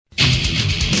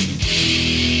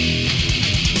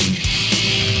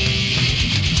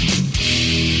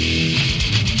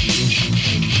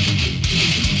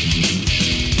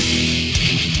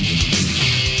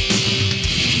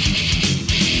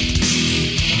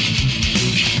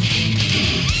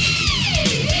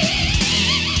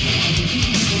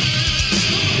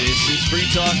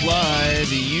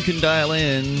You can dial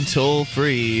in toll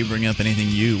free, bring up anything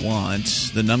you want.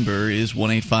 The number is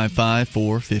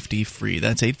 1-855-450-FREE.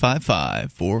 That's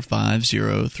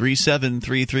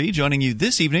 855-450-3733. Joining you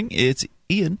this evening, it's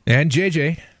Ian. And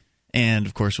JJ. And,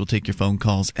 of course, we'll take your phone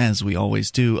calls, as we always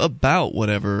do, about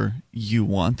whatever you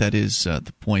want. That is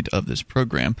the point of this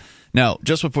program. Now,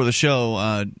 just before the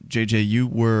show, JJ, you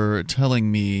were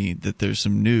telling me that there's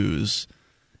some news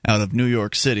out of New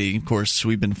York City. Of course,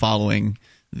 we've been following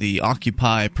the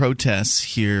Occupy protests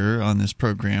here on this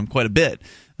program quite a bit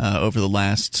over the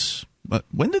last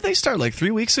when did they start? Like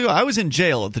 3 weeks ago? I was in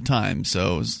jail at the time,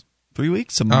 so it was 3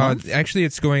 weeks, a month? Actually,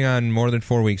 it's going on more than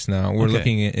 4 weeks now. We're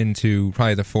looking into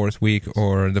probably the fourth week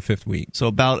or the fifth week. So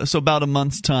about a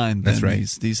month's time. That's right.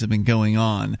 These have been going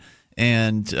on.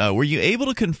 And were you able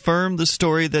to confirm the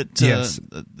story that yes,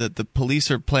 that the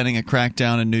police are planning a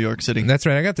crackdown in New York City? That's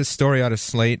right. I got this story out of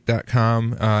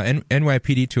Slate.com.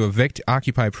 NYPD to evict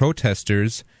Occupy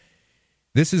protesters.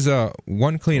 This is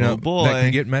one cleanup that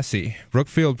can get messy.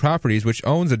 Brookfield Properties, which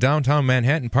owns a downtown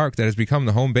Manhattan park that has become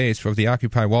the home base of the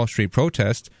Occupy Wall Street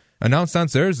protest, announced on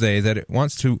Thursday that it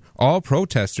wants to all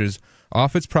protesters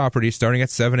off its property starting at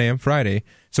 7 a.m. Friday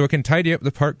so it can tidy up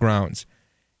the park grounds.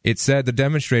 It said the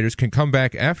demonstrators can come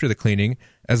back after the cleaning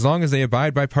as long as they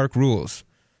abide by park rules.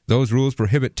 Those rules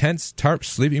prohibit tents, tarps,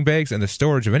 sleeping bags, and the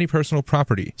storage of any personal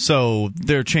property. So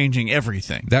they're changing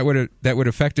everything. That would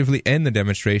effectively end the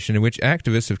demonstration in which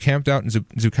activists have camped out in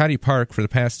Zuccotti Park for the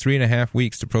past 3.5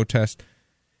 weeks to protest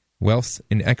wealth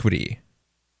inequity.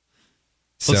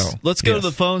 Let's go to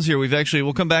the phones here.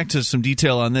 We'll come back to some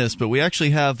detail on this, but we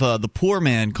actually have the poor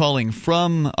man calling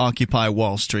from Occupy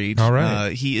Wall Street. All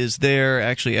right. He is there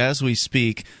actually as we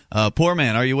speak. Poor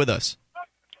man, are you with us?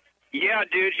 Yeah,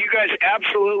 dude, you guys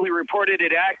absolutely reported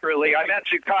it accurately. I'm at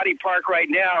Zuccotti Park right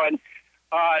now, and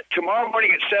tomorrow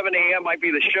morning at 7 a.m. might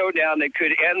be the showdown that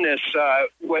could end this,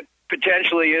 what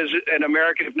potentially is an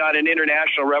American, if not an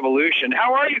international revolution.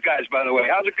 How are you guys, by the way?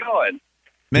 How's it going?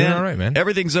 Man, all right, man.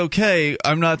 Everything's okay.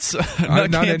 I'm not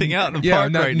camping out in the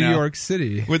park right now. New York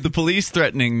City. With the police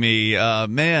threatening me.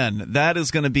 Man, that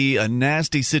is going to be a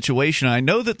nasty situation. I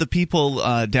know that the people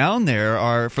down there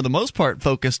are, for the most part,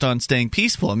 focused on staying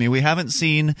peaceful. I mean, we haven't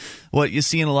seen what you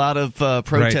see in a lot of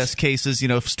protest cases. You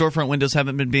know, storefront windows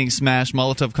haven't been being smashed,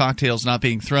 Molotov cocktails not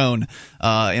being thrown.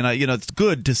 It's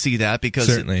good to see that because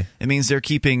it means they're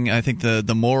keeping, I think,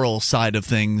 the moral side of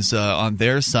things on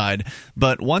their side.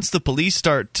 But once the police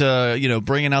start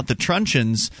bringing out the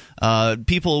truncheons,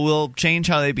 people will change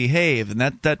how they behave, and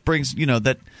that brings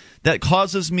that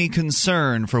causes me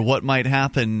concern for what might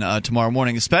happen tomorrow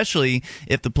morning, especially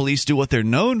if the police do what they're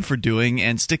known for doing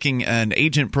and sticking an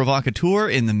agent provocateur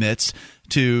in the midst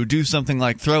to do something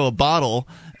like throw a bottle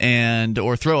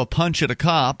or throw a punch at a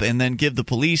cop and then give the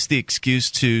police the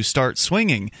excuse to start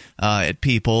swinging at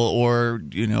people or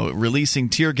releasing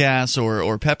tear gas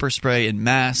or pepper spray in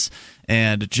mass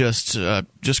and just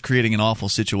creating an awful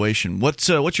situation. What's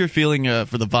your feeling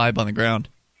for the vibe on the ground?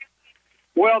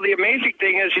 Well, the amazing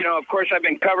thing is, of course, I've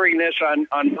been covering this on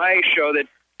my show that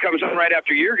comes on right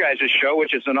after your guys' show,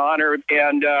 which is an honor,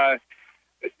 and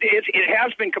it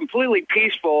has been completely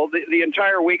peaceful the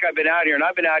entire week I've been out here, and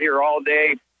I've been out here all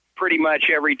day, pretty much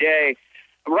every day.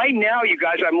 Right now, you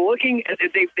guys, I'm looking at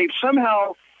they've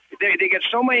somehow they get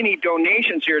so many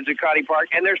donations here at Zuccotti Park,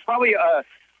 and there's probably a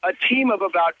team of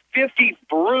about 50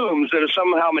 brooms that have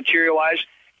somehow materialized,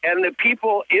 and the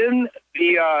people in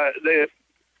the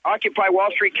Occupy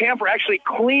Wall Street camp are actually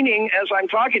cleaning as I'm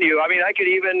talking to you. I mean, I could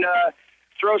even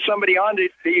throw somebody on that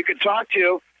you could talk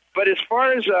to, but as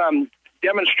far as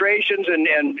demonstrations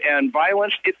and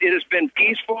violence, it has been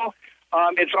peaceful.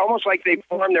 It's almost like they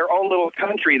formed their own little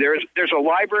country. There's a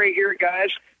library here, guys,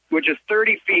 which is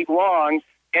 30 feet long,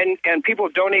 and people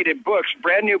have donated books,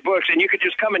 brand new books, and you could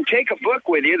just come and take a book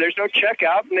with you. There's no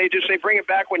checkout, and they just say bring it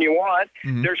back when you want.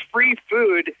 Mm-hmm. There's free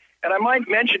food, and I might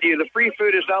mention to you, the free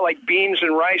food is not like beans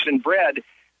and rice and bread.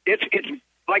 It's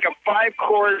like a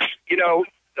 5-course,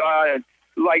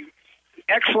 like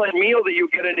excellent meal that you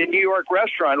get at a New York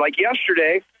restaurant. Like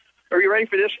yesterday, are you ready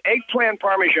for this? Eggplant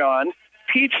parmesan,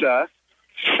 pizza,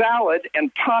 salad,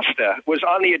 and pasta was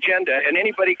on the agenda, and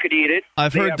anybody could eat it.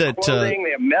 I've heard that clothing,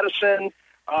 they have medicine.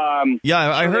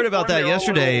 I heard about that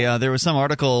yesterday. There was some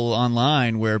article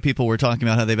online where people were talking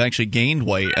about how they've actually gained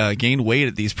weight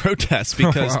at these protests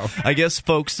because I guess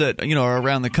folks that are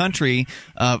around the country,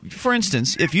 for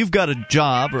instance, if you've got a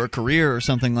job or a career or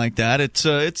something like that, it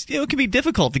can be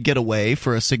difficult to get away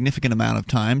for a significant amount of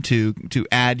time to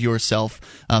add yourself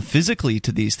physically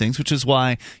to these things, which is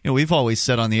why we've always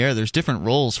said on the air there's different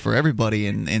roles for everybody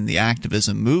in the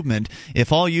activism movement.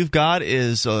 If all you've got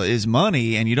is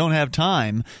money and you don't have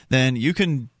time, then you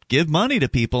can give money to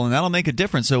people, and that'll make a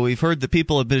difference. So we've heard that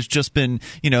people have just been,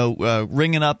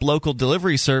 ringing up local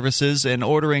delivery services and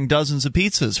ordering dozens of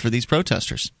pizzas for these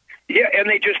protesters. Yeah, and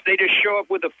they just show up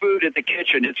with the food at the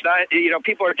kitchen. It's not,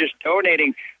 people are just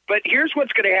donating. But here's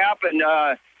what's going to happen,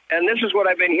 and this is what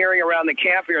I've been hearing around the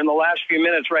camp here in the last few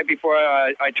minutes right before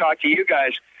I talk to you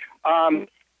guys.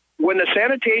 When the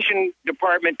sanitation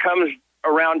department comes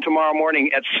around tomorrow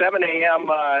morning at 7 a.m.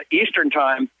 Eastern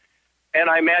time, and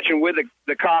I imagine with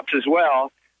the cops as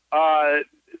well,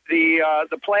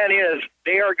 the plan is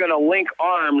they are going to link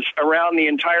arms around the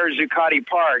entire Zuccotti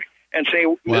Park and say,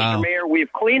 wow. Mr. Mayor,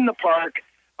 we've cleaned the park.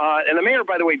 And the mayor,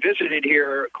 by the way, visited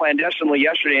here clandestinely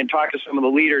yesterday and talked to some of the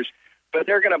leaders. But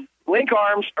they're going to link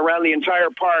arms around the entire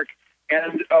park,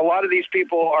 and a lot of these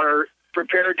people are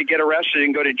prepared to get arrested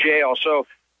and go to jail. So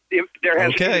there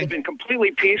has been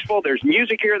completely peaceful. There's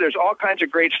music here. There's all kinds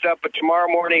of great stuff. But tomorrow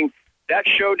morning, that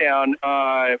showdown,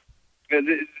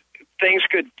 things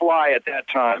could fly at that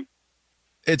time.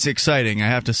 It's exciting, I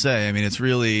have to say. I mean, it's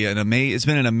really it's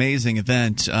been an amazing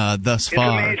event thus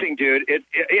far. It's amazing, dude.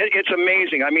 It's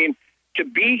amazing. I mean, to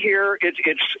be here,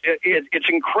 it's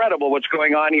incredible what's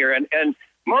going on here, and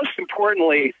most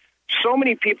importantly, so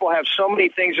many people have so many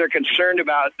things they're concerned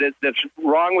about that's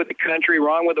wrong with the country,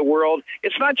 wrong with the world.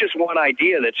 It's not just one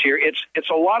idea that's here. It's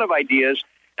a lot of ideas.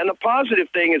 And the positive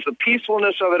thing is the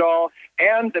peacefulness of it all,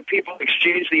 and that people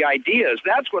exchange the ideas.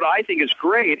 That's what I think is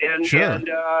great, and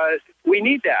we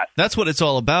need that. That's what it's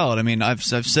all about. I mean, I've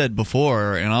said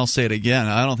before, and I'll say it again,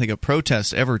 I don't think a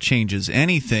protest ever changes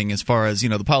anything as far as,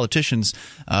 the politicians,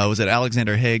 was it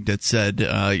Alexander Haig that said,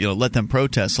 let them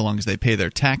protest so long as they pay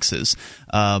their taxes.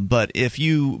 But if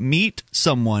you meet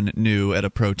someone new at a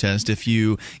protest, if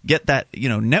you get that,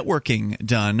 networking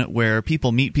done where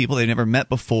people meet people they've never met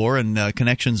before and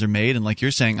connections are made, and like you're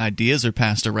saying, ideas are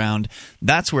passed around,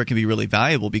 that's where it can be really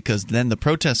valuable, because then the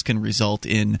protest can result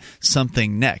in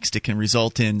something next. It can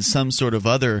result in some sort of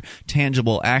other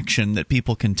tangible action that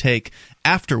people can take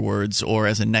afterwards or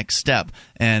as a next step.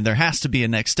 And there has to be a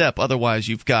next step. Otherwise,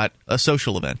 you've got a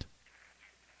social event.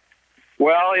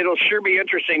 Well, it'll sure be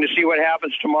interesting to see what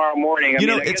happens tomorrow morning. I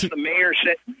guess the mayor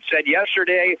said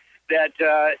yesterday that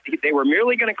they were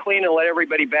merely going to clean and let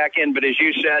everybody back in, but as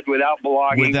you said, without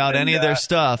belongings. Without any of their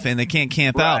stuff, and they can't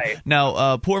camp out.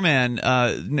 Now, poor man,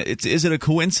 is it a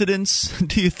coincidence,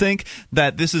 do you think,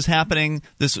 that this is happening,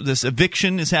 this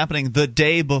eviction is happening the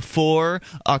day before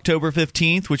October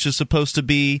 15th, which is supposed to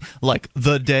be like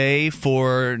the day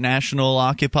for National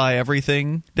Occupy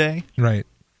Everything Day? Right.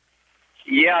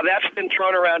 Yeah, that's been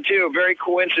thrown around, too. Very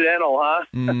coincidental, huh?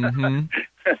 Mm-hmm.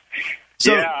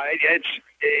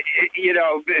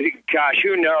 Gosh,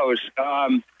 who knows?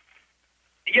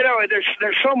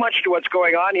 There's so much to what's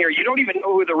going on here. You don't even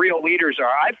know who the real leaders are.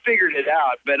 I figured it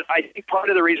out, but I think part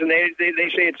of the reason they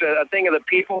say it's a thing of the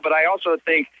people, but I also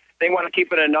think they want to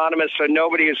keep it anonymous so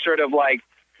nobody is sort of like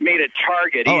made a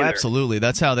target either. Oh, absolutely.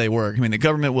 That's how they work. I mean, the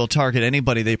government will target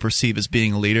anybody they perceive as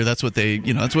being a leader. That's what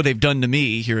that's what they've done to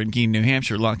me here in Keene, New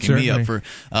Hampshire, locking me up for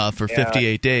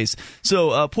 58 days.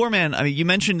 So, poor man, I mean, you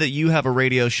mentioned that you have a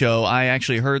radio show. I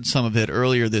actually heard some of it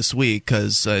earlier this week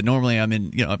because normally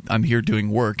I'm here doing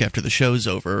work after the show's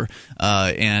over,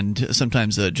 and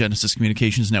sometimes the Genesis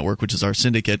Communications Network, which is our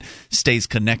syndicate, stays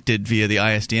connected via the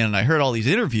ISDN. And I heard all these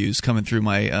interviews coming through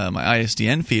my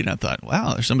ISDN feed, and I thought,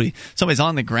 wow, there's somebody's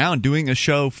on the ground doing a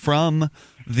show from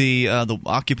the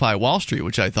Occupy Wall Street,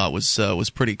 which I thought was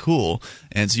pretty cool.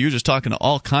 And so you're just talking to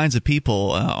all kinds of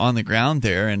people on the ground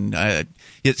there, and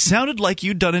it sounded like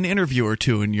you'd done an interview or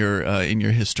two in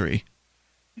your history.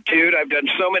 Dude, I've done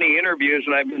so many interviews,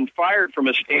 and I've been fired from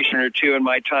a station or two in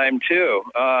my time, too.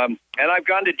 And I've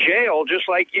gone to jail, just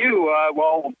like you,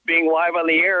 while being live on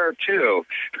the air, too.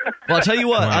 Well, I'll tell you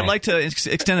what, I'd like to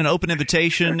extend an open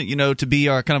invitation, to be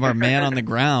our man on the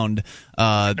ground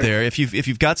there. If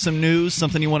you've got some news,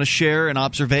 something you want to share, an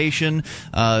observation,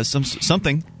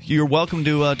 something, you're welcome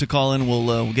to call in.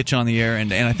 We'll get you on the air.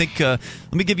 And I think, let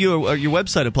me give you your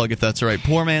website a plug, if that's all right.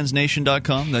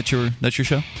 PoorMansNation.com, that's your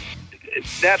show?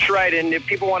 That's right, and if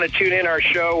people want to tune in our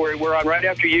show, we're on right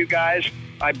after you guys,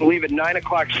 I believe at 9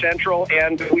 o'clock Central,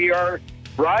 and we are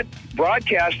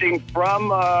broadcasting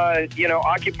from,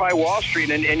 Occupy Wall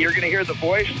Street, and you're going to hear the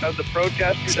voice of the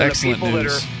protesters and the people that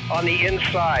are on the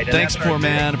inside. Thanks, poor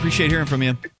man. Appreciate hearing from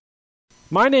you.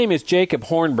 My name is Jacob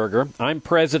Hornberger. I'm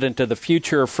president of the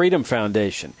Future of Freedom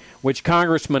Foundation, which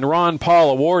Congressman Ron Paul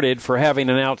awarded for having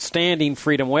an outstanding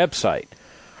freedom website.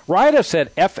 Write us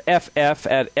at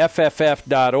fff@fff.org,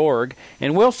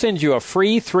 and we'll send you a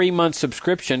free 3-month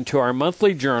subscription to our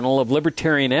monthly journal of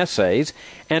libertarian essays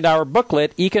and our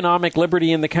booklet, Economic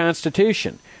Liberty in the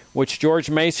Constitution, which George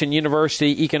Mason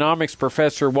University economics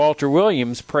professor Walter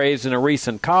Williams praised in a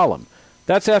recent column.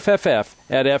 That's FFF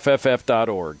at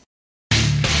FFF.org.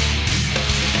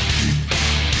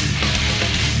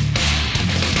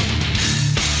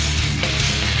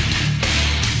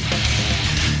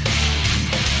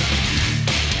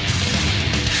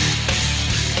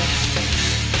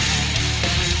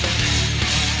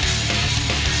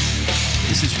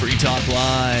 This is Free Talk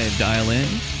Live. Dial in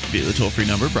via the toll-free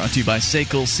number brought to you by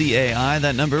SACL CAI.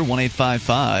 That number,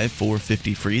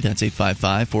 1-855-450-FREE. That's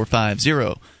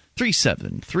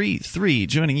 855-450-3733.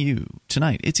 Joining you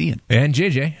tonight, it's Ian. And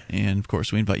JJ. And, of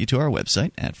course, we invite you to our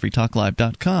website at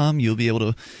freetalklive.com. You'll be able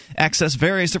to access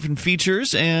various different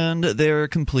features, and they're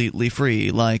completely free,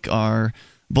 like our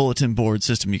bulletin board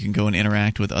system. You can go and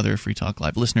interact with other Free Talk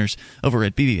Live listeners over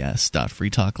at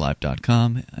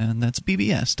bbs.freetalklive.com, and that's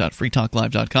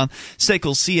bbs.freetalklive.com.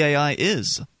 SACL CAI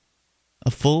is a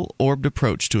full-orbed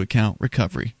approach to account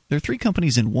recovery. They're three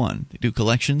companies in one. They do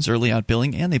collections, early out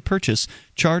billing, and they purchase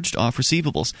charged-off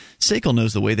receivables. SACL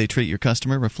knows the way they treat your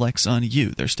customer reflects on you.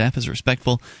 Their staff is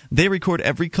respectful. They record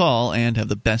every call and have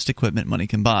the best equipment money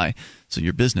can buy, so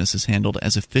your business is handled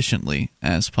as efficiently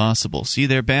as possible. See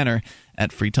their banner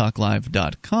at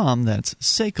freetalklive.com. That's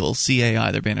SACL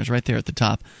CAI. Their banner's right there at the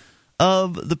top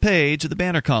of the page, the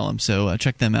banner column. So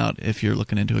check them out if you're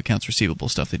looking into accounts receivable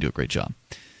stuff. They do a great job.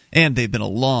 And they've been a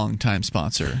long-time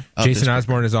sponsor of Jason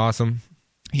Osborne is awesome.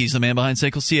 He's the man behind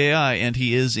SACL CAI, and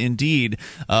he is indeed.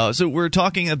 So we're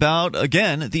talking about,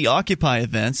 again, the Occupy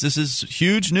events. This is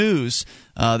huge news.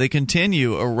 They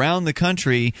continue around the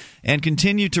country and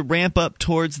continue to ramp up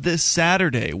towards this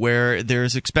Saturday, where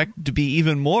there's expected to be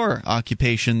even more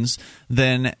occupations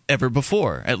than ever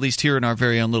before. At least here in our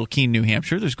very own little Keene, New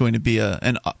Hampshire, there's going to be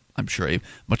I'm sure a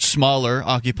much smaller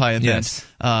Occupy event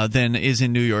than is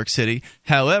in New York City.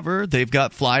 However, they've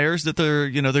got flyers that they're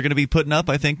going to be putting up,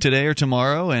 I think, today or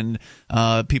tomorrow, and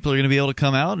people are going to be able to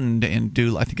come out and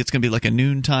do. I think it's going to be like a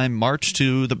noontime march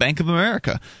to the Bank of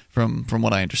America, from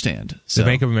what I understand. So, the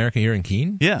Bank of America here in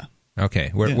Keene? Yeah. Okay.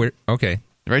 We're okay.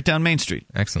 Right down Main Street.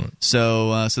 Excellent.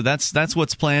 So that's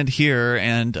what's planned here,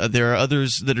 and there are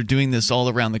others that are doing this all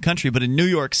around the country. But in New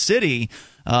York City,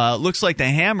 looks like the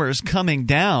hammer's coming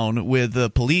down with the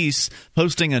police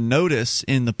posting a notice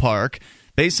in the park,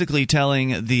 basically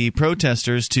telling the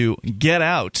protesters to get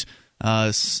out.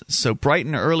 So bright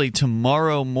and early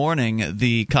tomorrow morning,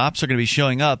 the cops are going to be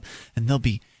showing up, and they'll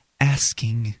be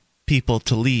asking people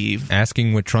to leave.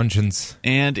 Asking with truncheons.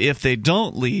 And if they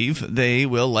don't leave, they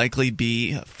will likely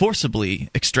be forcibly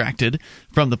extracted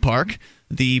from the park.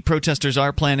 The protesters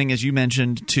are planning, as you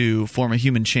mentioned, to form a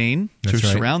human chain to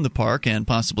surround the park and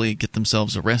possibly get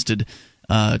themselves arrested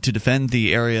to defend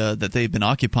the area that they've been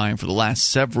occupying for the last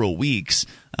several weeks,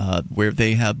 where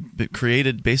they have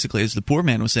created, basically, as the poor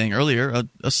man was saying earlier,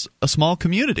 a small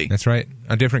community. That's right.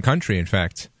 A different country, in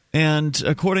fact. And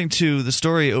according to the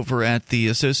story over at the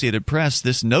Associated Press,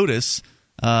 this notice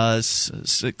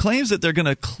claims that they're going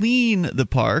to clean the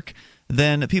park.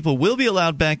 Then people will be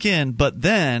allowed back in, but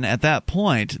then at that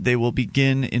point they will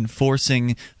begin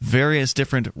enforcing various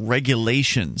different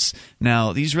regulations.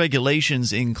 Now, these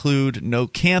regulations include no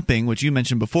camping, which you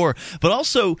mentioned before, but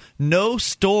also no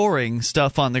storing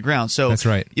stuff on the ground. So that's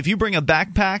right. If you bring a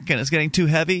backpack and it's getting too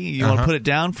heavy, you want to put it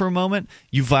down for a moment,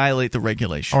 you violate the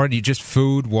regulation. Or you just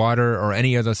food, water, or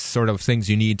any other sort of things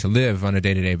you need to live on a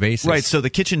day-to-day basis. Right, so the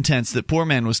kitchen tents that Poor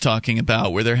Man was talking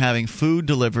about, where they're having food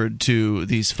delivered to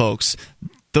these folks,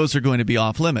 those are going to be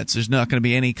off limits. There's not going to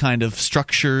be any kind of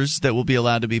structures that will be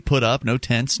allowed to be put up. No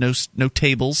tents, no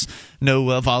tables,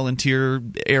 no volunteer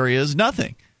areas,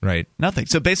 nothing. Right. Nothing.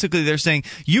 So basically they're saying,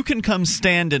 you can come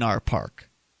stand in our park.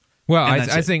 Well,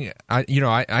 I think, I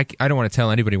don't want to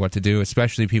tell anybody what to do,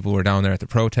 especially people who are down there at the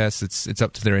protests. It's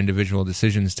up to their individual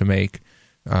decisions to make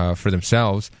for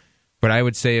themselves. But I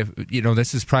would say, if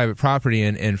this is private property,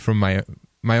 and from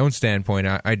my own standpoint,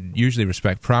 I usually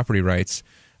respect property rights.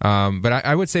 But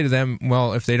I would say to them,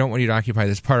 well, if they don't want you to occupy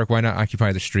this park, why not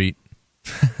occupy the street?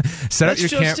 Set up your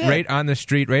camp right on the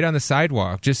street, right on the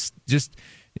sidewalk. Just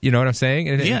you know what I'm saying?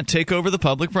 Yeah, take over the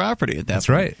public property at that point. That's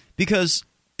right. Because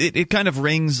it kind of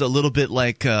rings a little bit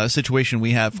like a situation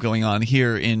we have going on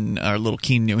here in our little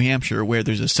Keene, New Hampshire, where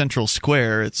there's a central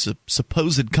square. It's a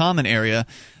supposed common area.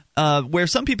 Where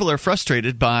some people are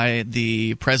frustrated by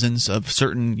the presence of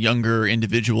certain younger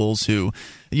individuals who,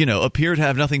 appear to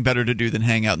have nothing better to do than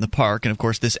hang out in the park. And, of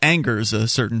course, this angers a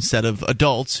certain set of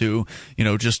adults who,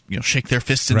 just shake their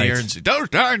fists in the air and say, "Those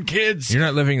darn kids! You're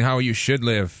not living how you should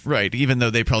live." Right, even though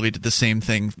they probably did the same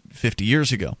thing 50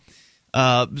 years ago.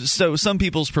 So some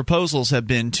people's proposals have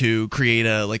been to create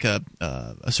a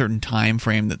certain time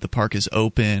frame that the park is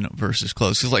open versus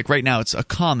closed. Because like right now it's a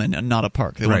common and not a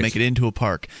park. They want to make it into a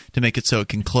park to make it so it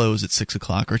can close at 6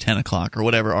 o'clock or 10 o'clock or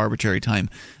whatever arbitrary time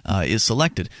is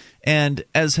selected. And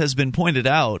as has been pointed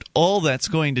out, all that's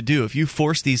going to do, if you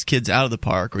force these kids out of the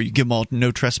park or you give them all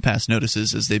no trespass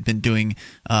notices as they've been doing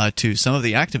to some of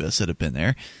the activists that have been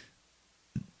there,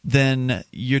 then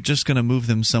you're just going to move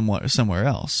them somewhere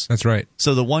else. That's right.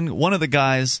 So the one of the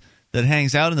guys that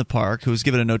hangs out in the park, who was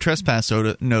given a no trespass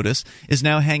notice, is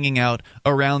now hanging out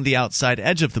around the outside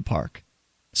edge of the park.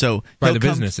 So by the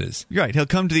businesses. Right. He'll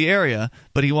come to the area,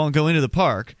 but he won't go into the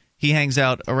park. He hangs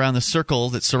out around the circle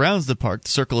that surrounds the park, the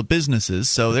circle of businesses.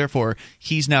 So therefore,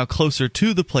 he's now closer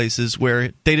to the places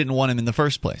where they didn't want him in the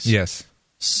first place. Yes.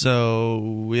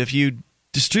 So if you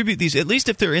distribute these, at least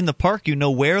if they're in the park, you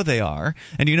know where they are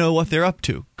and you know what they're up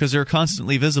to because they're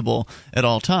constantly visible at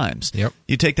all times. Yep.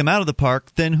 You take them out of the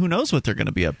park, then who knows what they're going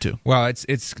to be up to? Well, it's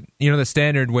the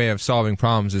standard way of solving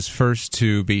problems is first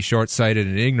to be short-sighted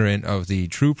and ignorant of the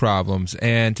true problems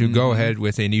and to go ahead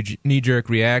with a knee-jerk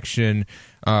reaction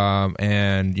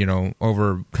and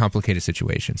overcomplicate a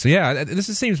situation. So yeah,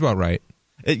 this seems about right.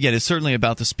 It's certainly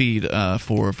about the speed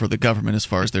for the government as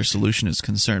far as their solution is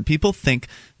concerned. People think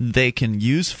they can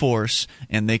use force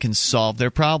and they can solve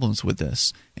their problems with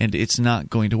this, and it's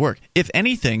not going to work. If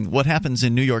anything, what happens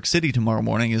in New York City tomorrow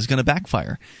morning is going to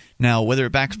backfire. Now, whether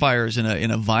it backfires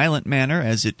in a violent manner,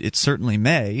 as it certainly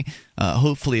may,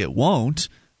 hopefully it won't.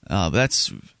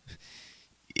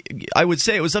 I would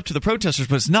say it was up to the protesters,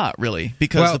 but it's not really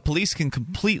because the police can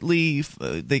completely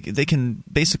they can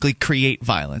basically create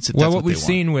violence. If that's what we've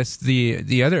seen with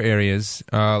the other areas,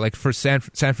 like for San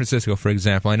Francisco, for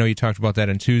example, I know you talked about that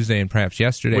on Tuesday and perhaps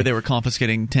yesterday, where they were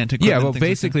confiscating tent equipment. Yeah, well,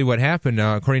 basically what happened,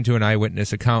 according to an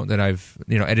eyewitness account that I've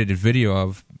edited video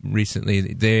of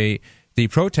recently, the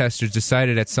protesters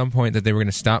decided at some point that they were going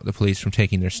to stop the police from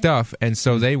taking their stuff, and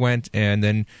so they went and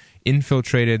then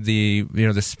infiltrated the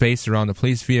space around the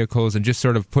police vehicles and just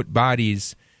sort of put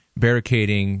bodies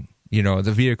barricading the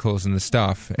vehicles and the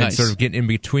stuff and sort of get in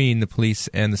between the police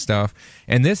and the stuff.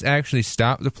 And this actually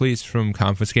stopped the police from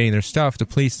confiscating their stuff. The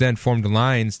police then formed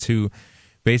lines to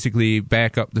basically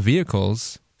back up the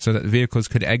vehicles so that the vehicles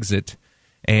could exit.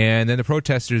 And then the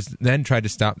protesters then tried to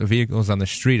stop the vehicles on the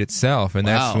street itself, and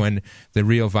that's when the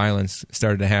real violence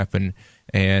started to happen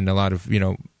and a lot of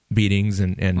beatings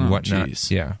and whatnot.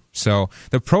 Geez. Yeah. So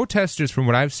the protesters, from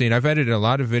what I've seen, I've edited a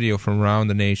lot of video from around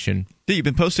the nation. Yeah, you've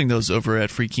been posting those over at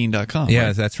freekeen.com. Yeah,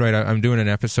 right? That's right. I'm doing an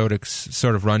episodic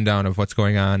sort of rundown of what's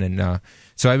going on, and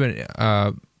so I've been.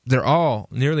 They're all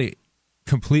nearly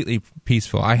completely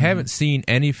peaceful. I haven't seen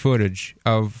any footage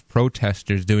of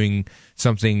protesters doing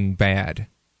something bad.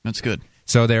 That's good.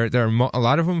 So there are a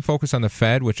lot of them focus on the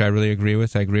Fed, which I really agree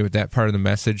with. I agree with that part of the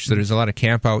message. So there's a lot of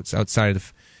campouts outside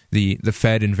of the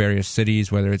Fed in various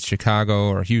cities, whether it's Chicago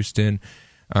or Houston.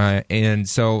 And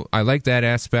so I like that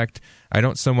aspect. I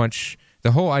don't so much...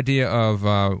 The whole idea of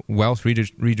wealth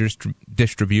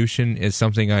redistribution is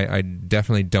something I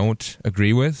definitely don't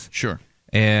agree with. Sure.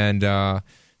 And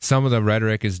some of the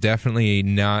rhetoric is definitely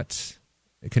not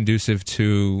conducive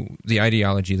to the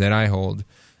ideology that I hold.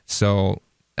 So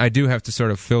I do have to sort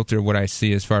of filter what I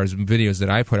see as far as videos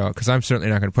that I put out, because I'm certainly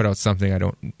not going to put out something I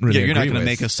don't really agree with. Yeah, you're not going to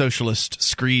make a socialist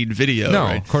screed video, no,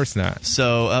 right? Of course not.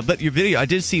 So, but your video, I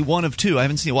did see one of two. I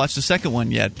haven't watched the second one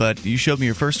yet, but you showed me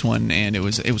your first one, and it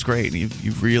was great.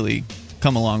 You've really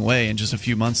come a long way in just a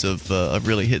few months of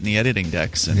really hitting the editing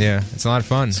decks. And yeah, it's a lot of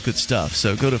fun. It's good stuff.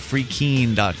 So go to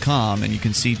freekeen.com and you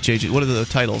can see JJ. What are the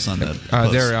titles on the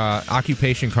post? They're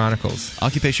Occupation Chronicles.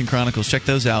 Occupation Chronicles. Check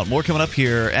those out. More coming up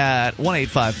here at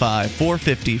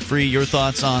 1-855-450-FREE. Your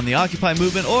thoughts on the Occupy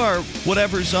movement or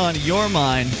whatever's on your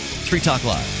mind. Free Talk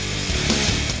Live.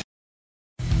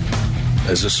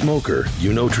 As a smoker,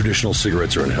 you know traditional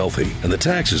cigarettes are unhealthy, and the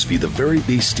taxes feed the very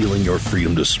beast stealing your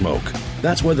freedom to smoke.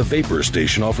 That's why the Vapor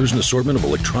Station offers an assortment of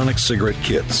electronic cigarette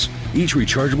kits. Each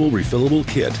rechargeable, refillable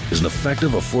kit is an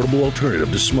effective, affordable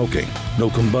alternative to smoking. No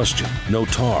combustion, no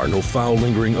tar, no foul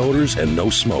lingering odors, and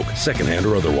no smoke, secondhand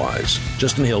or otherwise.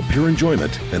 Just inhale pure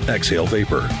enjoyment and exhale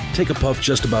vapor. Take a puff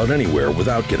just about anywhere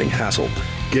without getting hassled.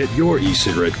 Get your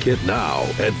e-cigarette kit now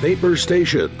at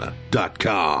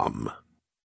VaporStation.com.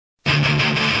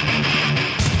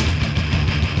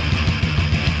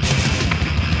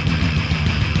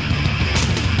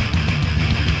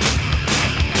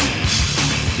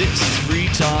 This is Free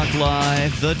Talk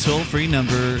Live, the toll-free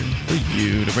number for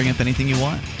you to bring up anything you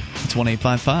want. It's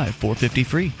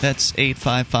 1-855-450-FREE. That's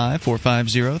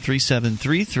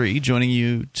 855-450-3733. Joining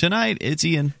you tonight, it's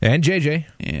Ian. And JJ.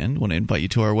 And want to invite you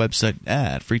to our website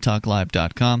at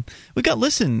freetalklive.com. We've got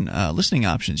listening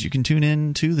options. You can tune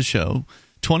in to the show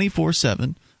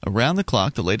 24/7, around the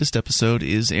clock. The latest episode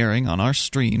is airing on our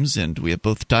streams, and we have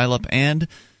both dial-up and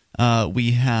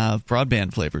we have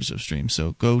broadband flavors of streams.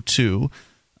 So go to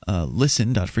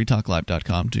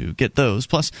listen.freetalklive.com to get those.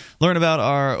 Plus, learn about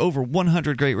our over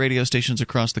 100 great radio stations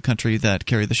across the country that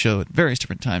carry the show at various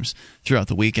different times throughout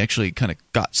the week. Actually, kind of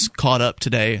got caught up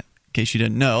today. In case you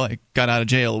didn't know, I got out of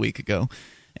jail a week ago.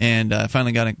 And I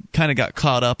finally got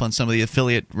caught up on some of the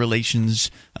affiliate relations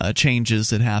changes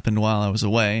that happened while I was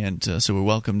away, and so we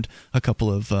welcomed a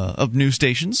couple of new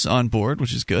stations on board,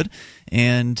 which is good,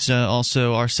 and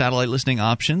also our satellite listening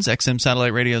options. XM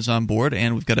satellite radio is on board,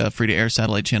 and we've got a free-to-air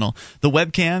satellite channel. The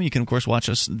webcam, you can of course watch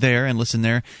us there and listen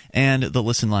there, and the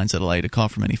listen lines that allow you to call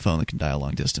from any phone that can dial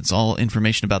long distance. All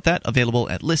information about that available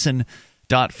at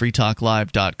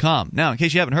listen.freetalklive.com. Now, in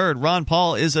case you haven't heard, Ron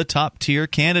Paul is a top-tier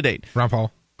candidate. Ron Paul.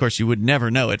 Of course, you would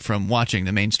never know it from watching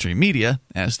the mainstream media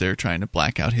as they're trying to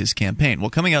black out his campaign.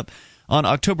 Well, coming up on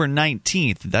October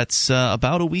 19th, that's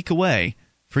about a week away,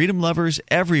 freedom lovers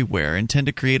everywhere intend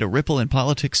to create a ripple in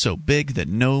politics so big that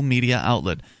no media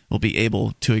outlet will be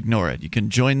able to ignore it. You can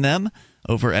join them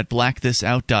over at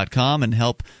blackthisout.com and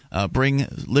help bring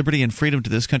liberty and freedom to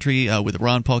this country with the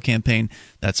Ron Paul campaign.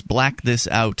 That's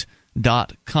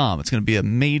blackthisout.com. It's going to be a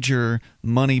major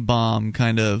money bomb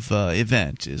kind of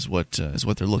event is what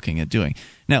they're looking at doing.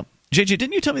 Now, JJ,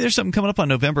 didn't you tell me there's something coming up on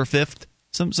November 5th?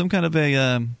 Some kind of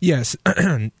a yes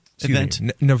event.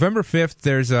 November 5th.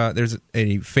 There's a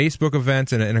Facebook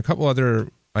event and a couple other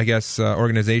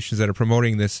organizations that are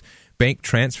promoting this bank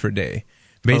transfer day.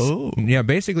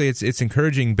 Basically it's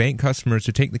encouraging bank customers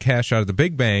to take the cash out of the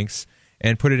big banks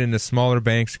and put it into smaller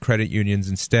banks, credit unions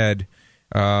instead.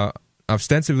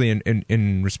 Ostensibly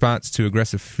in response to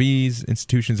aggressive fees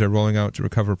institutions are rolling out to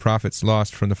recover profits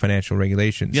lost from the financial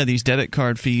regulations. Yeah, these debit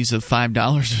card fees of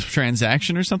 $5 a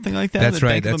transaction or something like that? That's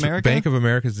right. Bank of America? Bank of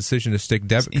America's decision to stick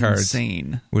debit cards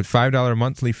insane. With $5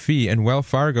 monthly fee, and Wells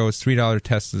Fargo's $3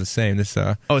 test is the same. It's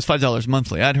 $5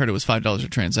 monthly. I'd heard it was $5 a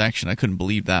transaction. I couldn't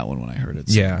believe that one when I heard it.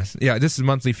 So. Yeah, this is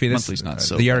monthly fee. Monthly's not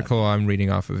so the bad. article I'm reading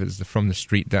off of is from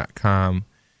thestreet.com.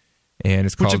 And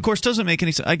it's called, which of course doesn't make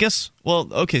any sense. I guess. Well,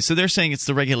 okay. So they're saying it's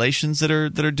the regulations that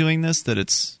are doing this.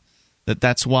 That's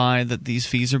why that these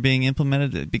fees are being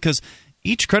implemented, because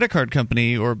each credit card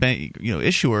company or bank,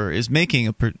 issuer is making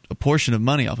a portion of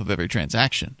money off of every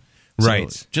transaction.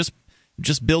 Right. So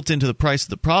just built into the price of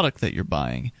the product that you're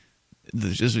buying,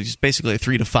 there's basically a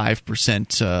 3 to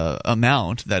 5%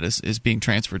 amount that is being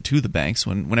transferred to the banks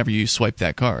whenever you swipe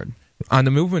that card. On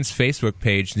the movement's Facebook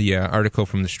page, the article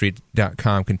from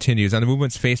thestreet.com continues. On the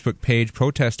movement's Facebook page,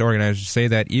 protest organizers say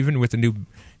that even with the new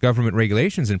government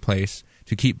regulations in place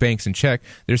to keep banks in check,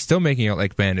 they're still making out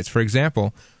like bandits. For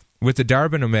example, with the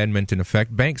Durbin Amendment in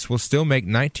effect, banks will still make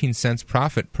 19 cents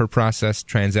profit per processed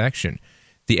transaction.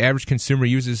 The average consumer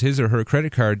uses his or her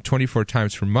credit card 24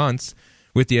 times per month.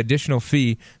 With the additional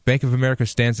fee, Bank of America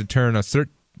stands to turn a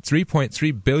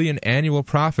 $3.3 billion annual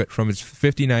profit from its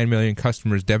 59 million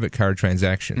customers' debit card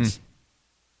transactions.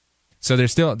 So they're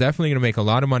still definitely going to make a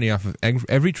lot of money off of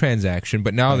every transaction,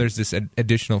 but now there's this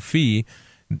additional fee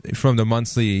from the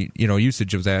monthly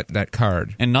usage of that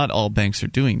card. And not all banks are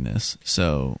doing this.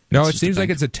 So no, it seems like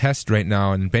it's a test right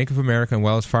now, and Bank of America and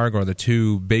Wells Fargo are the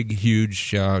two big,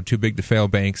 huge, too big to fail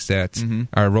banks that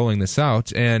are rolling this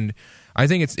out. And I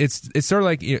think it's sort of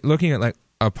like looking at like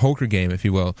a poker game, if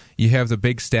you will. You have the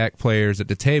big stack players at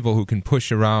the table who can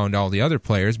push around all the other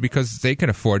players because they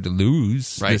can afford to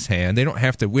lose this hand. They don't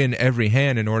have to win every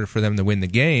hand in order for them to win the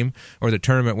game or the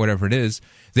tournament, whatever it is.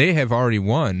 They have already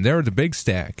won. They're the big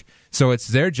stack. So it's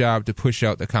their job to push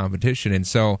out the competition. And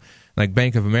so, like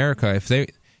Bank of America, if they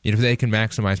can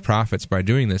maximize profits by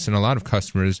doing this, and a lot of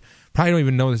customers probably don't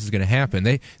even know this is going to happen.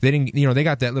 They didn't, they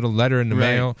got that little letter in the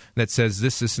mail that says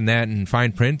this, and that, and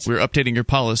fine print. We're updating your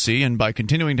policy, and by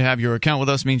continuing to have your account with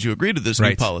us means you agree to this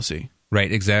new policy.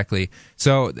 Right, exactly.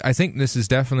 So I think this is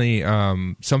definitely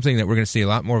something that we're going to see a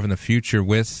lot more of in the future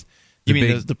with. You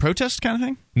mean the protest kind of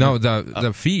thing? No,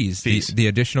 the fees. The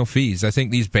additional fees. I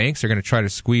think these banks are going to try to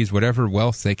squeeze whatever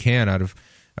wealth they can out of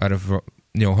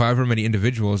however many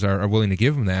individuals are willing to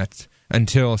give them that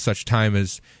until such time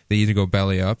as they either go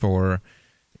belly up or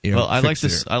I like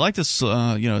this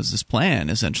this plan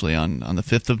essentially on the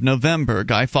 5th of November,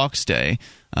 Guy Fawkes Day.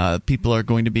 People are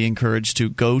going to be encouraged to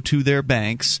go to their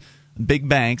banks, big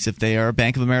banks, if they are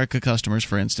Bank of America customers,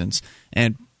 for instance,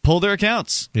 and pull their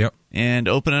accounts. Yep. and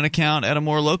open an account at a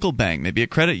more local bank, maybe a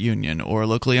credit union or a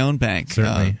locally owned bank,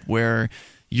 where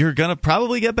you're going to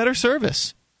probably get better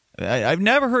service. I've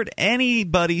never heard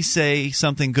anybody say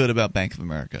something good about Bank of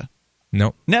America.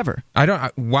 No, never. I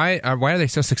don't. Why are they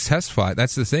so successful?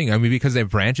 That's the thing. I mean, because they have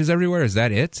branches everywhere. Is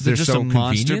that it? They're just so a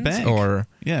monster convenient, bank. Or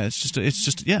it's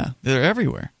just they're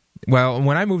everywhere. Well,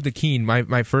 when I moved to Keene,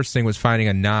 my first thing was finding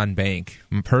a non-bank.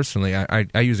 Personally,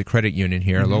 I use a credit union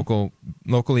here, a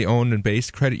locally owned and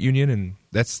based credit union, and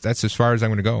that's as far as I'm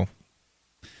going to go.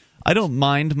 I don't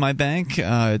mind my bank.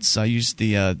 I use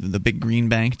the big green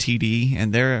bank, TD,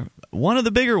 and they're one of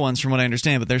the bigger ones from what I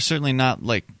understand, but they're certainly not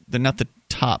they're not the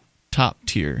top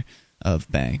tier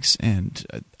of banks, and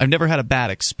I've never had a bad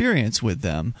experience with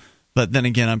them. But then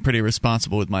again, I'm pretty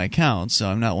responsible with my accounts, so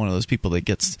I'm not one of those people that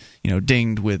gets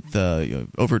dinged with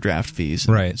overdraft fees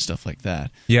and stuff like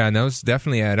that. Yeah, and those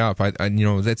definitely add up.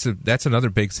 That's another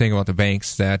big thing about the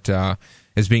banks that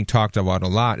is being talked about a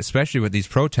lot, especially with these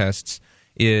protests.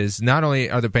 Is not only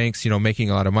are the banks making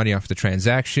a lot of money off the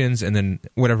transactions and then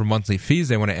whatever monthly fees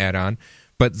they want to add on,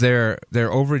 but their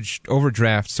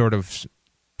overdraft sort of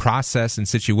process and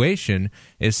situation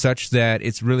is such that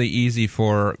it's really easy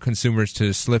for consumers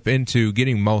to slip into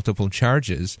getting multiple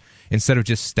charges instead of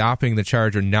just stopping the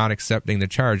charge or not accepting the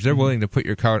charge. They're willing to put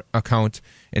your account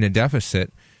in a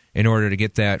deficit in order to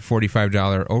get that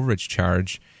 $45 overage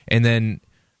charge. And then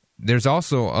there's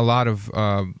also a lot of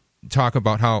talk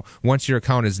about how once your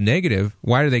account is negative,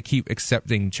 why do they keep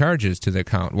accepting charges to the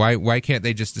account? Why can't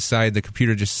they just decide the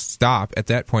computer just stop at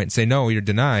that point and say, no, you're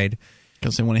denied?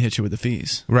 Because they want to hit you with the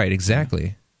fees. Right,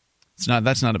 exactly.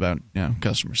 That's not about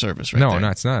customer service, right? No, there. No,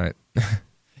 it's not.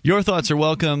 Your thoughts are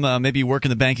welcome. Maybe you work in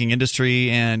the banking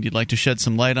industry and you'd like to shed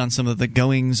some light on some of the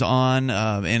goings-on.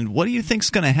 And what do you think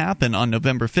is going to happen on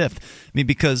November 5th? I mean,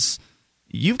 because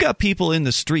you've got people in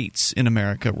the streets in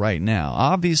America right now.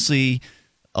 Obviously,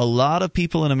 a lot of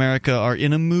people in America are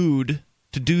in a mood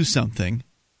to do something.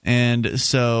 And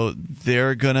so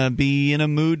they're going to be in a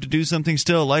mood to do something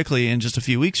still, likely in just a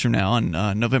few weeks from now on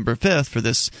November 5th for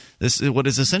this what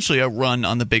is essentially a run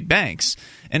on the big banks.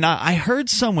 And I heard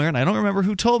somewhere, and I don't remember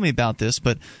who told me about this,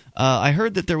 but I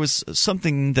heard that there was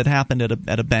something that happened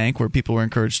at a bank where people were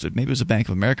encouraged to, maybe it was a Bank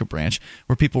of America branch,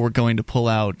 where people were going to pull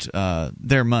out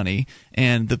their money,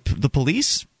 and the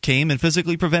police came and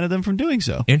physically prevented them from doing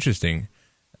so. Interesting.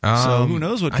 So who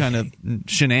knows what kind of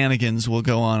shenanigans will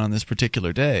go on this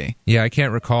particular day. Yeah, I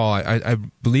can't recall. I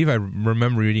believe I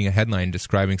remember reading a headline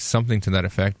describing something to that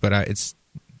effect, but it's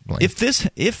blank.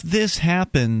 If this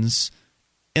happens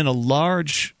in a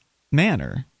large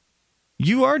manner,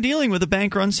 you are dealing with a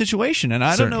bank-run situation, and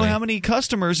I don't know how many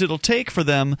customers it'll take for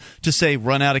them to say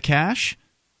run out of cash,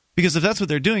 because if that's what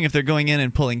they're doing, if they're going in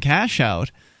and pulling cash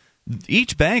out,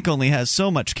 each bank only has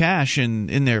so much cash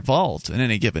in their vault in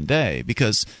any given day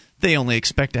because they only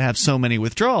expect to have so many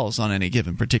withdrawals on any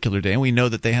given particular day. And we know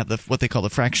that they have what they call the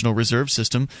fractional reserve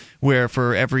system, where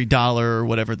for every dollar or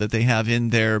whatever that they have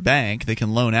in their bank, they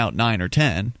can loan out 9 or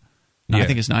 10. Yeah. I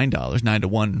think it's $9,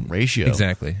 9-to-1 ratio.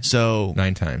 Exactly. So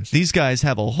 9 times. These guys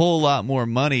have a whole lot more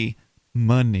money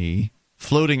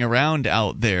floating around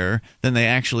out there than they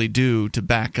actually do to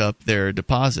back up their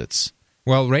deposits.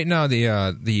 Well, right now the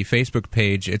Facebook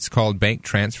page, it's called Bank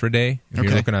Transfer Day, if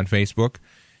you're looking on Facebook,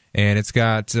 and it's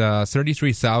got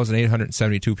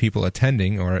 33,872 people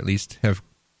attending, or at least have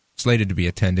slated to be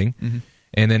attending,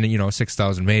 and then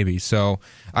 6,000 maybe. So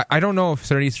I don't know if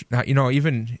 30,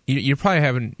 even you're probably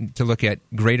having to look at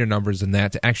greater numbers than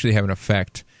that to actually have an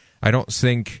effect. I don't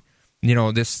think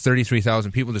this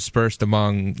 33,000 people dispersed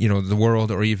among the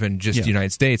world or even just the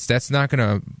United States. That's not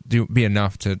going to be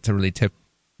enough to really tip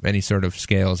any sort of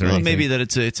scales or anything. Maybe that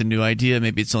it's a new idea.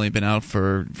 Maybe it's only been out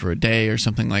for a day or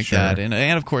something like that.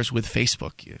 And of course with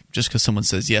Facebook, just because someone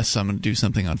says yes, I'm going to do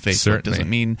something on Facebook doesn't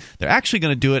mean they're actually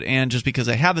going to do it. And just because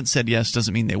they haven't said yes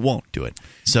doesn't mean they won't do it.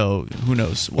 So who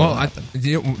knows what will happen.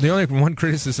 The only one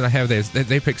criticism I have there is that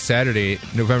they picked Saturday,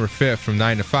 November 5th from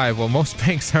 9 to 5. Well, most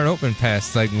banks aren't open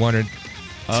past like 1 or 2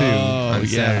 on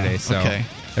Saturday. So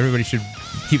everybody should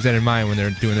keep that in mind when they're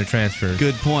doing their transfers.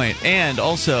 Good point. And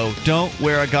also, don't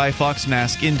wear a Guy Fawkes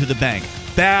mask into the bank.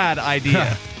 Bad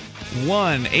idea.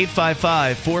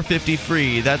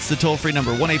 1-855-450-FREE. That's the toll-free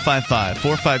number,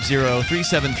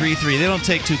 1-855-450-3733. They don't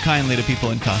take too kindly to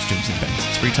people in costumes in banks.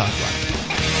 It's Free Talk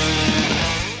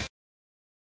Live.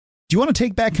 Do you want to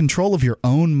take back control of your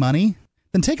own money?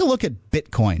 Then take a look at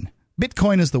Bitcoin.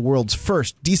 Bitcoin is the world's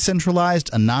first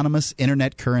decentralized, anonymous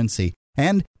internet currency.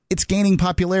 And it's gaining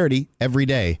popularity every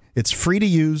day. It's free to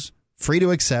use, free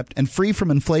to accept, and free from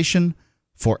inflation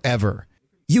forever.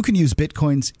 You can use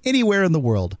Bitcoins anywhere in the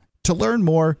world. To learn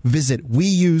more, visit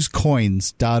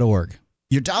weusecoins.org.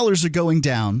 Your dollars are going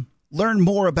down. Learn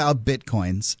more about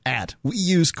Bitcoins at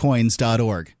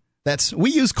weusecoins.org. That's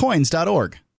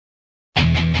weusecoins.org.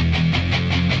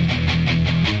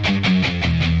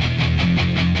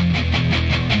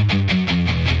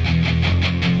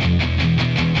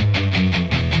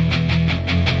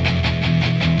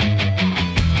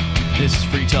 This is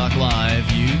Free Talk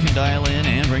Live. You can dial in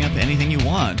and bring up anything you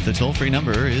want. The toll-free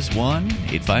number is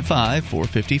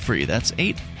 1-855-450-FREE. That's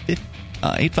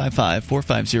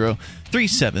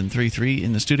 855-450-3733.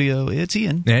 In the studio, it's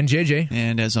Ian. And JJ.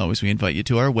 And as always, we invite you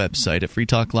to our website at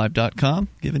freetalklive.com,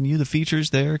 giving you the features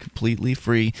there completely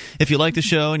free. If you like the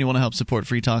show and you want to help support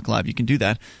Free Talk Live, you can do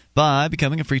that by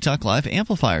becoming a Free Talk Live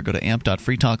amplifier. Go to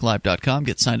amp.freetalklive.com,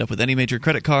 get signed up with any major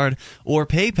credit card or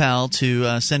PayPal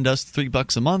to send us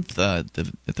 $3 a month at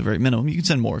the very minimum. You can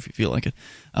send more if you feel like it.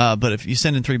 But if you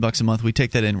send in $3 a month, we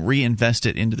take that and reinvest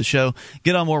it into the show,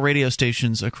 get on more radio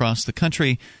stations across the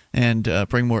country, and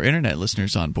bring more internet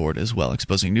listeners on board as well,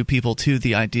 exposing new people to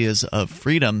the ideas of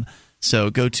freedom. So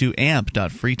go to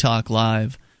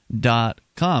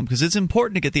amp.freetalklive.com because it's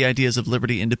important to get the ideas of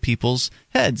liberty into people's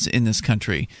heads in this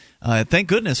country. Thank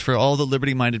goodness for all the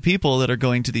liberty-minded people that are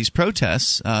going to these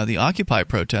protests, the Occupy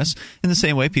protests, in the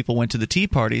same way people went to the Tea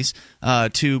Parties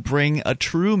to bring a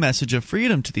true message of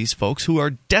freedom to these folks who are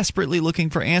desperately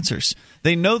looking for answers.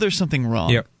 They know there's something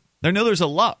wrong. Yep. They know there's a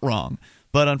lot wrong.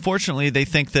 But unfortunately, they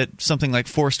think that something like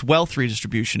forced wealth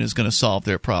redistribution is going to solve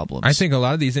their problems. I think a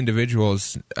lot of these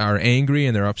individuals are angry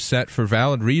and they're upset for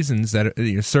valid reasons that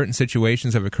certain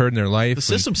situations have occurred in their life. The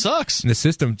system sucks. The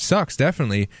system sucks,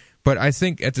 definitely. But I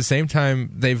think at the same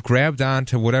time, they've grabbed on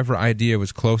to whatever idea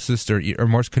was closest or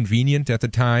most convenient at the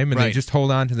time, and they just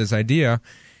hold on to this idea.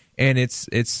 And it's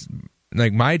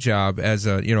like my job as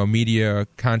a media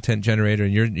content generator,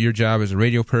 and your job as a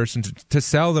radio person to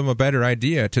sell them a better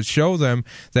idea, to show them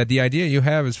that the idea you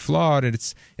have is flawed and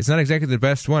it's not exactly the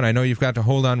best one. I know you've got to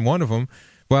hold on one of them.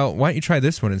 Well, why don't you try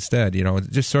this one instead?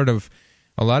 Just sort of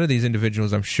a lot of these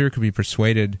individuals, I'm sure, could be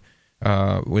persuaded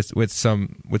with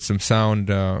some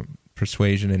sound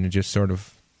persuasion and just sort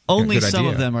of. Only some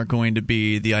of them are going to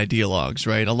be the ideologues,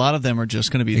 right? A lot of them are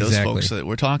just going to be those folks that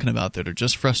we're talking about that are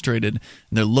just frustrated, and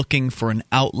they're looking for an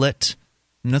outlet.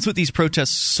 And that's what these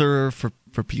protests serve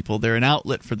for people. They're an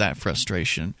outlet for that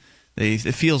frustration.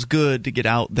 It feels good to get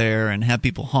out there and have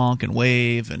people honk and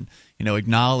wave and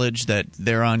acknowledge that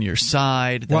they're on your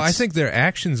side. Well, I think their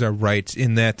actions are right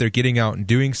in that they're getting out and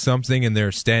doing something, and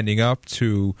they're standing up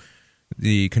to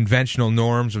the conventional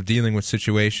norms of dealing with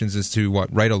situations as to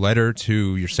write a letter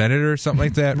to your senator or something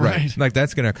like that. Right. Like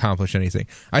that's going to accomplish anything.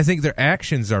 I think their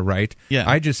actions are right. Yeah.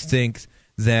 I just think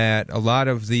that a lot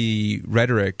of the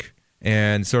rhetoric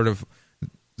and sort of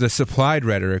the supplied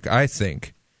rhetoric, I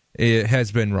think, it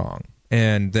has been wrong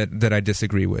and that I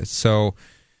disagree with. So,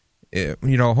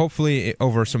 hopefully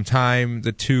over some time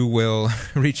the two will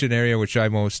reach an area which I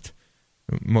most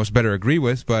better agree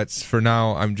with, but for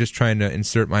now I'm just trying to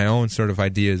insert my own sort of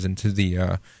ideas into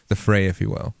the fray, if you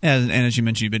will. And as you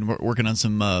mentioned, you've been working on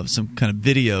some kind of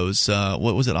videos.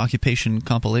 What was it? Occupation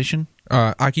compilation?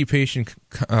 Occupation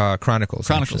Chronicles. Chronicles,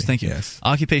 actually. Thank you. Yes.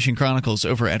 Occupation Chronicles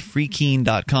over at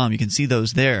freekeen.com. You can see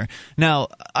those there. Now,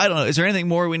 I don't know. Is there anything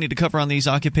more we need to cover on these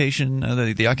occupation,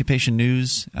 the occupation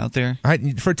news out there?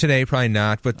 For today, probably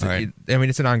not. But right.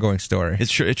 It's an ongoing story. It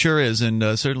sure is,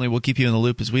 and certainly we'll keep you in the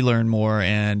loop as we learn more.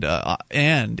 And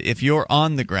if you're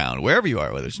on the ground, wherever you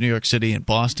are, whether it's New York City, and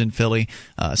Boston, Philly,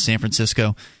 San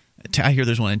Francisco. I hear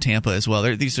there's one in Tampa as well.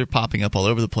 These are popping up all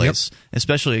over the place,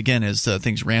 especially, again, as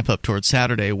things ramp up towards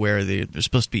Saturday, where there's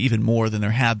supposed to be even more than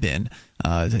there have been.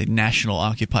 The National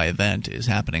Occupy event is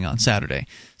happening on Saturday.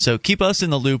 So keep us in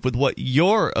the loop with what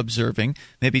you're observing.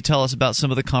 Maybe tell us about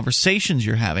some of the conversations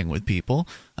you're having with people.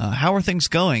 How are things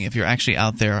going if you're actually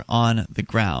out there on the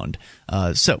ground?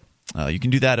 You can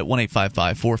do that at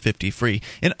 1-855-450-FREE.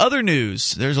 In other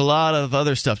news, there's a lot of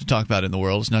other stuff to talk about in the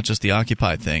world. It's not just the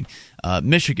Occupy thing.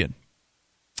 Michigan.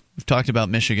 We've talked about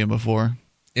Michigan before.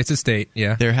 It's a state,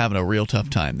 yeah. They're having a real tough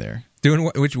time there. Doing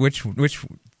which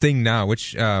thing now?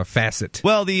 Which facet?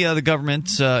 Well, the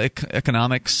government,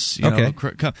 economics. Okay.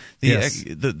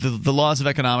 The laws of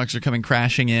economics are coming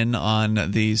crashing in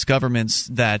on these governments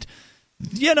that.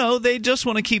 They just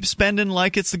want to keep spending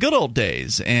like it's the good old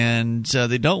days, and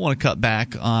they don't want to cut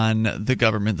back on the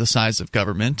government, the size of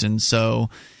government, and so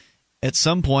at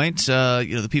some point,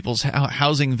 the people's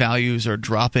housing values are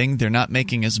dropping. They're not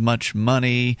making as much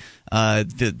money.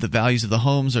 The values of the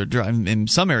homes are in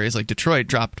some areas like Detroit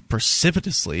dropped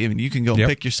precipitously. I mean, you can go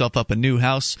pick yourself up a new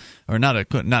house, or not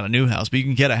a new house, but you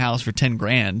can get a house for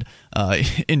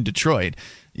 $10,000 in Detroit.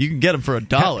 you can get them for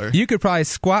 $1. You could probably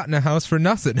squat in a house for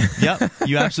nothing. Yep,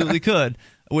 you absolutely could.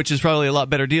 Which is probably a lot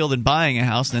better deal than buying a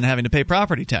house and then having to pay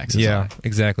property taxes. Yeah,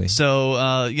 exactly.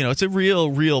 So, it's a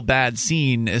real bad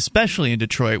scene, especially in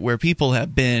Detroit, where people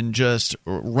have been just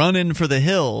running for the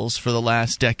hills for the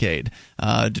last decade.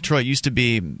 Detroit used to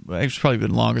be, it's probably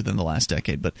been longer than the last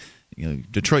decade, but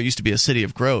Detroit used to be a city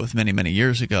of growth many, many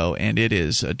years ago, and it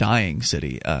is a dying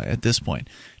city at this point.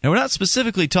 Now, we're not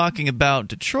specifically talking about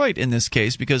Detroit in this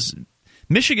case because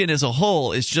Michigan as a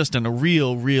whole is just in a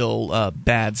real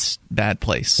bad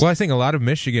place. Well, I think a lot of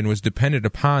Michigan was dependent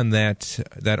upon that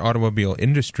automobile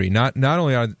industry. Not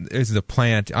only is the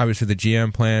plant, obviously the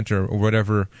GM plant or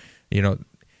whatever,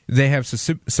 they have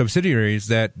subsidiaries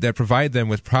that provide them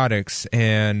with products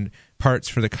and parts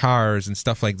for the cars and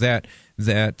stuff like that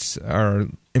are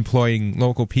employing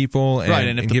local people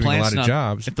and giving a lot of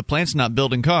jobs. If the plant's not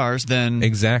building cars, then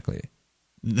exactly.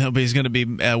 Nobody's going to be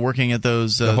working at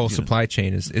those. The whole supply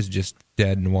chain is just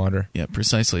dead in water. Yeah,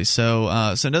 precisely. So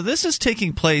now this is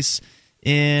taking place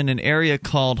in an area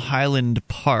called Highland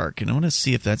Park, and I want to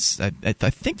see if that's. I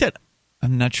think that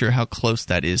I'm not sure how close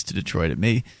that is to Detroit. It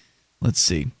may. Let's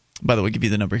see. By the way, I'll give you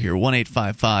the number here: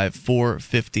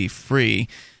 1-855-450-FREE.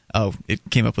 Oh, it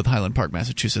came up with Highland Park,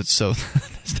 Massachusetts, so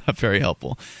that's not very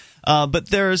helpful. But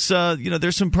there's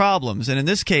some problems, and in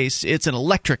this case, it's an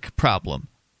electric problem.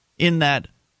 In that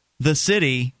the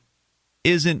city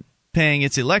isn't paying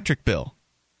its electric bill.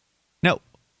 Now,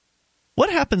 what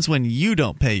happens when you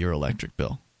don't pay your electric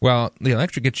bill? Well, the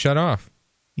electric gets shut off.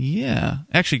 Yeah.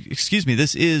 Actually, excuse me,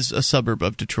 this is a suburb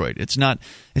of Detroit. It's not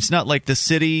like the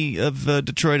city of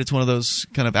Detroit. It's one of those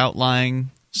kind of outlying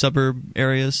suburb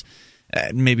areas.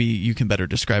 Maybe you can better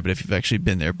describe it if you've actually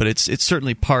been there, but it's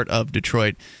certainly part of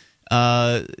Detroit.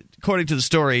 According to the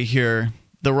story here,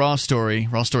 the Raw Story,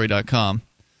 rawstory.com,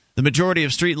 the majority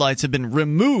of streetlights have been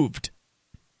removed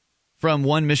from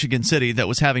one Michigan city that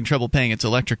was having trouble paying its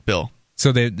electric bill.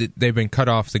 So they've been cut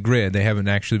off the grid. They haven't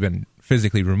actually been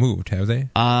physically removed, have they?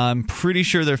 I'm pretty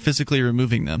sure they're physically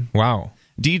removing them. Wow.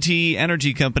 DTE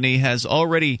Energy Company has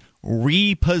already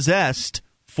repossessed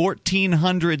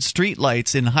 1,400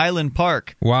 streetlights in Highland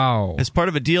Park. Wow. As part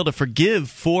of a deal to forgive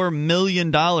 $4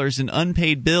 million in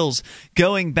unpaid bills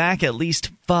going back at least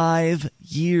 5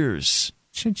 years.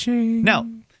 Cha-ching. Now,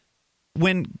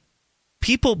 when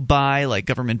people buy like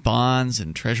government bonds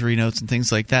and treasury notes and things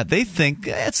like that, they think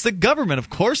it's the government. Of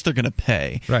course they're going to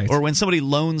pay. Right. Or when somebody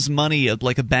loans money,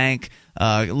 like a bank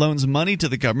loans money to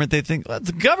the government, they think, well,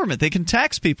 the government, they can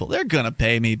tax people. They're going to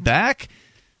pay me back.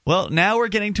 Well, now we're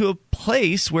getting to a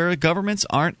place where governments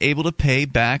aren't able to pay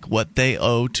back what they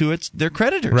owe to their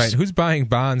creditors. Right. Who's buying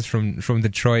bonds from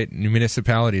Detroit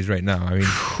municipalities right now? I mean,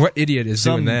 what idiot is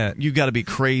doing that? You've got to be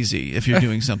crazy if you're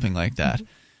doing something like that.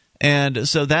 And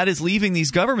so that is leaving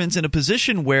these governments in a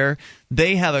position where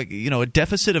they have a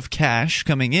deficit of cash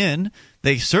coming in.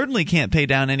 They certainly can't pay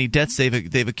down any debts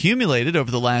they've accumulated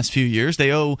over the last few years.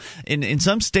 They owe in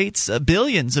some states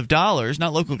billions of dollars,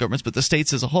 not local governments, but the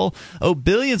states as a whole owe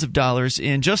billions of dollars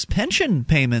in just pension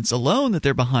payments alone that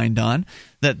they're behind on,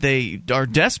 that they are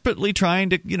desperately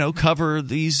trying to cover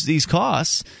these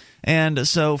costs. And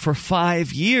so for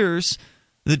 5 years,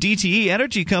 the DTE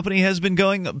Energy Company has been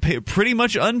going pretty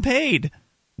much unpaid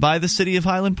by the city of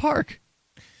Highland Park.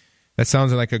 That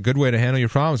sounds like a good way to handle your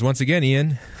problems. Once again,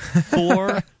 Ian.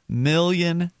 $4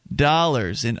 million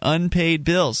in unpaid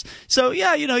bills. So,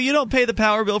 yeah, you don't pay the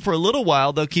power bill for a little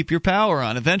while, they'll keep your power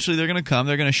on. Eventually, they're going to come,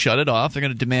 they're going to shut it off, they're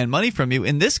going to demand money from you.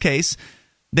 In this case,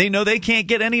 they know they can't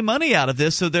get any money out of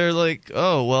this, so they're like,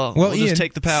 oh, well we'll Ian, just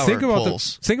take the power. Think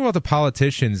about the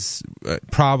politicians'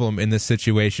 problem in this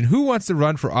situation. Who wants to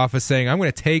run for office saying, I'm going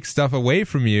to take stuff away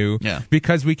from you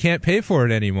because we can't pay for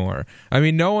it anymore? I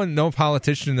mean, no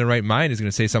politician in their right mind is going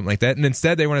to say something like that, and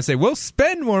instead they want to say, we'll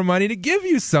spend more money to give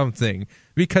you something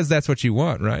because that's what you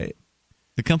want, right?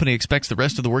 The company expects the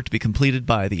rest of the work to be completed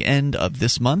by the end of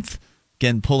this month.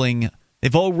 Again,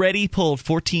 they've already pulled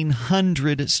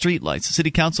 1,400 streetlights. The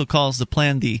city council calls the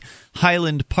plan the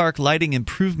Highland Park Lighting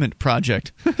Improvement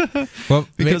Project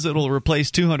because it will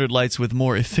replace 200 lights with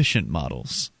more efficient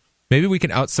models. Maybe we can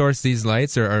outsource these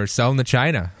lights or sell them to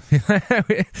China.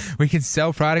 We can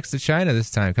sell products to China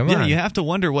this time. Come on. Yeah, you have to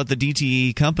wonder what the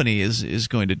DTE company is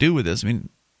going to do with this. I mean,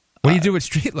 what do you do with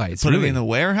streetlights? Put them in the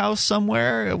warehouse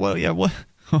somewhere? Well, yeah, what?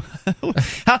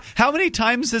 How many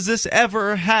times has this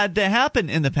ever had to happen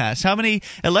in the past? How many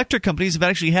electric companies have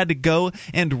actually had to go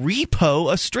and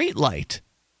repo a street light?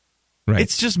 Right.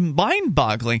 It's just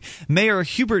mind-boggling. Mayor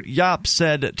Hubert Yap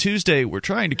said Tuesday, we're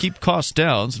trying to keep costs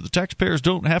down so the taxpayers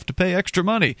don't have to pay extra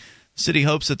money. The city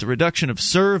hopes that the reduction of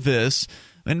service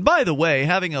And by the way,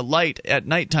 having a light at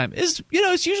nighttime is,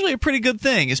 it's usually a pretty good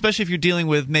thing, especially if you're dealing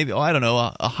with maybe,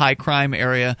 a high crime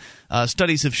area.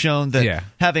 Studies have shown that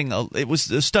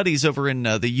studies over in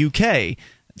the UK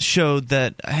showed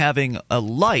that having a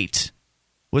light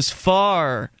was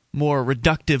far more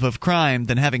reductive of crime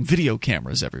than having video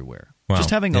cameras everywhere. Wow. Just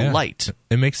having a light.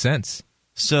 It makes sense.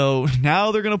 So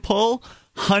now they're going to pull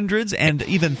hundreds and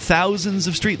even thousands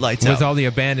of streetlights out. With all the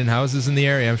abandoned houses in the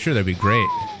area, I'm sure that'd be great.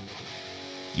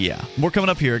 Yeah. More coming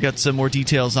up here. Got some more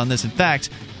details on this. In fact,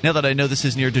 now that I know this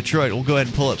is near Detroit, we'll go ahead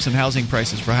and pull up some housing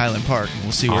prices for Highland Park, and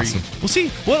we'll see we'll see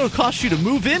what it'll cost you to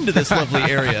move into this lovely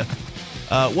area.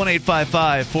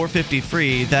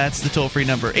 1-855-450-FREE. That's the toll-free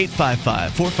number,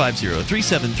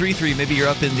 855-450-3733. Maybe you're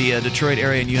up in the Detroit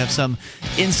area and you have some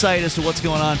insight as to what's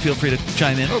going on. Feel free to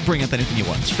chime in or bring up anything you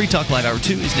want. Free Talk Live Hour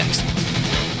 2 is next.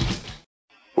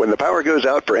 When the power goes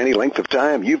out for any length of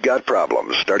time, you've got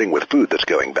problems, starting with food that's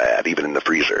going bad, even in the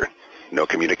freezer. No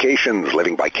communications,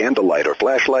 living by candlelight or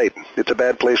flashlight. It's a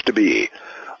bad place to be.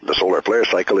 The solar flare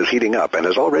cycle is heating up and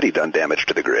has already done damage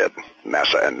to the grid.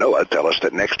 NASA and NOAA tell us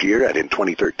that next year and in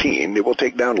 2013, it will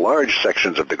take down large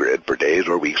sections of the grid for days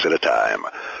or weeks at a time.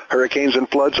 Hurricanes and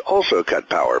floods also cut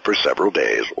power for several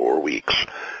days or weeks.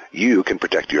 You can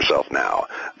protect yourself now.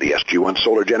 The SG1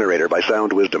 solar generator by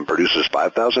Sound Wisdom produces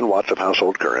 5,000 watts of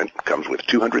household current, comes with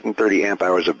 230 amp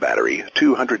hours of battery,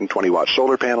 220-watt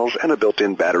solar panels, and a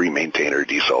built-in battery maintainer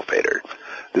desulfator.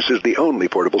 This is the only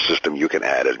portable system you can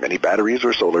add as many batteries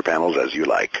or solar panels as you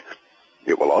like.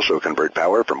 It will also convert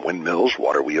power from windmills,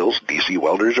 water wheels, DC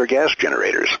welders, or gas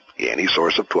generators, any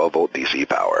source of 12-volt DC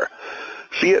power.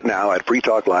 See it now at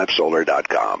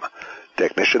freetalklivesolar.com.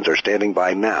 Technicians are standing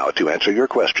by now to answer your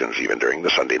questions even during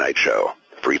the Sunday night show.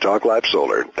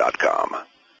 freetalklivesolar.com.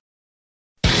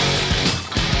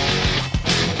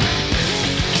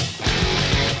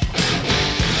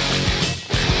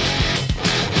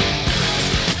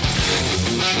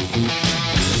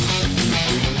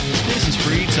 This is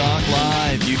Free Talk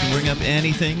Live. You can bring up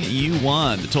anything you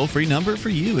want. The toll-free number for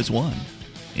you is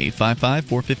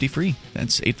 1-855-450-FREE.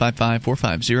 That's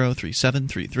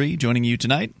 855-450-3733. Joining you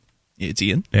tonight, it's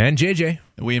Ian. And JJ.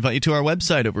 We invite you to our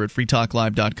website over at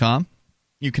freetalklive.com.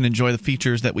 You can enjoy the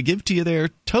features that we give to you there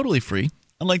totally free.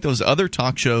 Unlike those other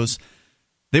talk shows,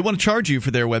 they want to charge you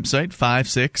for their website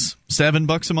 $5, $6,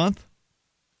 $7 a month.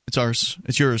 It's ours.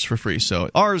 It's yours for free. So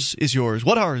ours is yours.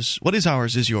 What is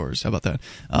ours is yours. How about that?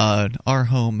 Our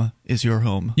home is your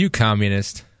home. You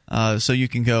communist. So you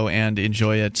can go and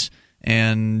enjoy it.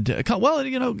 And,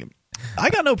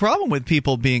 I got no problem with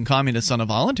people being communists on a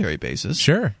voluntary basis.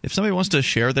 Sure. If somebody wants to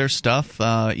share their stuff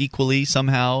equally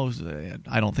somehow,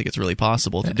 I don't think it's really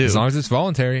possible to do. As long as it's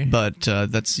voluntary. But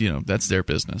that's their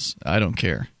business. I don't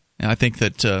care. And I think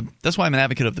that that's why I'm an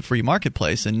advocate of the free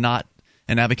marketplace and not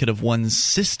an advocate of one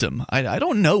system. I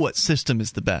don't know what system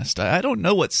is the best. I don't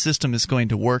know what system is going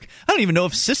to work. I don't even know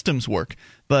if systems work.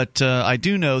 But I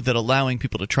do know that allowing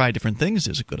people to try different things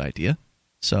is a good idea.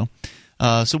 So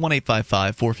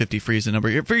 1-855-450-FREE is the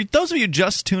number. For those of you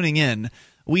just tuning in,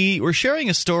 we were sharing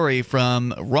a story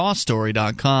from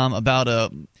rawstory.com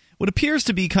about what appears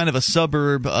to be kind of a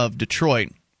suburb of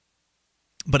Detroit.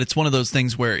 But it's one of those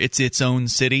things where it's its own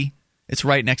city. It's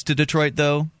right next to Detroit,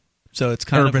 though. So it's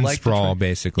kind urban of like sprawl, Detroit.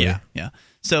 Basically. Yeah.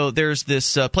 So there's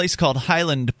this place called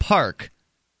Highland Park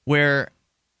where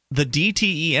the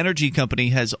DTE Energy Company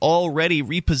has already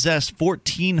repossessed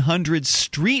 1,400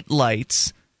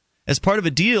 streetlights as part of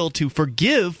a deal to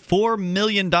forgive $4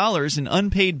 million in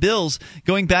unpaid bills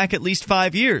going back at least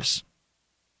 5 years.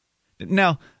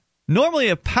 Now, normally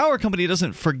a power company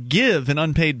doesn't forgive an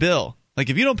unpaid bill. Like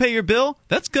if you don't pay your bill,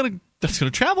 that's gonna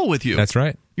travel with you. That's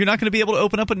right. You're not going to be able to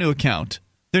open up a new account.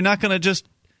 They're not going to just,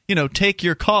 take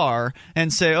your car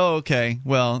and say, "Oh, okay,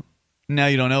 well, now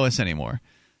you don't owe us anymore."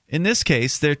 In this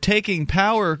case, they're taking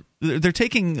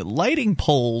lighting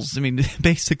poles,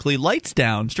 basically lights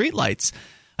down, street lights.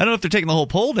 I don't know if they're taking the whole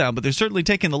pole down, but they're certainly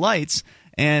taking the lights,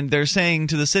 and they're saying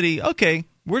to the city, "Okay,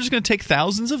 we're just going to take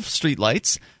thousands of street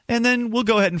lights, and then we'll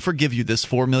go ahead and forgive you this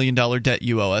 $4 million debt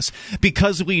you owe us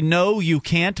because we know you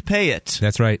can't pay it."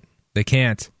 That's right. They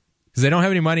can't. Because they don't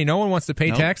have any money. No one wants to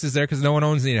pay taxes there because no one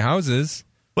owns any houses.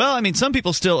 Well, some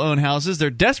people still own houses. They're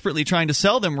desperately trying to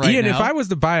sell them right Ian, now. If I was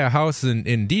to buy a house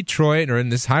in Detroit or in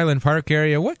this Highland Park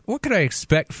area, what could I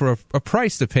expect for a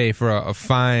price to pay for a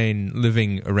fine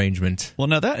living arrangement? Well,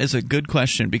 now that is a good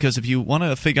question because if you want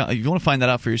to find that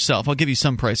out for yourself, I'll give you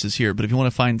some prices here. But if you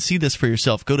want to see this for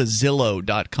yourself, go to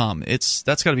Zillow.com. That's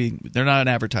got to be. They're not an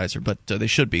advertiser, but they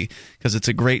should be because it's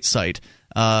a great site.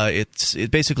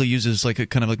 It basically uses like a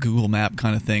kind of a Google Map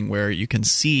kind of thing where you can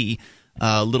see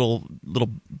little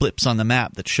blips on the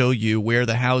map that show you where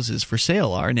the houses for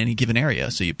sale are in any given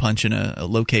area. So you punch in a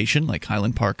location like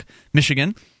Highland Park,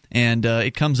 Michigan, and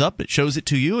it comes up, it shows it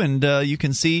to you, and you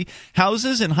can see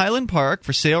houses in Highland Park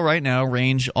for sale right now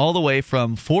range all the way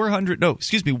from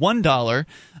 $1,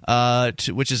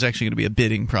 which is actually going to be a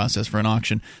bidding process for an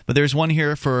auction. But there's one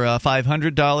here for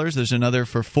 $500. There's another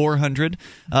for $400.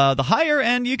 The higher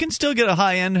end, you can still get a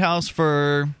high-end house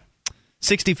for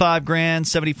 $65,000,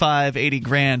 $75,000,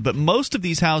 $80,000, but most of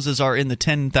these houses are in the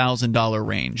 $10,000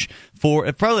 range.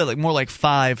 For probably more like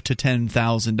 $5,000 to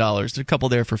 $10,000. There's a couple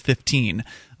there for $15,000,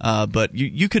 but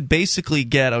you could basically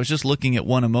get. I was just looking at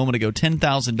one a moment ago.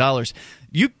 $10,000.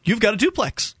 You've got a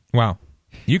duplex. Wow.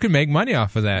 You can make money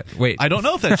off of that. Wait. I don't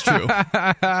know if that's true.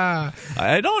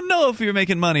 I don't know if you're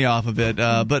making money off of it,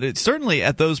 but it's certainly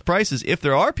at those prices. If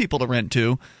there are people to rent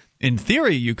to, in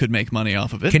theory, you could make money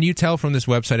off of it. Can you tell from this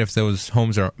website if those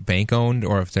homes are bank-owned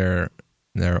or if their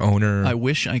owner... I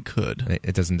wish I could.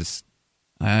 It doesn't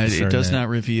it does not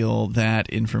reveal that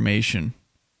information.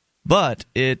 But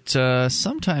it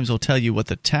sometimes will tell you what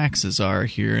the taxes are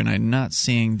here, and I'm not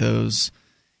seeing those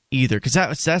either.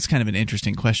 Because that's kind of an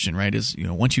interesting question, right? Is,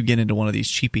 once you get into one of these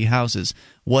cheapy houses,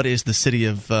 what is the city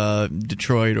of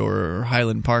Detroit or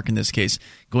Highland Park, in this case,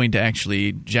 going to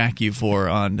actually jack you for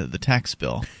on the tax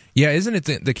bill? Yeah, isn't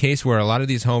it the case where a lot of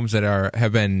these homes that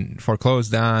have been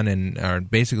foreclosed on and are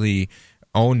basically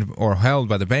owned or held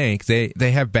by the bank, they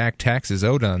have back taxes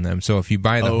owed on them. So if you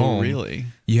buy the home, really?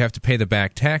 You have to pay the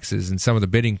back taxes. In some of the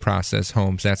bidding process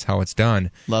homes, that's how it's done.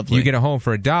 Lovely. You get a home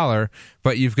for $1,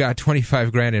 but you've got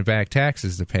 $25,000 in back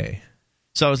taxes to pay.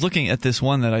 So I was looking at this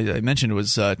one that I mentioned. It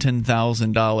was a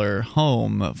 $10,000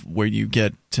 home where you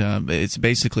get it's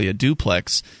basically a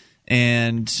duplex.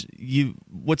 And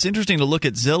what's interesting to look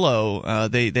at Zillow,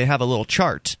 they have a little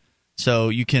chart. So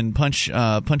you can punch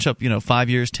up 5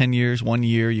 years, 10 years, 1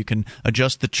 year. You can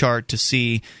adjust the chart to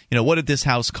see what did this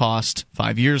house cost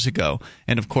 5 years ago,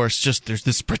 and of course there's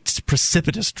this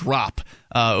precipitous drop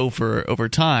over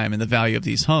time in the value of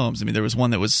these homes. I mean, there was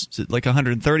one that was like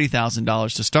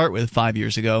 $130,000 to start with 5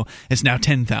 years ago. It's now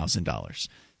 $10,000.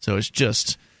 So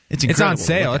it's incredible. It's on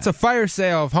sale. It's a fire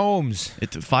sale of homes.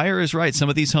 Fire is right. Some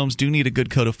of these homes do need a good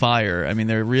coat of fire. I mean,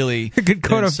 they're really... A good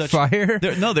coat of fire?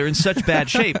 They're in such bad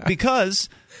shape because,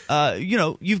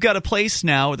 you've got a place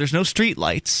now where there's no street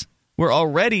lights, where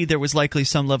already there was likely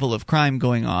some level of crime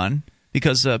going on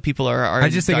because people are I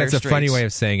just think that's a funny way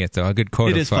of saying it, though. A good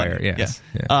coat of fire. Funny. Yes.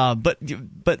 Yeah.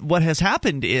 But what has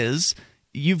happened is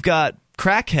you've got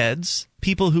crackheads,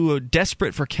 people who are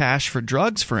desperate for cash for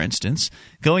drugs, for instance,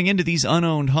 going into these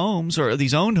unowned homes or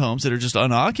these owned homes that are just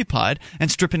unoccupied and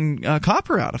stripping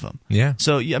copper out of them. Yeah.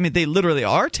 So, I mean, they literally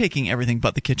are taking everything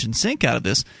but the kitchen sink out of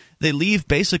this. They leave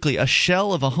basically a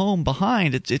shell of a home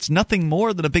behind. It's nothing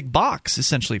more than a big box,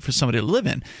 essentially, for somebody to live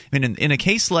in. I mean, in a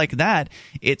case like that,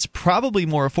 it's probably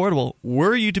more affordable.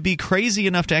 Were you to be crazy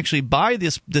enough to actually buy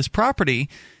this property,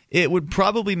 it would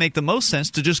probably make the most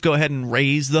sense to just go ahead and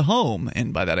raise the home,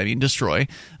 and by that I mean destroy,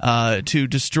 to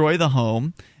destroy the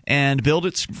home and build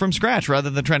it from scratch rather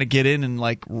than trying to get in and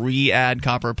re-add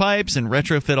copper pipes and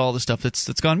retrofit all the stuff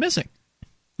that's gone missing.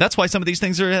 That's why some of these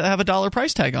things have a dollar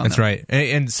price tag on them. That's right.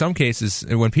 In some cases,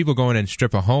 when people go in and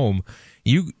strip a home,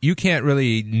 you can't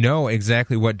really know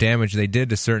exactly what damage they did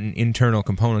to certain internal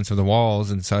components of the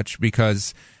walls and such,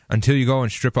 because until you go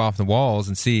and strip off the walls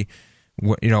and see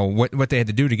what they had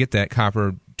to do to get that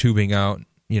copper tubing out,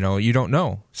 you don't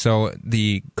know. So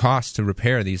the cost to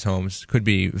repair these homes could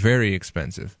be very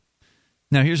expensive.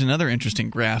 Now, here's another interesting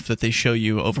graph that they show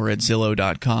you over at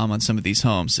Zillow.com on some of these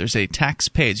homes. There's a tax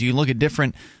paid. So you can look at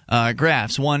different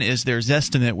graphs. One is their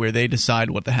Zestimate, where they decide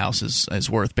what the house is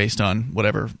worth based on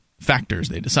whatever factors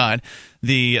they decide.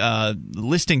 The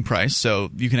listing price, so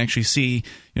you can actually see,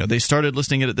 they started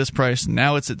listing it at this price,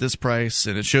 now it's at this price,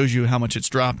 and it shows you how much it's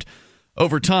dropped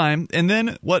over time. And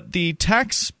then what the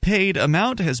tax paid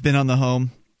amount has been on the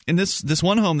home. In this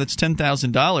one home that's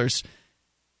 $10,000,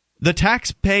 the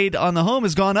tax paid on the home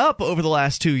has gone up over the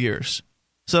last 2 years.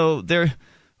 So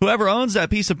whoever owns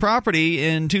that piece of property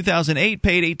in 2008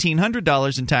 paid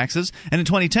 $1,800 in taxes, and in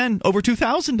 2010 over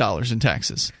 $2,000 in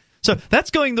taxes. So that's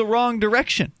going the wrong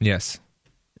direction. Yes.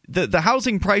 The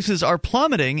housing prices are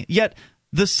plummeting, yet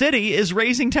the city is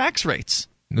raising tax rates.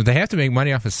 They have to make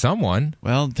money off of someone.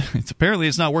 Well, apparently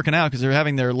it's not working out because they're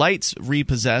having their lights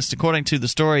repossessed. According to the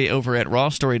story over at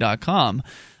rawstory.com,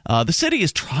 the city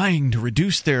is trying to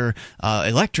reduce their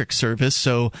electric service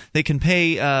so they can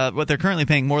pay what they're currently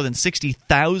paying more than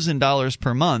 $60,000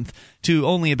 per month to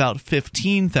only about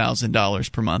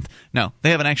 $15,000 per month. Now,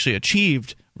 they haven't actually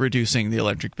achieved reducing the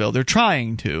electric bill. They're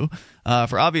trying to.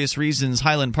 For obvious reasons,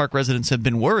 Highland Park residents have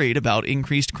been worried about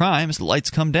increased crime as the lights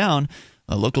come down.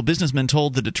 A local businessman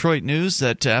told the Detroit News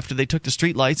that after they took the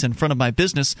street lights in front of my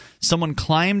business, someone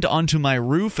climbed onto my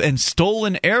roof and stole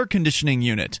an air conditioning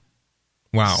unit.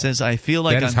 Wow. Says, I feel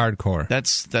like that is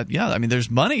hardcore. Yeah, I mean, there's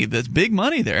money. There's big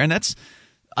money there. And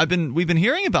we've been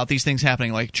hearing about these things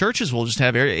happening. Like churches will just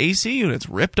have AC units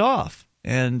ripped off.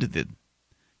 And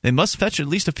they must fetch at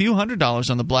least a few $100s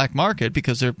on the black market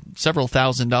because they're several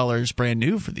 $1,000s brand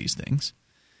new for these things.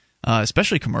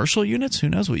 Especially commercial units. Who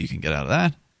knows what you can get out of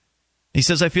that? He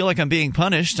says, I feel like I'm being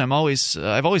punished. I've always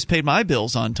paid my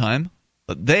bills on time,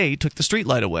 but they took the street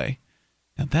light away.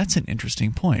 Now that's an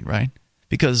interesting point, right?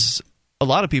 Because a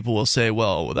lot of people will say,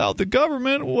 well, without the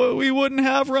government, we wouldn't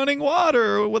have running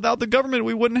water. Without the government,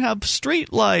 we wouldn't have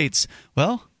street lights.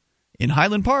 Well, in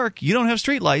Highland Park, you don't have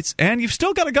street lights, and you've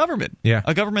still got a government. Yeah.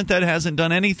 A government that hasn't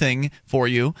done anything for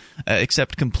you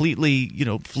except completely,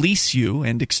 fleece you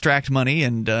and extract money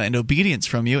and obedience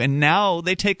from you. And now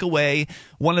they take away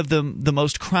one of the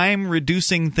most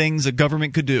crime-reducing things a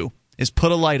government could do, is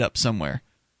put a light up somewhere.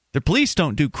 The police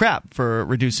don't do crap for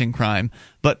reducing crime,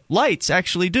 but lights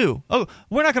actually do. Oh,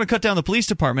 we're not going to cut down the police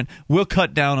department. We'll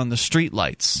cut down on the street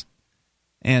lights.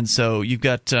 And so you've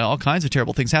got all kinds of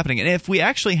terrible things happening. And if we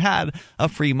actually had a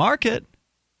free market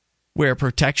where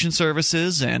protection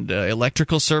services and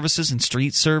electrical services and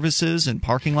street services and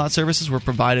parking lot services were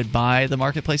provided by the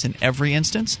marketplace in every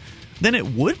instance, then it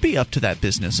would be up to that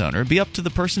business owner, it'd be up to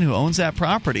the person who owns that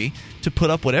property to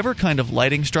put up whatever kind of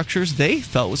lighting structures they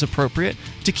felt was appropriate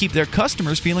to keep their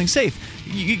customers feeling safe.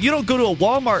 You don't go to a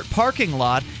Walmart parking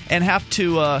lot and have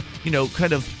to,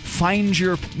 kind of find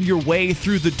your way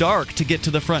through the dark to get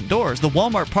to the front doors. The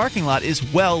Walmart parking lot is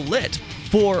well lit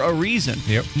for a reason.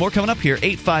 Yep. More coming up here,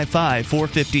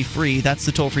 855-450-FREE. That's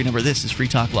the toll-free number. This is Free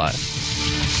Talk Live.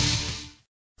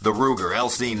 The Ruger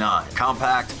LC9.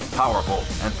 Compact, powerful,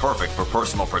 and perfect for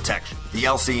personal protection. The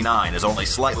LC9 is only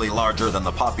slightly larger than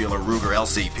the popular Ruger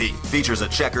LCP. Features a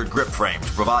checkered grip frame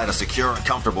to provide a secure and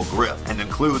comfortable grip, and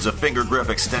includes a finger grip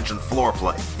extension floor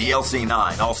plate. The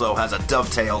LC9 also has a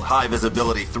dovetailed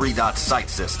high-visibility 3-dot sight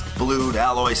system, blued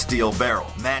alloy steel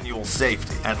barrel, manual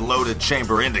safety, and loaded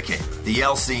chamber indicator. The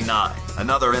LC9,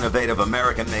 another innovative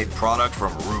American-made product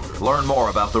from Ruger. Learn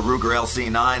more about the Ruger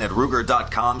LC9 at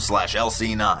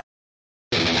Ruger.com/LC9.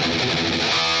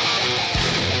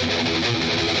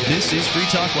 This is Free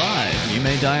Talk Live. You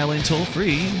may dial in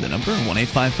toll-free. The number,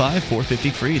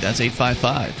 1-855-450-FREE. That's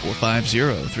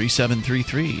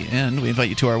 855-450-3733. And we invite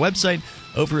you to our website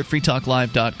over at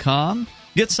freetalklive.com.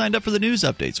 Get signed up for the news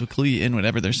updates. We'll clue you in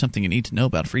whenever there's something you need to know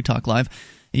about Free Talk Live.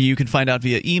 You can find out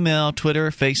via email,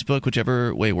 Twitter, Facebook,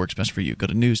 whichever way works best for you. Go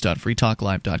to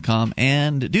news.freetalklive.com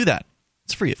and do that.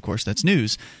 It's free, of course. That's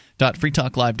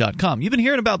news.freetalklive.com. You've been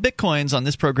hearing about Bitcoins on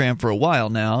this program for a while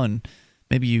now, and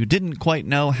maybe you didn't quite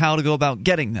know how to go about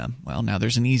getting them. Well, now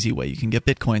there's an easy way. You can get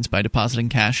Bitcoins by depositing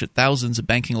cash at thousands of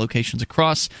banking locations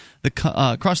across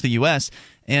the U.S.,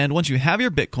 and once you have your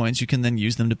Bitcoins, you can then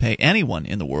use them to pay anyone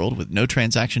in the world with no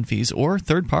transaction fees or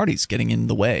third parties getting in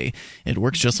the way. It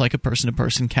works just like a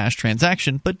person-to-person cash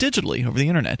transaction, but digitally over the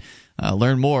Internet.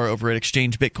 Learn more over at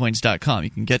exchangebitcoins.com. You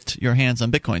can get your hands on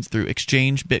Bitcoins through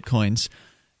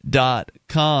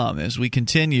exchangebitcoins.com. As we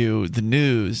continue the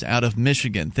news out of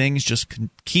Michigan, things just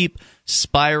keep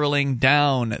spiraling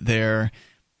down there.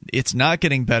 It's not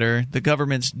getting better. The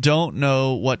governments don't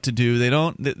know what to do.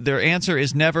 Their answer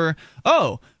is never,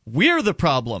 "Oh, we're the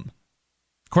problem."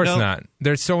 Of course not.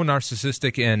 They're so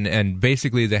narcissistic and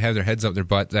basically they have their heads up their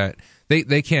butt that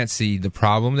they can't see the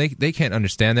problem. They can't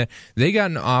understand that. They got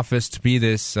in office to be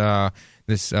this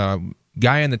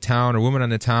guy in the town or woman in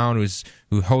the town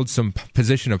who holds some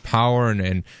position of power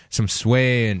and some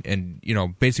sway and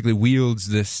basically wields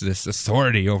this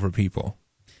authority over people.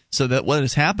 So that what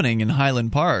is happening in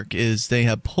Highland Park is they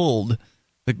have pulled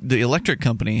the electric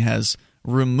company has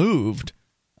removed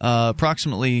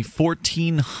approximately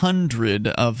 1,400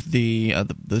 of the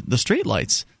street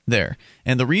lights there,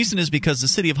 and the reason is because the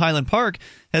city of Highland Park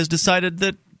has decided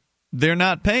that they're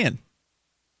not paying.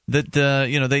 That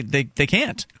they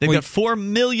can't. They've got $4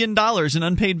 million in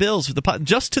unpaid bills for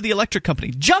just to the electric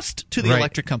company. Just to the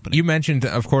electric company. You mentioned,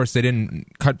 of course, they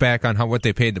didn't cut back on what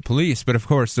they paid the police, but of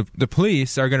course the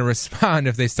police are going to respond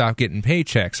if they stop getting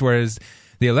paychecks, whereas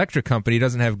the electric company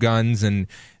doesn't have guns and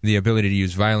the ability to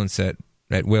use violence at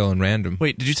at will and random.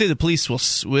 Wait, did you say the police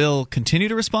will continue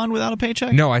to respond without a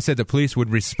paycheck? No, I said the police would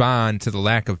respond to the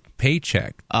lack of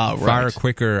paycheck far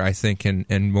quicker, I think,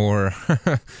 and more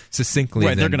succinctly.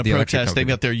 Right, than they're going to the protest. They've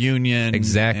got their union,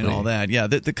 exactly, and all that. Yeah,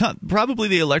 probably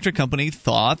the electric company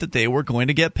thought that they were going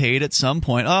to get paid at some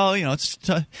point. Oh,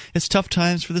 it's tough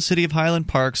times for the city of Highland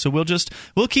Park, so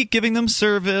we'll keep giving them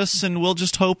service, and we'll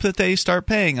just hope that they start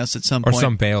paying us at some point. Or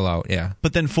some bailout, yeah.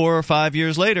 But then 4 or 5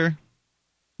 years later,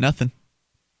 nothing.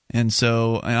 And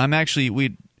so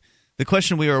the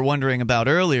question we were wondering about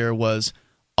earlier was,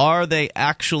 are they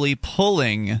actually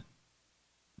pulling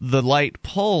the light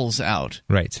poles out?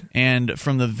 Right. And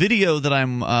from the video that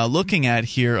I'm looking at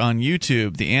here on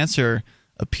YouTube, the answer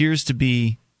appears to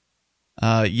be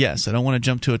yes. I don't want to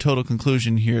jump to a total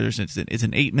conclusion here. It's an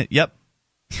 8-minute. Yep.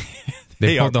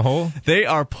 They pulled the hole? They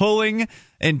are pulling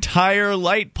entire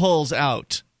light poles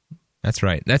out. That's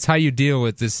right. That's how you deal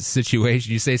with this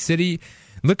situation. You say, city,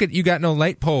 look you got no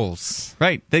light poles.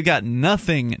 Right. They've got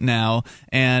nothing now,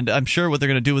 and I'm sure what they're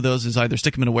going to do with those is either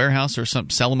stick them in a warehouse or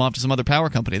sell them off to some other power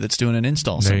company that's doing an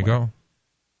install somewhere. There you go.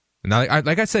 Now,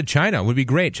 like I said, China would be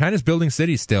great. China's building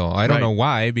cities still. I don't know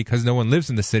why, because no one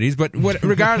lives in the cities, but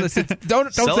regardless,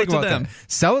 don't think about that.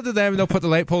 Sell it to them, and they'll put the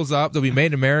light poles up. They'll be made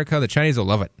in America. The Chinese will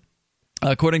love it.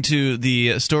 According to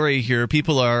the story here,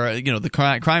 people are,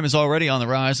 the crime is already on the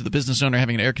rise, with the business owner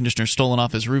having an air conditioner stolen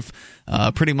off his roof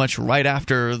pretty much right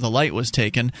after the light was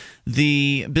taken.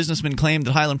 The businessman claimed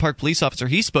that Highland Park police officer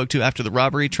he spoke to after the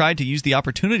robbery tried to use the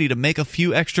opportunity to make a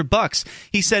few extra bucks.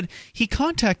 He said, he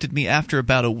contacted me after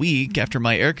about a week after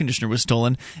my air conditioner was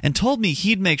stolen and told me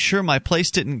he'd make sure my place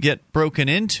didn't get broken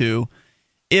into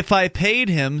if I paid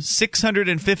him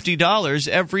 $650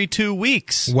 every 2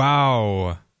 weeks.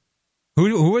 Wow.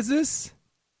 Who was this?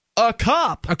 A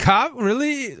cop. A cop?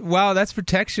 Really? Wow, that's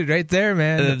protection right there,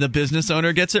 man. The business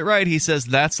owner gets it right. He says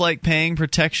that's like paying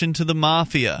protection to the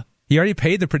mafia. He already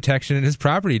paid the protection in his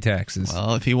property taxes.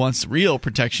 Well, if he wants real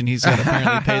protection, he's got to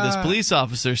apparently pay this police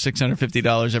officer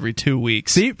 $650 every 2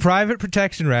 weeks. See, private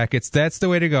protection rackets, that's the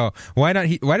way to go. Why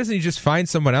doesn't he just find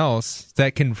someone else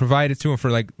that can provide it to him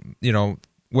for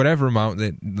whatever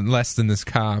amount less than this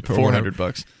cop?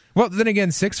 $400. Well, then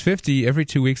again, $650 every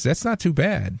 2 weeks, that's not too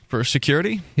bad. For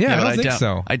security? Yeah, I don't think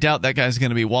so. I doubt that guy's going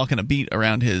to be walking a beat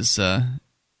around his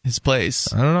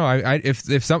place. I don't know.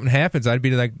 If something happens, I'd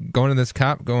be like going to this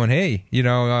cop going, hey,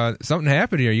 something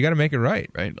happened here. You got to make it right.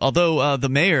 Right. Although the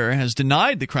mayor has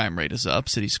denied the crime rate is up.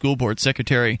 City School Board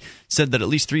Secretary said that at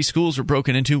least 3 schools were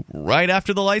broken into right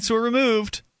after the lights were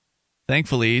removed.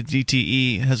 Thankfully,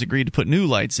 DTE has agreed to put new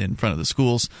lights in front of the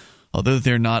schools, although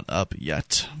they're not up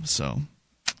yet. So...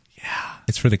 yeah.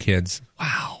 It's for the kids.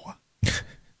 Wow.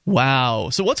 Wow.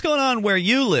 So what's going on where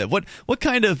you live? What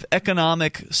kind of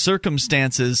economic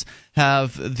circumstances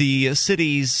have the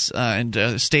cities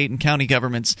and state and county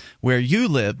governments where you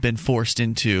live been forced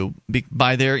into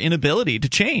by their inability to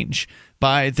change,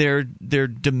 by their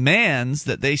demands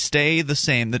that they stay the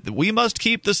same, that we must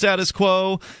keep the status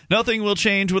quo, nothing will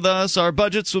change with us, our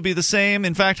budgets will be the same,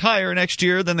 in fact higher next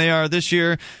year than they are this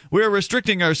year. We're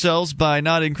restricting ourselves by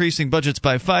not increasing budgets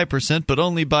by 5%, but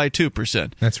only by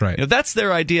 2%. That's right. That's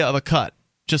their idea of a cut,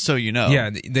 just so you know. Yeah,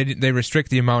 they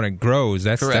restrict the amount it grows.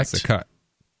 That's the cut.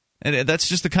 And that's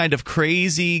just the kind of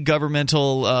crazy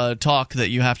governmental talk that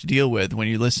you have to deal with when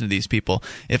you listen to these people.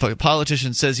 If a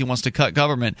politician says he wants to cut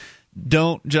government,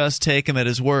 don't just take him at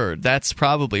his word. That's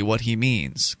probably what he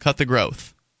means. Cut the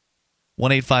growth.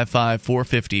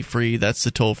 1-855-450-FREE. That's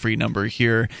the toll-free number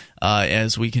here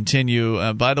as we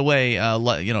continue. By the way,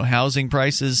 housing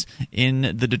prices in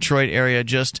the Detroit area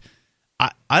just...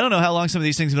 I don't know how long some of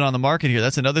these things have been on the market here.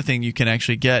 That's another thing you can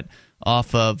actually get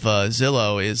off of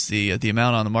Zillow is the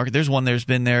amount on the market. There's one there's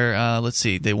been there. Let's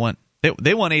see. They want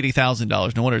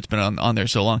 $80,000. No wonder it's been on there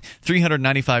so long.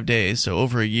 395 days, so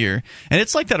over a year. And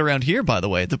it's like that around here, by the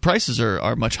way. The prices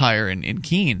are much higher in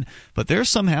Keene. But there's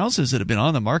some houses that have been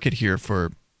on the market here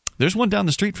for... There's one down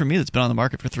the street from me that's been on the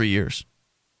market for 3 years.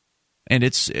 And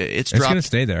it's dropped... It's going to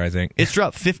stay there, I think. It's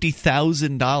dropped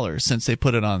 $50,000 since they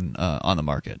put it on the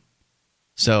market.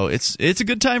 So it's a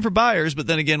good time for buyers, but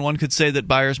then again, one could say that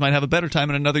buyers might have a better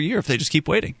time in another year if they just keep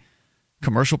waiting.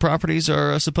 Commercial properties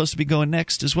are supposed to be going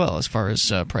next as well, as far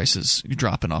as prices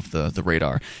dropping off the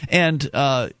radar. And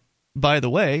by the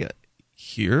way,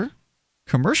 here,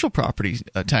 commercial property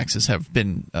taxes have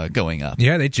been going up.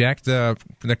 Yeah, they jacked the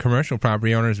commercial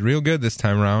property owners real good this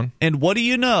time around. And what do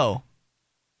you know?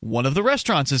 One of the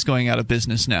restaurants is going out of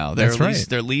business now. Their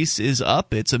lease is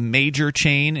up. It's a major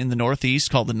chain in the Northeast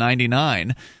called the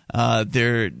 99.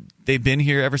 They've been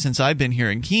here ever since I've been here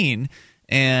in Keene,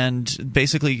 And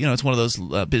basically, it's one of those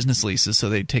business leases, so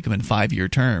they take them in 5-year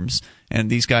terms. And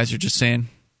these guys are just saying,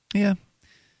 yeah,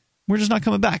 we're just not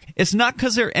coming back. It's not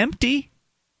because they're empty.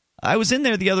 I was in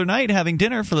there the other night having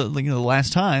dinner for the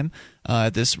last time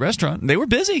at this restaurant. They were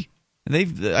busy.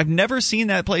 I've never seen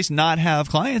that place not have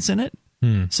clients in it.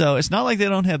 So it's not like they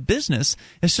don't have business.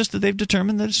 It's just that they've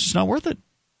determined that it's just not worth it.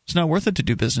 It's not worth it to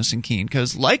do business in Keene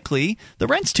because likely the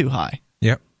rent's too high.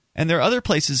 Yep. And there are other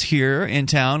places here in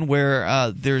town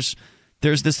where there's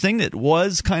this thing that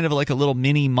was kind of like a little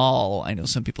mini mall. I know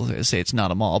some people say it's not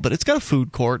a mall, but it's got a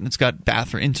food court and it's got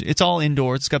bathrooms. It's all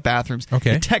indoors. It's got bathrooms.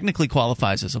 Okay. It technically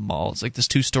qualifies as a mall. It's like this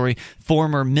 2-story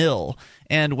former mill.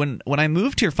 And when I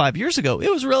moved here 5 years ago,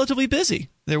 it was relatively busy.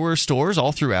 There were stores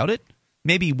all throughout it,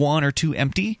 maybe 1 or 2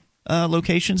 empty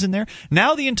locations in there.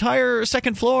 Now the entire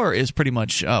second floor is pretty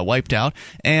much wiped out,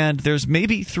 and there's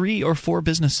maybe 3 or 4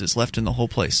 businesses left in the whole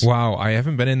place. Wow, I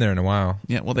haven't been in there in a while.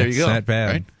 Yeah, well, there you go. It's that bad.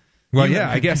 Right? Well,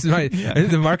 yeah, I guess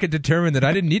the market determined that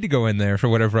I didn't need to go in there for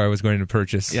whatever I was going to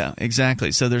purchase. Yeah,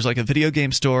 exactly. So there's like a video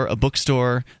game store, a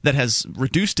bookstore that has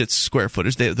reduced its square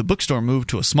footage. The bookstore moved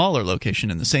to a smaller location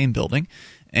in the same building,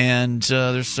 and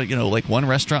there's like 1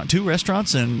 restaurant, 2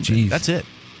 restaurants, and that's it.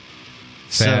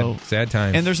 Sad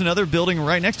times. And there's another building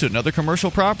right next to it, another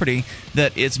commercial property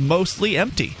that is mostly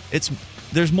empty.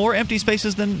 There's more empty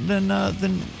spaces than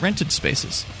rented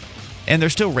spaces, and they're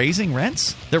still raising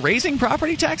rents. They're raising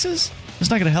property taxes. It's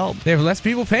not going to help. They have less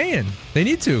people paying. They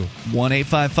need to.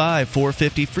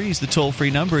 1-855-450-FREE is the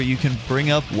toll-free number. You can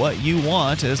bring up what you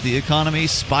want as the economy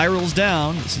spirals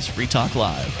down. This is Free Talk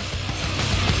Live.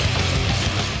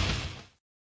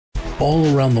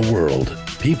 All around the world,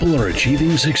 people are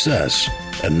achieving success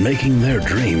and making their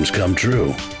dreams come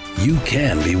true. You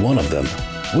can be one of them.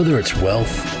 Whether it's wealth,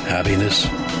 happiness,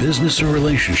 business, or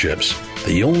relationships,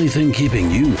 the only thing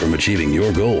keeping you from achieving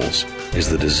your goals is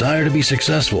the desire to be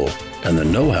successful and the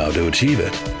know-how to achieve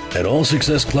it. At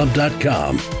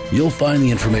allsuccessclub.com, you'll find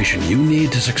the information you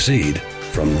need to succeed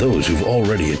from those who've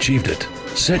already achieved it.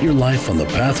 Set your life on the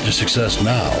path to success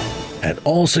now at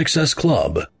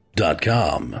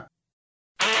allsuccessclub.com.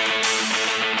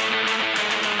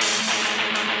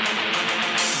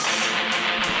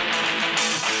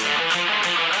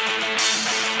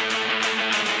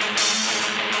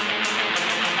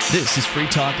 This is Free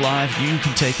Talk Live. You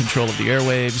can take control of the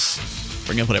airwaves.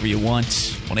 Bring up whatever you want.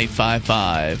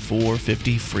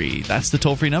 1-855-450-FREE. That's the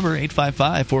toll-free number,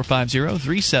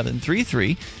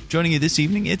 855-450-3733. Joining you this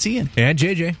evening, it's Ian. And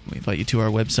JJ. We invite you to our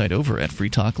website over at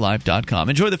freetalklive.com.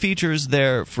 Enjoy the features.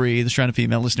 They're free. The Shrine of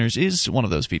Female Listeners is one of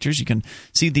those features. You can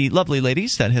see the lovely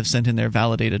ladies that have sent in their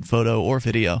validated photo or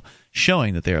video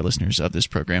showing that they are listeners of this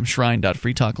program.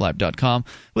 Shrine.freetalklive.com.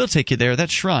 We'll take you there.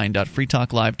 That's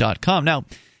shrine.freetalklive.com. Now,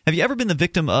 have you ever been the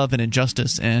victim of an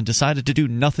injustice and decided to do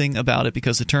nothing about it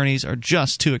because attorneys are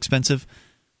just too expensive?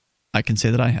 I can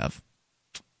say that I have.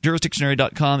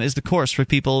 Jurisdictionary.com is the course for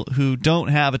people who don't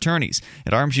have attorneys.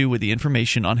 It arms you with the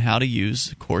information on how to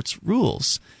use court's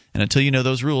rules. And until you know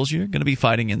those rules, you're going to be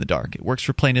fighting in the dark. It works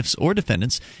for plaintiffs or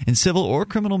defendants in civil or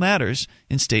criminal matters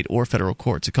in state or federal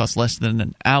courts. It costs less than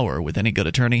an hour with any good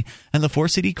attorney, and the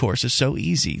 4-CD course is so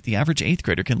easy, the average 8th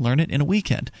grader can learn it in a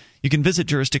weekend. You can visit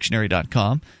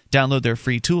jurisdictionary.com, download their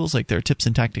free tools like their tips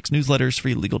and tactics newsletters,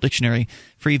 free legal dictionary,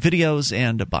 free videos,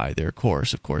 and buy their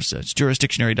course. Of course, it's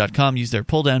jurisdictionary.com. Use their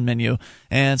pull-down menu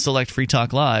and select Free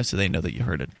Talk Live so they know that you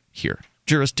heard it here.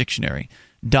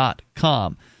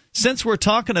 Jurisdictionary.com. Since we're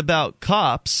talking about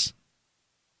cops,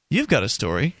 you've got a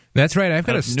story. That's right. I've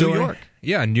got a story. New York.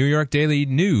 Yeah,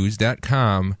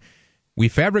 NewYorkDailyNews.com. We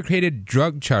fabricated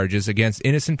drug charges against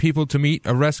innocent people to meet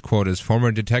arrest quotas,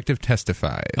 former detective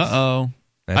testifies. Uh-oh.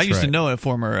 I used right. to know a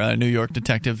former New York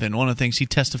detective, and one of the things he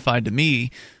testified to me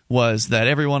was that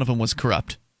every one of them was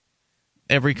corrupt.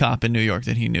 Every cop in New York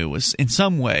that he knew was in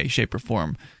some way, shape, or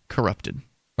form corrupted.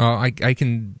 Oh, I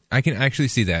can actually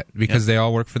see that because they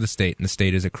all work for the state, and the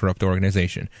state is a corrupt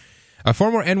organization. A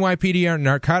former NYPD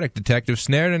narcotic detective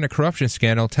snared in a corruption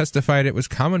scandal testified it was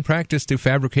common practice to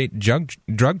fabricate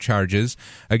drug charges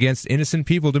against innocent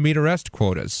people to meet arrest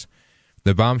quotas.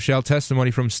 The bombshell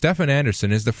testimony from Stephen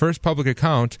Anderson is the first public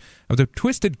account of the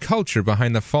twisted culture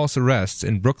behind the false arrests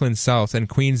in Brooklyn South and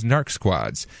Queens narc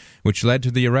squads, which led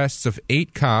to the arrests of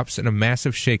 8 cops and a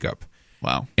massive shakeup.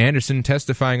 Wow. Anderson,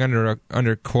 testifying under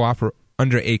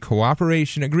a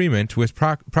cooperation agreement with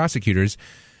prosecutors,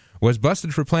 was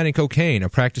busted for planting cocaine, a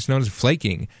practice known as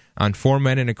flaking, on 4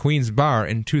 men in a Queens bar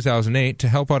in 2008 to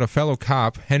help out a fellow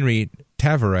cop, Henry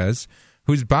Tavares,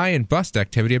 whose buy and bust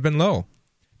activity had been low.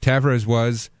 Tavares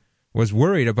was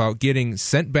worried about getting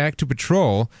sent back to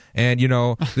patrol and,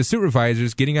 the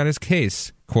supervisors getting on his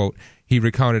case. Quote, he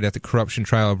recounted at the corruption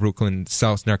trial of Brooklyn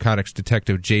South narcotics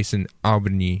detective Jason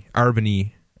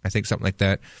Arbany, I think something like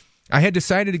that. I had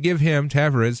decided to give him,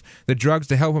 Tavares, the drugs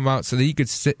to help him out so that he could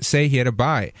say he had a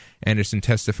buy, Anderson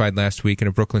testified last week in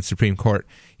a Brooklyn Supreme Court.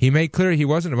 He made clear he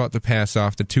wasn't about to pass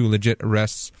off the 2 legit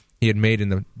arrests he had made in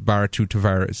the bar to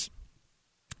Tavares.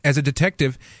 As a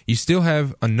detective, you still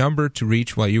have a number to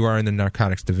reach while you are in the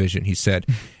narcotics division, he said.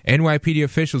 NYPD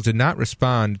officials did not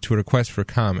respond to a request for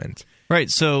comment. Right,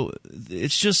 so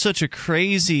it's just such a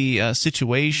crazy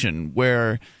situation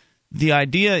where the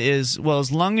idea is, well,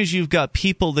 as long as you've got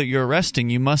people that you're arresting,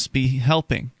 you must be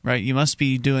helping, right? You must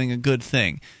be doing a good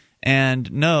thing.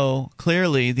 And no,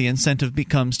 clearly the incentive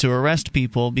becomes to arrest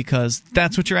people because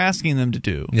that's what you're asking them to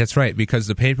do. That's right, because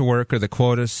the paperwork or the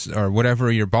quotas or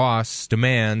whatever your boss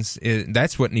demands,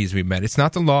 that's what needs to be met. It's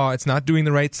not the law. It's not doing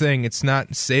the right thing. It's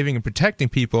not saving and protecting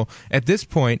people. At this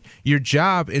point, your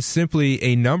job is simply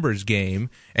a numbers game,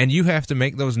 and you have to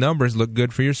make those numbers look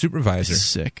good for your supervisor. It's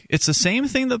sick. It's the same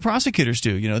thing that prosecutors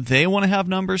do. You know, they want to have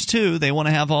numbers too. They want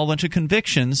to have a whole bunch of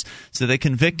convictions so they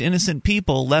convict innocent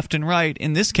people left and right.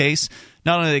 In this case,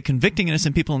 not only are they convicting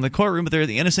innocent people in the courtroom, but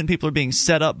the innocent people are being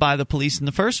set up by the police in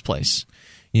the first place.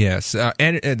 Yes,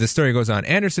 and the story goes on.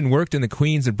 Anderson worked in the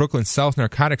Queens and Brooklyn South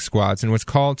narcotics squads and was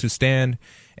called to stand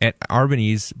at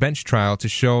Arbany's bench trial to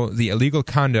show the illegal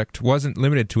conduct wasn't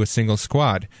limited to a single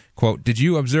squad. Quote, Did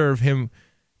you observe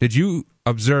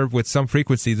with some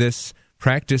frequency this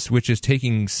practice, which is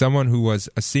taking someone who was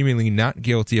seemingly not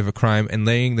guilty of a crime and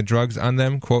laying the drugs on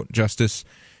them? Quote, Justice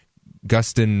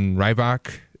Gustin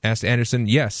Rybach asked Anderson.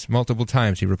 Yes, multiple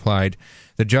times, he replied.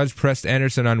 The judge pressed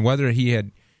Anderson on whether he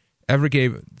had ever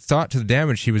gave thought to the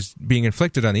damage he was being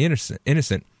inflicted on the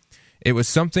innocent. It was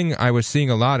something I was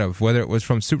seeing a lot of, whether it was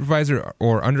from supervisor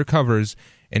or undercovers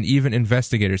and even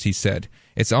investigators, he said.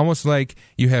 It's almost like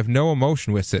you have no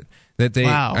emotion with it. That they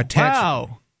attach.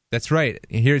 Wow. That's right.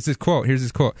 Here's his quote.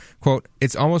 Quote,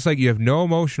 it's almost like you have no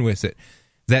emotion with it.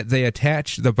 That they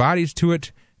attach the bodies to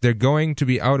it. They're going to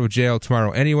be out of jail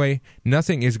tomorrow anyway.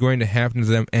 Nothing is going to happen to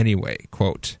them anyway.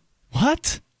 Quote.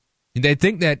 What? They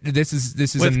think that this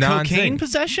is with a non-thing. Cocaine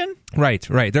possession? Right.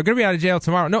 They're going to be out of jail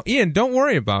tomorrow. No, Ian, don't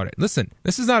worry about it. Listen,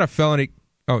 this is not a felony.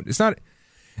 Oh, it's not.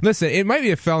 Listen, it might be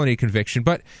a felony conviction,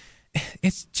 but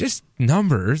it's just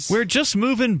numbers. We're just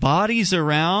moving bodies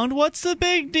around. What's the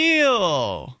big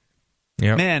deal?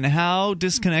 Yep. Man, how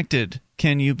disconnected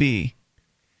can you be?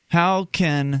 How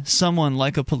can someone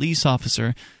like a police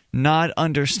officer not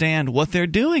understand what they're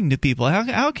doing to people?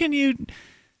 How can you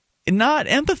not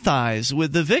empathize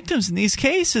with the victims in these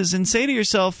cases and say to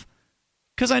yourself,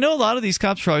 because I know a lot of these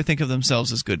cops probably think of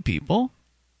themselves as good people.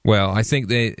 Well, I think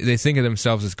they think of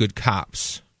themselves as good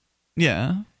cops.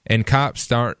 Yeah. And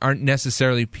cops aren't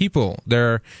necessarily people.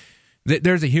 There's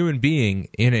a human being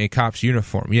in a cop's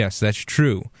uniform. Yes, that's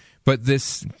true. But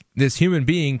this human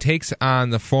being takes on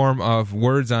the form of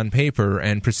words on paper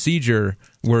and procedure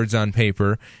words on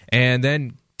paper, and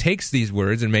then takes these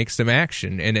words and makes them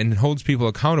action and holds people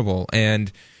accountable.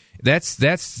 And that's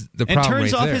the problem. And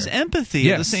turns right off there. his empathy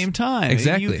Yes, at the same time.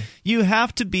 Exactly. You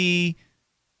have to be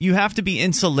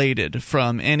insulated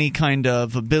from any kind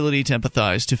of ability to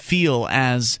empathize, to feel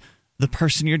as the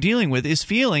person you're dealing with is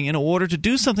feeling in order to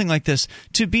do something like this.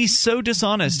 To be so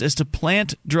dishonest as to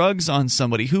plant drugs on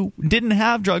somebody who didn't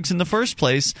have drugs in the first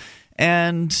place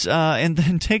and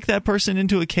then take that person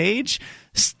into a cage,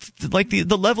 like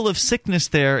the level of sickness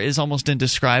there is almost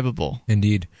indescribable.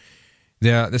 Indeed.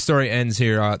 The story ends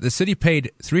here. The city paid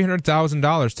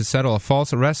 $300,000 to settle a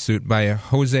false arrest suit by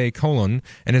Jose Colon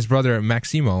and his brother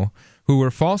Maximo, who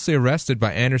were falsely arrested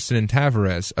by Anderson and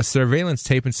Tavares. A surveillance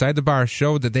tape inside the bar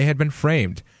showed that they had been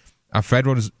framed. A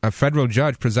federal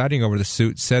judge presiding over the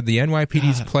suit said the NYPD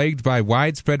is plagued by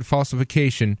widespread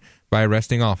falsification by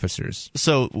arresting officers.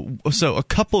 So a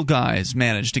couple guys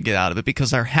managed to get out of it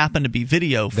because there happened to be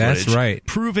video footage That's right.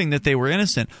 proving that they were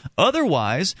innocent.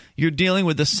 Otherwise, you're dealing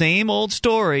with the same old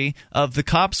story of the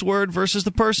cop's word versus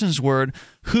the person's word.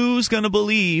 Who's going to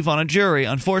believe on a jury,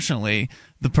 unfortunately,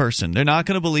 the person? They're not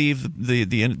going to believe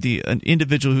the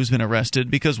individual who's been arrested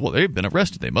because, well, they've been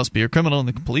arrested. They must be a criminal, and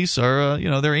the police are,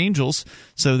 they're angels.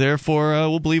 So therefore,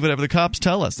 we'll believe whatever the cops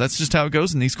tell us. That's just how it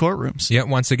goes in these courtrooms. Yet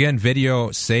once again,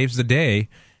 video saves the day,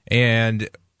 and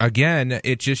again,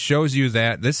 it just shows you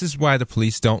that this is why the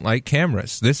police don't like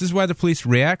cameras. This is why the police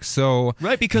react so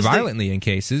violently in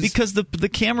cases. Because the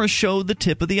cameras show the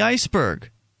tip of the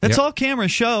iceberg. That's all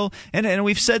cameras show, and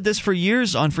we've said this for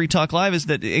years on Free Talk Live, is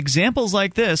that examples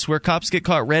like this, where cops get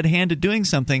caught red-handed doing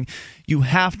something, you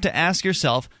have to ask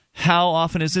yourself, how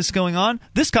often is this going on?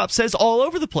 This cop says all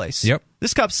over the place. Yep.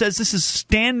 This cop says this is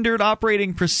standard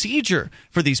operating procedure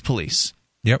for these police.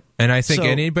 Yep, and I think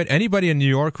anybody in New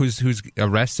York who's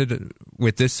arrested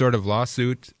with this sort of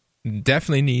lawsuit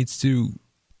definitely needs to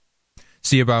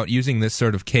see about using this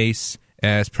sort of case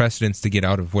as precedents to get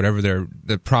out of whatever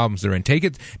the problems they're in.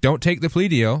 Don't take the plea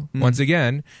deal. Once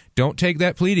again, don't take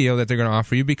that plea deal that they're going to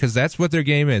offer you, because that's what their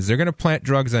game is. They're going to plant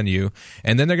drugs on you,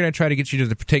 and then they're going to try to get you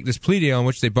to take this plea deal in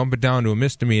which they bump it down to a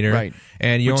misdemeanor, right?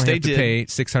 And you only have to pay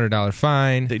 $600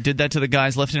 fine. They did that to the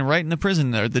guys left and right in the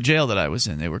prison or the jail that I was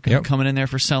in. They were coming in there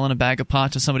for selling a bag of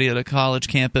pot to somebody at a college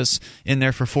campus, in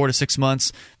there for 4 to 6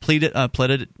 months, pled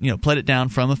it down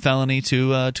from a felony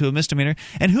to a misdemeanor.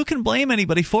 And who can blame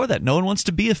anybody for that? No one wants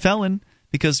to be a felon,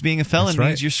 because being a felon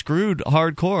means you're screwed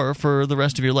hardcore for the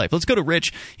rest of your life. Let's go to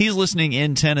Rich. He's listening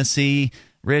in Tennessee.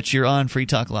 Rich, you're on Free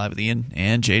Talk Live with Ian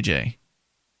and JJ.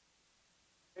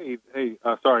 Hey,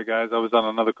 sorry guys, I was on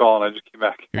another call and I just came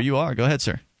back. Here you are. Go ahead,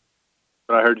 sir.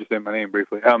 But I heard you say my name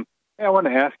briefly. Hey, I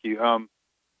wanted to ask you, I'm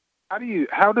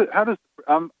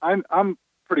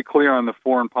pretty clear on the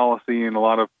foreign policy and a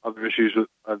lot of other issues with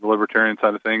the libertarian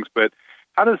side of things, but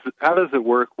how does it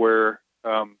work where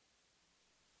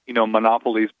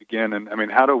monopolies begin? And I mean,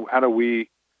 how do we?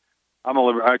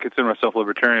 I consider myself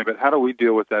libertarian, but how do we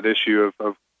deal with that issue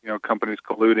of companies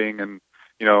colluding and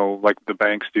like the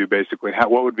banks do, basically?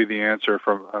 What would be the answer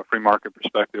from a free market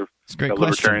perspective? It's a great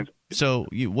question. So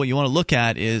what you want to look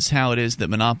at is how it is that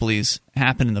monopolies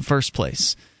happen in the first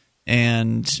place.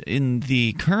 And in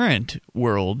the current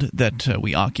world that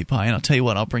we occupy, and I'll tell you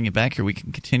what, I'll bring you back here. We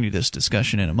can continue this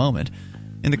discussion in a moment.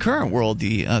 In the current world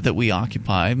that we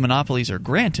occupy, monopolies are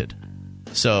granted.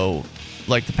 So,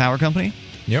 like the power company?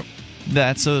 Yep.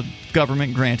 That's a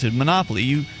government-granted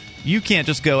monopoly. You can't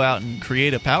just go out and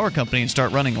create a power company and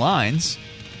start running lines.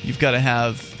 You've got to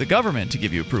have the government to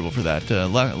give you approval for that. A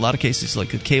lot of cases,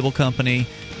 like a cable company,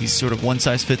 these sort of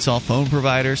one-size-fits-all phone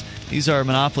providers, these are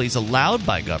monopolies allowed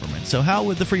by government. So how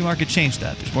would the free market change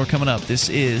that? There's more coming up. This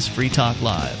is Free Talk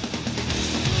Live.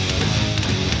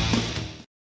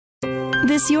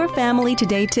 This Your Family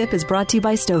Today tip is brought to you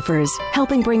by Stouffer's,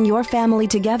 helping bring your family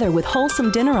together with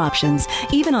wholesome dinner options,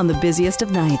 even on the busiest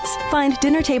of nights. Find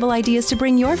dinner table ideas to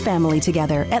bring your family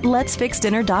together at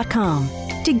letsfixdinner.com.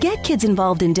 To get kids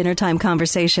involved in dinnertime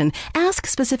conversation, ask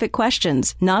specific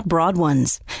questions, not broad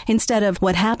ones. Instead of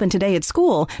what happened today at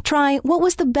school, try what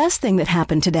was the best thing that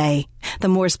happened today. The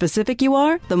more specific you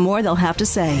are, the more they'll have to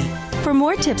say. For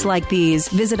more tips like these,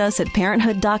 visit us at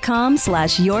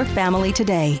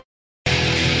parenthood.com/yourfamilytoday.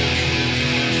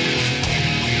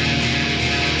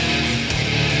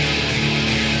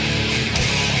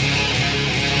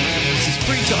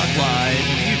 Talk Live.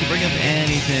 You can bring up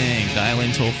anything. Dial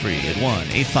in toll free at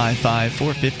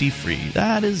 1-855-450-FREE.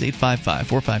 That is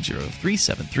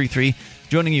 855-450-3733.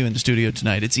 Joining you in the studio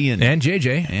tonight, it's Ian. And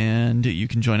JJ. And you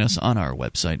can join us on our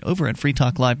website over at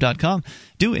freetalklive.com.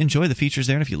 Do enjoy the features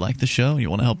there, and if you like the show and you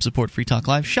want to help support Free Talk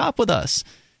Live, shop with us.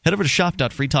 Head over to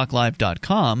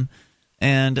shop.freetalklive.com.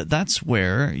 And that's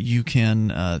where you can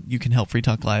help Free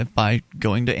Talk Live by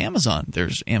going to Amazon.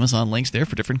 There's Amazon links there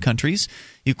for different countries.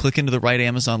 You click into the right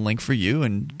Amazon link for you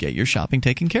and get your shopping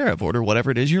taken care of. Order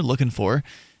whatever it is you're looking for,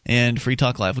 and Free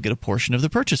Talk Live will get a portion of the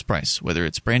purchase price, whether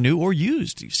it's brand new or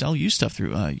used. You sell used stuff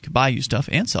through you can buy used stuff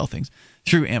and sell things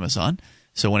through Amazon.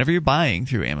 So whenever you're buying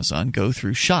through Amazon, go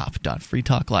through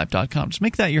shop.freetalklive.com. Just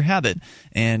make that your habit,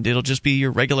 and it'll just be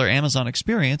your regular Amazon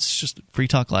experience. Just Free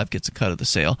Talk Live gets a cut of the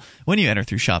sale when you enter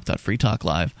through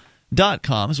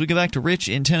shop.freetalklive.com. As we go back to Rich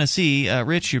in Tennessee.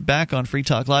 Rich, you're back on Free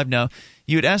Talk Live now.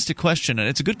 You had asked a question, and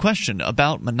it's a good question,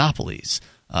 about monopolies.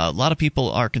 A lot of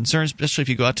people are concerned, especially if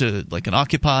you go out to like an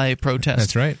Occupy protest.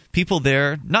 That's right. People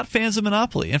there, not fans of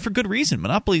monopoly, and for good reason.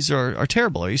 Monopolies are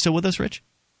terrible. Are you still with us, Rich?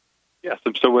 Yes,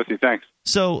 I'm still with you. Thanks.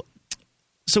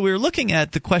 So we were looking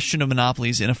at the question of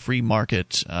monopolies in a free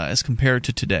market as compared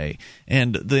to today.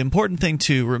 And the important thing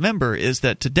to remember is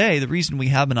that today the reason we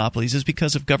have monopolies is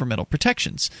because of governmental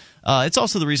protections. It's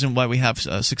also the reason why we have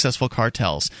successful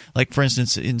cartels. Like, for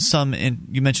instance,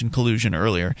 you mentioned collusion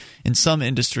earlier. In some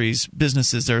industries,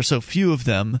 businesses, there are so few of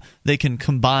them, they can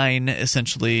combine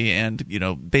essentially and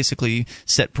basically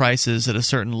set prices at a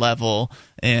certain level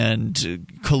and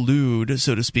collude,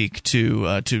 so to speak,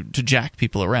 to jack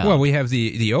people around. Well, we have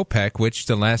the OPEC, which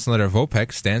the last letter of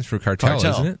OPEC stands for cartel.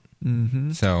 Isn't it?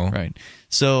 Mm-hmm. So right.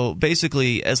 So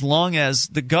basically, as long as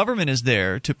the government is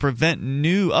there to prevent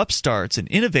new upstarts and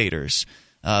innovators,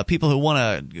 people who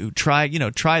want to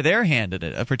try their hand at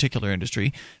a particular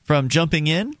industry from jumping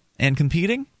in and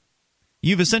competing,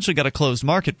 you've essentially got a closed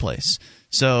marketplace.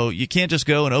 So you can't just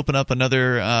go and open up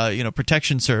another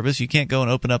protection service. You can't go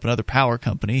and open up another power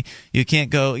company. You can't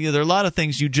go there are a lot of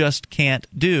things you just can't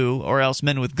do, or else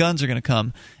men with guns are going to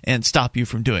come and stop you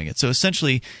from doing it. So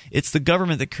essentially it's the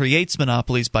government that creates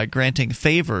monopolies by granting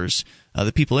favors.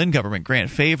 The people in government grant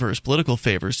favors, political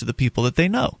favors, to the people that they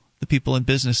know, the people in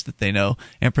business that they know,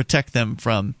 and protect them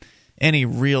from any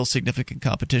real significant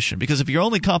competition. Because if your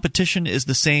only competition is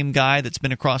the same guy that's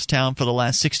been across town for the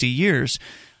last 60 years,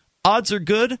 odds are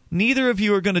good neither of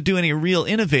you are going to do any real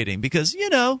innovating, because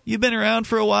you've been around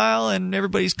for a while and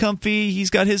everybody's comfy. He's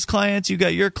got his clients, you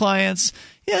got your clients.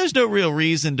 There's no real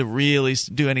reason to really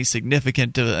do any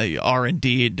significant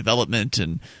R&D development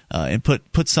and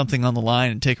put something on the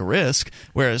line and take a risk.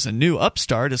 Whereas a new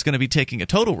upstart is going to be taking a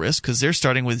total risk because they're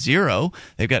starting with zero.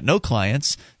 They've got no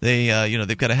clients. They've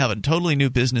got to have a totally new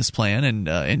business plan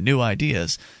and new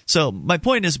ideas. So my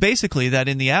point is basically that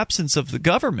in the absence of the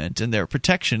government and their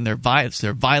protection, their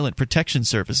violent protection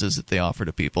services that they offer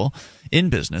to people in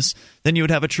business, then you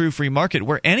would have a true free market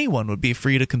where anyone would be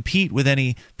free to compete with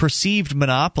any perceived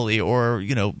monopoly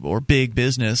or big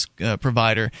business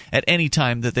provider at any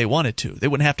time that they wanted to. They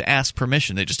wouldn't have to ask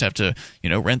permission. They just have to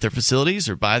rent their facilities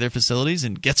or buy their facilities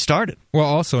and get started. Well,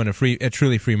 also in a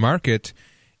truly free market,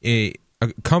 a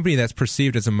company that's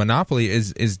perceived as a monopoly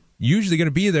is usually going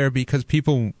to be there because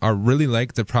people are really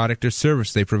like the product or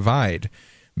service they provide.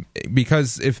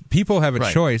 Because if people have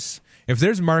a choice, if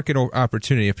there's market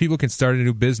opportunity, if people can start a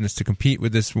new business to compete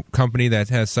with this company that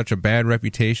has such a bad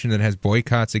reputation, that has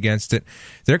boycotts against it,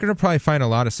 they're going to probably find a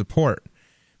lot of support.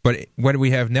 But what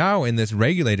we have now in this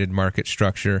regulated market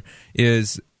structure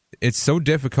is it's so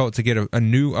difficult to get a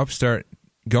new upstart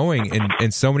going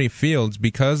in so many fields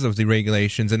because of the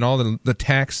regulations and all the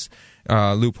tax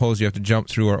loopholes you have to jump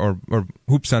through, or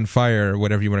hoops on fire, or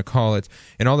whatever you want to call it,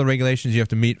 and all the regulations you have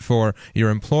to meet for your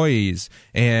employees.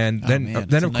 And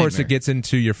then of course it gets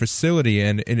into your facility,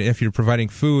 and if you're providing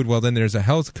food, well, then there's a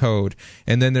health code,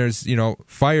 and then there's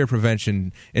fire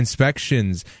prevention,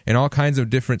 inspections, and all kinds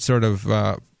of different sort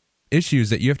of issues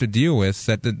that you have to deal with,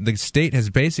 that the state has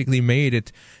basically made it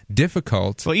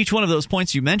difficult. Well, each one of those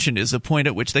points you mentioned is a point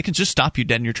at which they can just stop you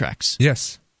dead in your tracks.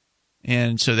 Yes.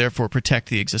 And so therefore protect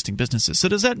the existing businesses. So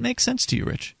does that make sense to you,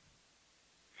 Rich?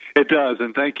 It does,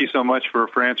 and thank you so much for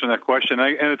answering that question.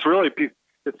 And it's really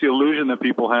the illusion that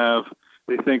people have.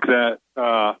 They think that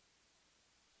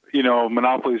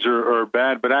monopolies are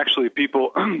bad, but actually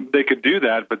people they could do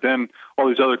that. But then all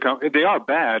these other companies, they are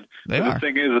bad. The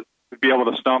thing is, to be able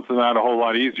to stomp them out a whole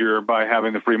lot easier by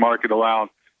having the free market allowed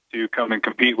to come and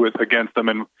compete against them,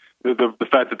 and the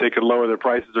fact that they could lower their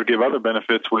prices or give other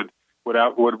benefits would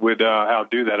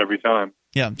outdo that every time.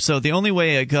 Yeah, so the only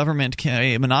way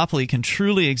a monopoly can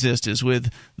truly exist is with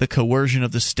the coercion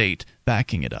of the state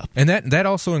backing it up. And that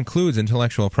also includes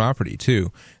intellectual property,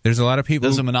 too. There's a lot of people...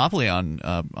 There's a monopoly on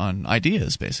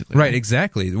ideas, basically. Right,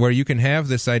 exactly, where you can have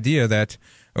this idea that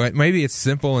maybe it's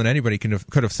simple and anybody could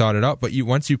have thought it up, but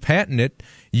once you patent it,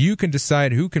 you can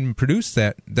decide who can produce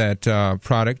that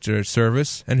product or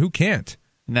service and who can't.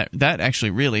 And that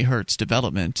actually really hurts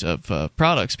development of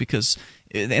products because,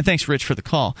 and thanks, Rich, for the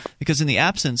call, because in the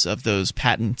absence of those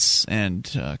patents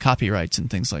and copyrights and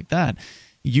things like that,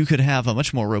 you could have a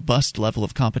much more robust level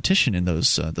of competition in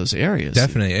those areas.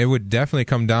 Definitely. It would definitely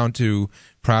come down to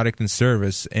product and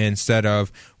service instead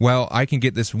of, well, I can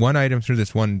get this one item through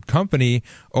this one company,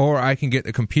 or I can get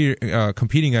a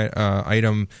competing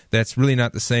item that's really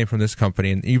not the same from this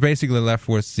company. And you're basically left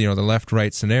with the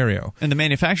left-right scenario. And the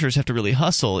manufacturers have to really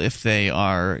hustle if they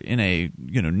are in a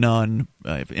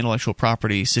non-intellectual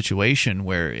property situation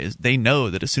where they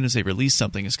know that as soon as they release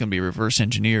something, it's going to be reverse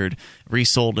engineered,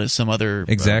 resold as some other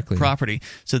property.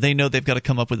 So they know they've got to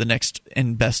come up with the next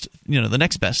and best, the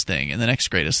next best thing and the next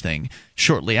greatest thing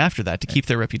shortly after that to keep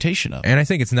their reputation up. And I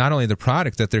think it's not only the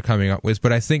product that they're coming up with,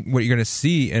 but I think what you're going to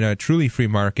see in a truly free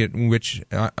market in which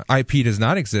IP does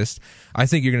not exist, I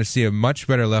think you're going to see a much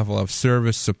better level of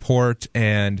service, support,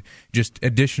 and just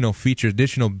additional features,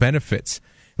 additional benefits.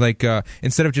 Like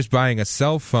instead of just buying a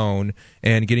cell phone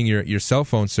and getting your cell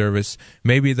phone service,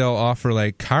 maybe they'll offer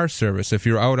like car service. If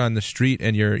you're out on the street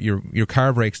and your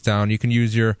car breaks down, you can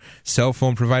use your cell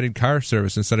phone provided car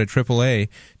service instead of AAA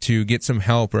to get some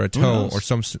help or a tow or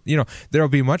some. There'll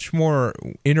be much more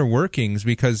inner workings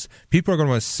because people are going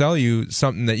to want to sell you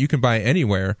something that you can buy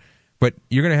anywhere. But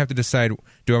you're going to have to decide,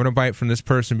 do I want to buy it from this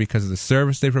person because of the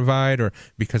service they provide or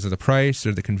because of the price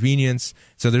or the convenience?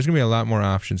 So there's going to be a lot more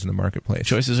options in the marketplace.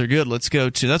 Choices are good. Let's go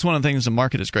to – that's one of the things the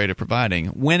market is great at providing.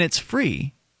 When it's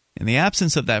free, In the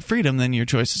absence of that freedom, then your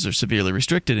choices are severely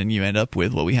restricted, and you end up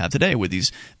with what we have today, with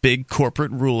these big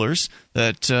corporate rulers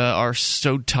that are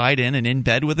so tied in and in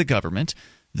bed with the government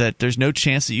that there's no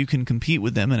chance that you can compete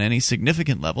with them at any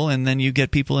significant level. And then you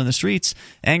get people in the streets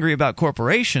angry about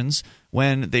corporations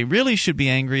when they really should be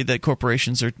angry that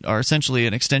corporations are essentially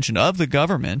an extension of the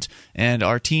government and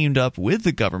are teamed up with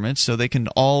the government so they can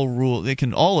all rule. They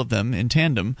can, all of them in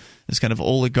tandem, this kind of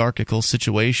oligarchical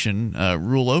situation,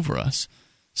 rule over us.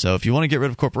 So if you want to get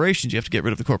rid of corporations, you have to get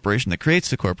rid of the corporation that creates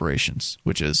the corporations,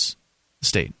 which is the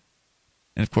state.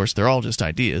 And, of course, they're all just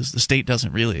ideas. The state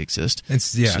doesn't really exist.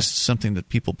 It's just something that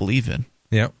people believe in.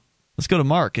 Yep. Let's go to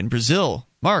Mark in Brazil.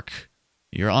 Mark,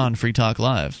 you're on Free Talk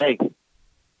Live. Hey,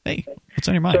 what's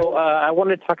on your mind? So I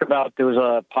wanted to talk about, there was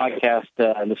a podcast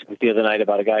I listened to the other night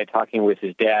about a guy talking with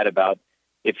his dad about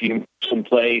if you move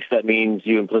someplace, that means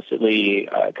you implicitly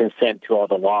consent to all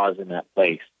the laws in that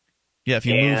place. Yeah, if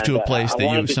you move to a place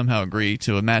that you somehow agree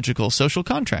to a magical social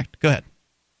contract. Go ahead.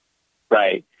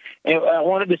 Right. And I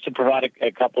wanted just to provide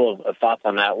a couple of thoughts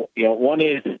on that. One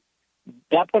is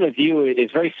that point of view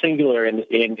is very singular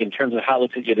in terms of how it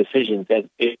looks at your decisions. As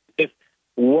if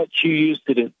what you use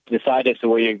to decide as to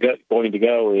where you're going to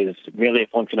go is merely a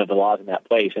function of the laws in that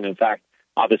place. And in fact,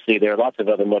 obviously, there are lots of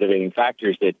other motivating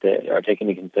factors that are taken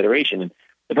into consideration. And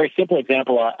a very simple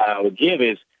example I would give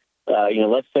is,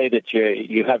 let's say that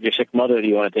you have your sick mother that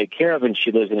you want to take care of, and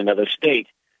she lives in another state.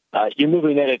 You're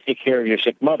moving there to take care of your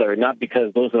sick mother, not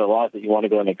because those are the laws that you want to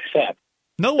go and accept.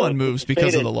 No one moves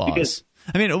because of the laws.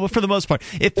 I mean, for the most part,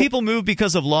 if people move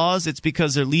because of laws, it's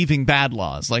because they're leaving bad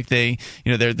laws. Like their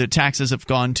taxes have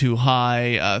gone too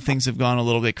high, things have gone a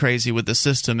little bit crazy with the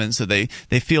system, and so they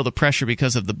feel the pressure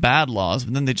because of the bad laws.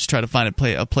 But then they just try to find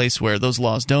a place where those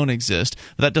laws don't exist.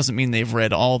 But that doesn't mean they've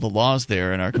read all the laws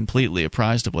there and are completely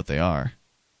apprised of what they are.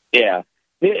 Yeah.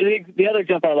 The other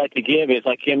example I'd like to give is,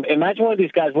 like, imagine one of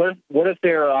these guys. What if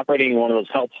they're operating one of those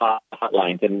help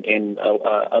hotlines, and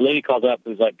a lady calls up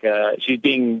who's like, she's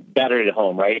being battered at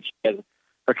home, right? She has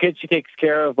her kids she takes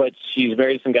care of, but she's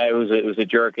married to some guy who's a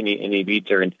jerk, and he beats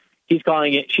her, and she's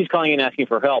calling in asking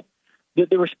for help.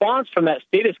 The response from that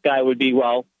status guy would be,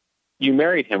 well, you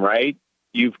married him, right?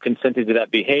 You've consented to that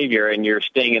behavior, and you're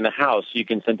staying in the house. You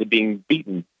consent to being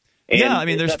beaten. Yeah, I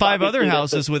mean, there's 5 other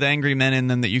houses with angry men in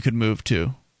them that you could move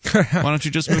to. Why don't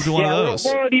you just move to one of those?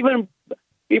 Well, even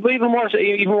more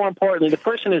importantly, the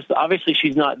person is obviously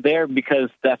she's not there because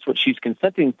that's what she's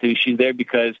consenting to. She's there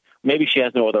because maybe she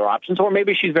has no other options, or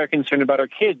maybe she's very concerned about her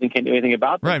kids and can't do anything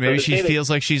about them. Right, maybe she feels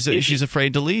like she's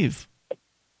afraid to leave.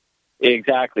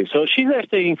 Exactly. So she's there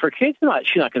staying for kids.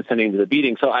 She's not consenting to the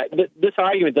beating. So this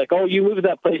argument, like, oh, you move to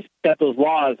that place, got those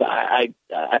laws. I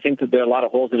think that there are a lot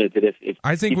of holes in it. That if you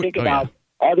think about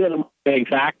all the other motivating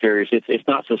factors, it's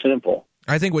not so simple.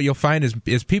 I think what you'll find is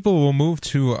people will move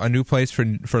to a new place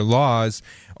for laws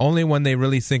only when they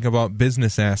really think about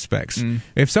business aspects.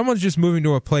 If someone's just moving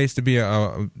to a place to be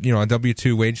a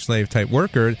W-2 wage slave type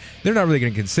worker, they're not really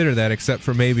going to consider that, except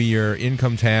for maybe your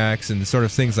income tax and sort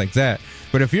of things like that.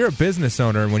 But if you're a business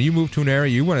owner and when you move to an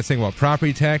area, you want to think about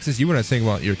property taxes, you want to think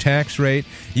about your tax rate,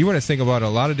 you want to think about a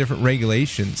lot of different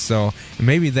regulations. So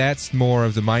maybe that's more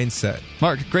of the mindset.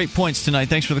 Mark, great points tonight.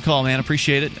 Thanks for the call, man.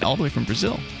 Appreciate it. All the way from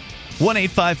Brazil.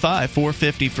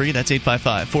 1-855-450-FREE. That's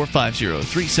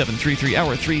 855-450-3733.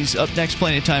 Hour 3's up next.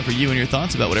 Plenty of time for you and your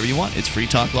thoughts about whatever you want. It's Free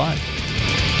Talk Live.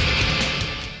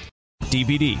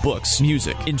 DVD, books,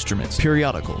 music, instruments,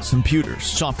 periodicals, computers,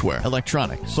 software,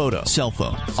 electronics, photo, cell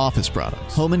phone, office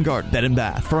products, home and garden, bed and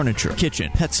bath, furniture, kitchen,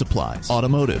 pet supplies,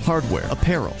 automotive, hardware,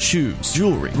 apparel, shoes,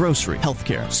 jewelry, grocery,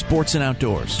 healthcare, sports and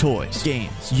outdoors, toys,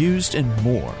 games, used, and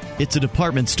more. It's a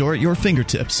department store at your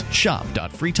fingertips.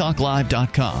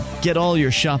 Shop.freetalklive.com. Get all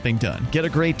your shopping done, get a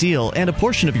great deal, and a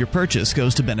portion of your purchase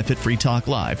goes to benefit Free Talk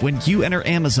Live when you enter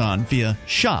Amazon via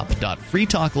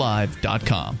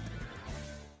shop.freetalklive.com.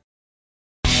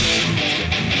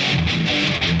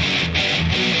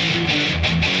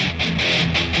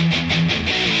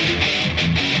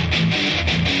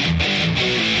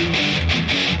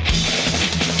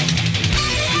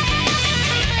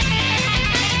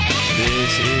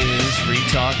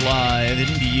 Talk Live,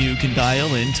 and you can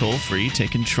dial in toll-free,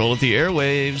 take control of the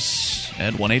airwaves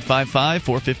at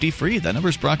 1-855-450-FREE. That number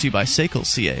is brought to you by SACL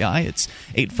CAI. It's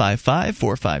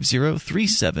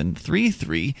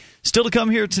 855-450-3733. Still to come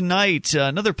here tonight,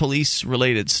 another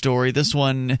police-related story. This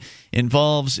one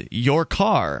involves your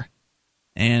car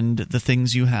and the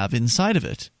things you have inside of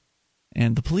it,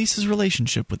 and the police's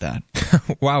relationship with that.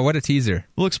 Wow, what a teaser.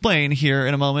 We'll explain here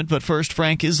in a moment, but first,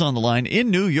 Frank is on the line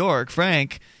in New York.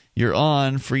 Frank, you're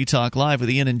on Free Talk Live with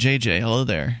Ian and JJ. Hello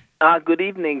there. Good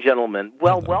evening, gentlemen.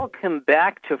 Well, welcome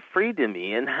back to Freedom,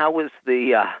 Ian. How was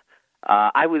the...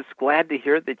 I was glad to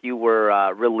hear that you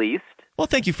were released. Well,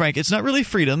 thank you, Frank. It's not really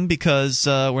freedom because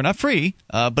we're not free,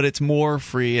 but it's more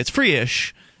free. It's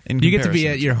free-ish. You get to be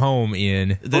at your home,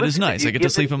 Ian. That is nice. I get to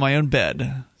sleep in my own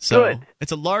bed. So Good.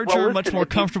 It's a larger, much more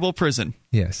comfortable prison.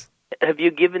 Yes. Have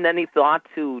you given any thought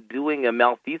to doing a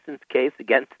malfeasance case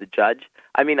against the judge?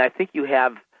 I mean, I think you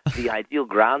have the ideal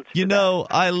grounds for that.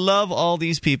 I love all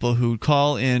these people who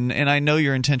call in, and I know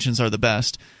your intentions are the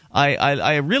best.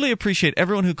 I really appreciate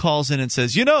everyone who calls in and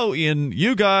says, Ian,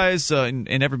 you guys, and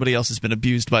everybody else has been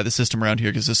abused by the system around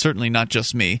here because it's certainly not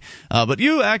just me. But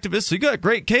you activists, you got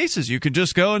great cases. You could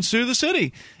just go and sue the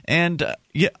city. And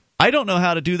I don't know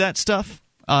how to do that stuff.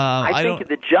 I think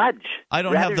the judge. I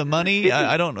don't have the money.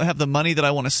 I don't have the money that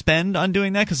I want to spend on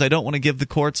doing that because I don't want to give the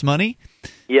courts money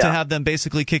to have them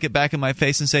basically kick it back in my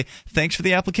face and say, thanks for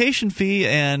the application fee,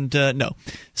 and no.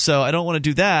 So I don't want to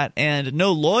do that, and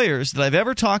no lawyers that I've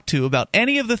ever talked to about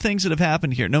any of the things that have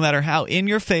happened here, no matter how in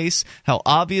your face, how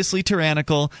obviously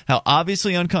tyrannical, how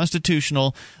obviously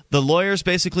unconstitutional, the lawyers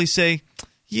basically say,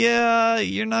 yeah,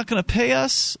 you're not going to pay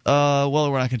us?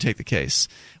 Well, we're not going to take the case.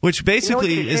 Which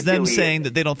basically is them saying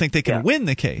that they don't think they can win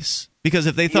the case. Because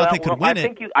if they thought they could win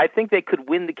I think they could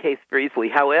win the case very easily.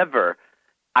 However,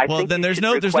 I think then there's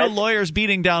no lawyers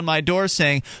beating down my door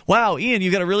saying, wow, Ian,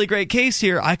 you got a really great case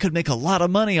here. I could make a lot of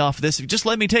money off of this. If you just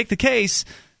let me take the case.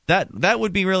 That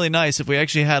would be really nice if we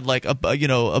actually had like a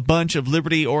bunch of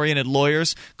liberty-oriented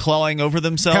lawyers clawing over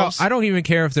themselves. Hell, I don't even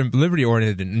care if they're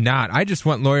liberty-oriented or not. I just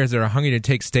want lawyers that are hungry to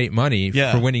take state money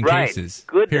for winning cases.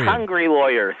 Good, hungry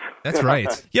lawyers. That's right.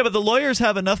 Yeah, but the lawyers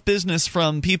have enough business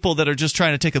from people that are just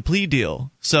trying to take a plea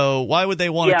deal. So why would they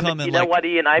want to come and you know what,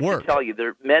 Ian? I have to tell you,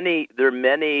 there are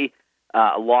many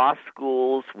law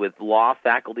schools with law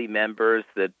faculty members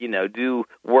that do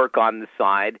work on the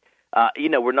side.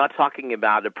 We're not talking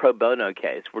about a pro bono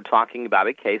case. We're talking about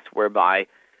a case whereby,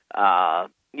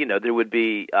 there would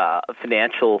be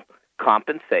financial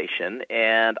compensation.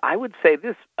 And I would say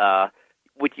this,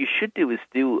 what you should do is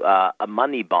do a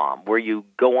money bomb where you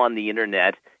go on the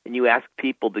Internet and you ask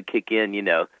people to kick in,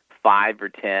 $5 or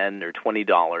 $10 or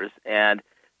 $20. And,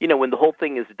 when the whole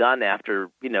thing is done after,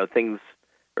 things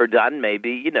are done,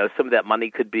 maybe, some of that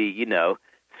money could be,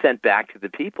 sent back to the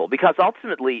people, because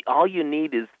ultimately all you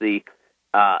need is the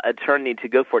attorney to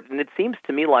go for it. And it seems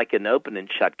to me like an open and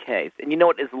shut case. And you know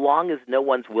what? As long as no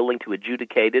one's willing to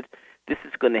adjudicate it, this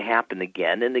is going to happen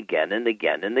again and again and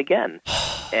again and again.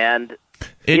 And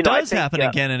it does happen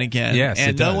again and again. Yes,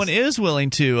 and no one is willing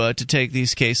to take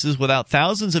these cases without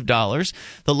thousands of dollars.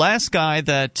 The last guy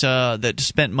that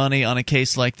spent money on a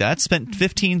case like that spent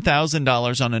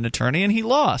 $15,000 on an attorney, and he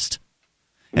lost.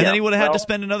 And then he would have had to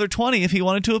spend another $20 if he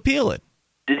wanted to appeal it.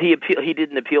 Did he appeal? He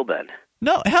didn't appeal then.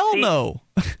 No, hell no.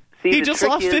 He just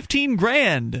lost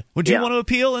 $15,000. Would you want to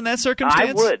appeal in that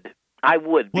circumstance? I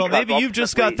would. Well, maybe you've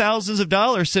just got thousands of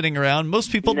dollars sitting around. Most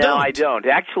people don't. No, I don't.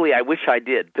 Actually, I wish I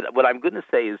did. But what I'm going to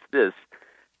say is this.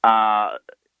 I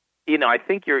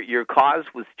think your cause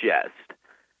was just,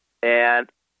 and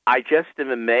I just am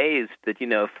amazed that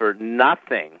for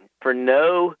nothing, for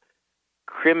no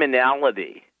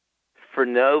criminality, for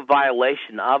no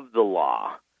violation of the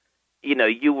law,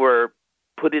 you were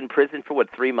put in prison for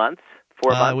 3 months?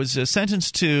 4 months? I was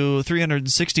sentenced to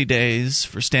 360 days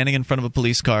for standing in front of a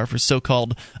police car for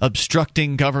so-called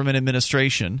obstructing government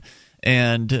administration,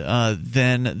 and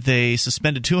then they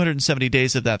suspended 270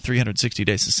 days of that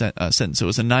 360-day sentence. It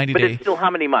was a 90-day. But it's still how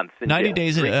many months? 90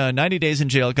 days. 90 days in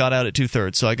jail. Got out at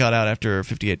 2/3, so I got out after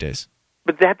 58 days.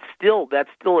 But that's still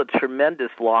a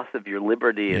tremendous loss of your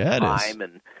liberty and time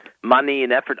and money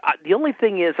and effort. The only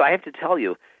thing is, I have to tell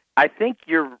you, I think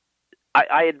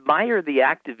I admire the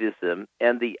activism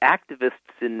and the activists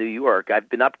in New York. I've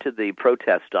been up to the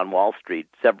protest on Wall Street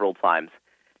several times,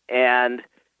 and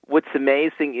what's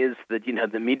amazing is that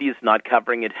the media's not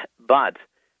covering it, but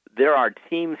there are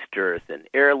Teamsters and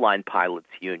airline pilots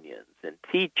unions and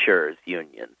teachers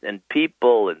unions and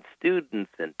people and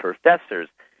students and professors.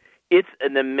 It's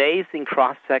an amazing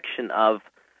cross section of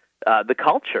the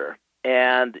culture,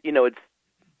 and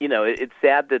it's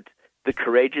sad that the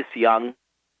courageous young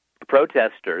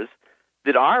protesters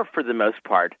that are, for the most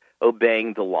part,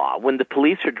 obeying the law, when the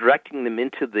police are directing them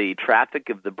into the traffic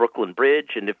of the Brooklyn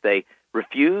Bridge, and if they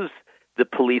refuse the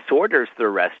police orders, they're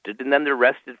arrested, and then they're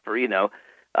arrested for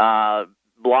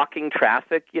blocking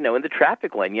traffic, in the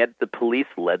traffic lane. Yet the police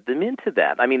led them into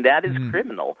that. I mean, that is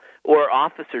criminal. Or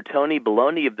Officer Tony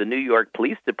Baloney of the New York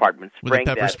Police Department spraying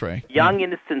that young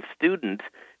innocent student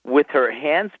with her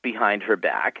hands behind her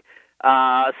back.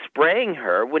 spraying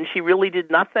her when she really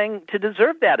did nothing to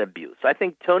deserve that abuse. I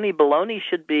think Tony Baloney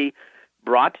should be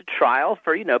brought to trial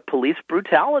for, police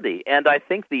brutality. And I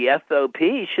think the SOP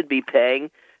should be paying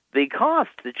the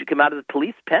costs that should come out of the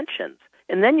police pensions.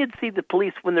 And then you'd see the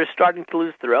police, when they're starting to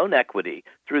lose their own equity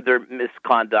through their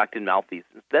misconduct and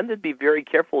malfeasance, then they'd be very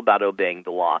careful about obeying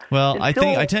the law. Well, I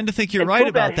tend to think you're right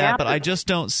about that, but I just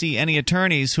don't see any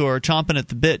attorneys who are chomping at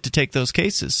the bit to take those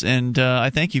cases. And I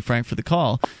thank you, Frank, for the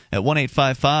call at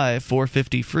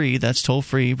 1-855-450-FREE. That's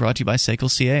toll-free, brought to you by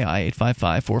SACL CAI,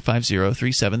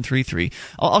 855-450-3733.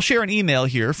 I'll share an email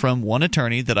here from one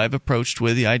attorney that I've approached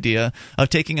with the idea of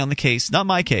taking on the case, not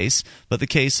my case, but the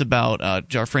case about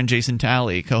our friend Jason Talley,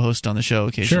 co-host on the show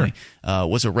occasionally,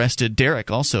 was arrested. Derek,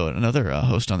 also another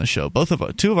host on the show.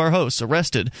 Two of our hosts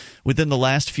arrested within the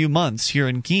last few months here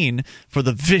in Keene for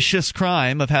the vicious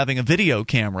crime of having a video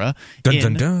camera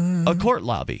in a court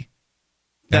lobby.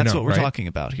 That's what we're talking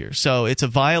about here. So it's a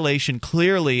violation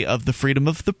clearly of the freedom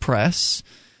of the press,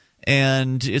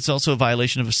 and it's also a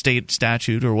violation of a state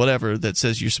statute or whatever that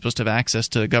says you're supposed to have access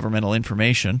to governmental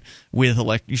information. You're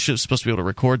supposed to be able to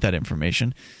record that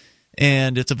information.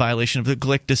 And it's a violation of the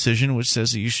Glick decision, which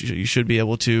says that you should be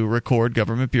able to record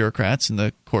government bureaucrats in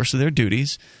the course of their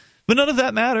duties. But none of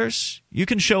that matters. You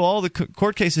can show all the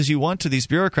court cases you want to these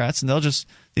bureaucrats, and the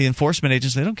enforcement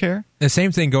agents, they don't care. The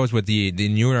same thing goes with the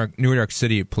New York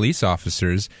City police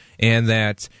officers, and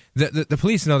that the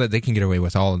police know that they can get away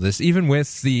with all of this, even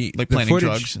with the planning footage.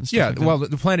 Drugs and stuff. Yeah, well,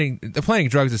 the planning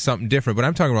drugs is something different, but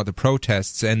I'm talking about the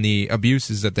protests and the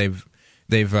abuses that they've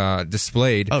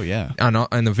displayed. Oh yeah,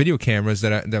 on the video cameras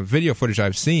the video footage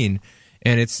I've seen,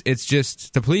 and it's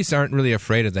just the police aren't really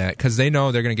afraid of that because they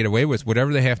know they're going to get away with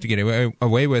whatever they have to get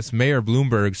away with. Mayor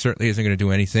Bloomberg certainly isn't going to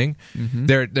do anything. Mm-hmm.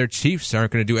 Their chiefs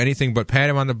aren't going to do anything but pat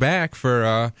him on the back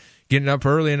for getting up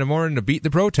early in the morning to beat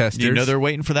the protesters. They're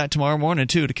waiting for that tomorrow morning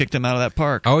too to kick them out of that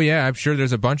park. Oh yeah, I'm sure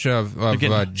there's a bunch of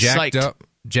jacked up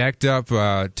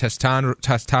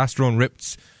testosterone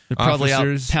ripped. They're probably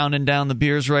officers out pounding down the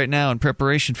beers right now in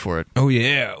preparation for it. Oh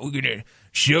yeah, we're gonna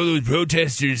show those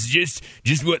protesters just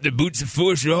what the boots of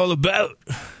force are all about.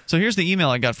 So here's the email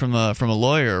I got from a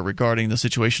lawyer regarding the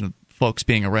situation of folks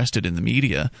being arrested in the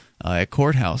media at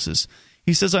courthouses.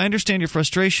 He says, I understand your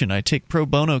frustration. I take pro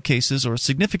bono cases or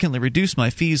significantly reduce my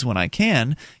fees when I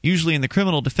can, usually in the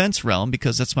criminal defense realm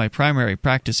because that's my primary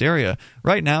practice area.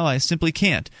 Right now, I simply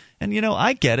can't. And,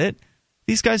 I get it.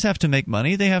 These guys have to make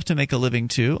money. They have to make a living,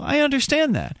 too. I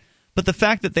understand that. But the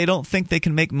fact that they don't think they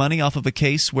can make money off of a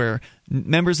case where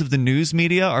members of the news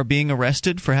media are being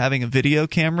arrested for having a video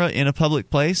camera in a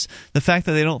public place, the fact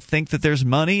that they don't think that there's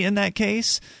money in that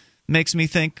case makes me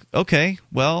think, okay,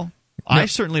 well, I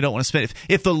certainly don't want to spend –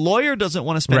 if the lawyer doesn't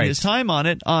want to spend his time on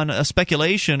it, on a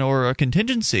speculation or a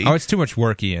contingency – Oh, it's too much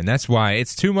work, Ian. That's why.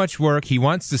 It's too much work. He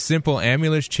wants the simple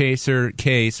ambulance chaser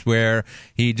case where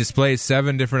he displays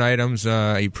 7 different items,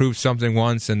 he proves something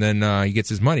once, and then he gets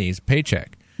his money, his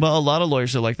paycheck. Well, a lot of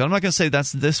lawyers are like that. I'm not going to say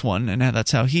that's this one and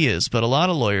that's how he is, but a lot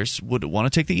of lawyers would want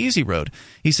to take the easy road.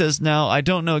 He says, now, I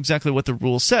don't know exactly what the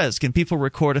rule says. Can people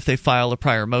record if they file a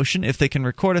prior motion? If they can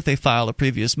record if they file a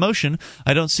previous motion,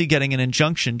 I don't see getting an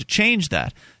injunction to change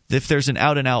that. If there's an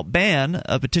out-and-out ban,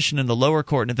 a petition in the lower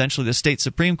court and eventually the state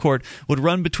Supreme Court would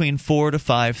run between $4,000 to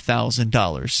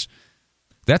 $5,000.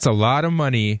 That's a lot of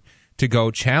money to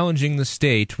go challenging the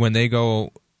state when they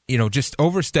go – just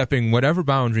overstepping whatever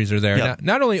boundaries are there. Yep.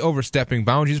 Not only overstepping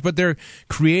boundaries, but they're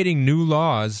creating new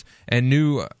laws and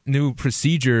new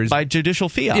procedures. By judicial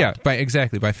fiat. Yeah, by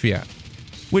fiat.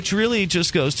 Which really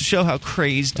just goes to show how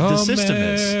crazed the system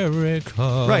is.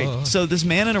 Right. So this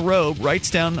man in a robe writes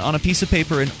down on a piece of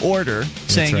paper an order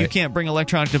saying you can't bring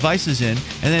electronic devices in,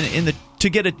 and then to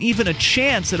get even a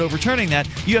chance at overturning that,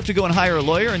 you have to go and hire a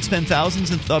lawyer and spend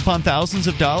thousands upon thousands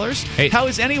of dollars. Hey. How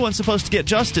is anyone supposed to get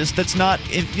justice that's not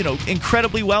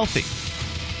incredibly wealthy?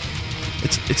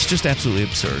 It's just absolutely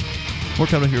absurd. We're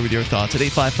coming here with your thoughts at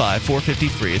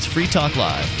 855-450-FREE. It's Free Talk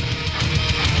Live.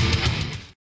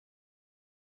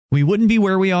 We wouldn't be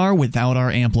where we are without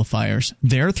our amplifiers.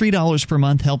 Their $3 per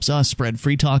month helps us spread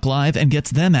Free Talk Live and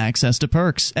gets them access to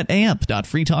perks at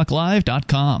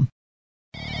amp.freetalklive.com.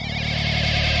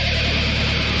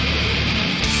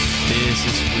 This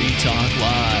is Free Talk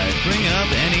Live. Bring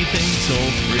up anything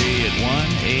toll-free at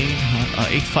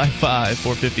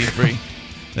 1-855-450-FREE.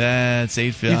 That's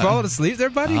 855. You fallen asleep there,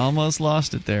 buddy? Almost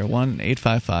lost it there.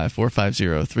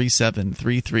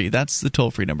 1-855-450-3733. That's the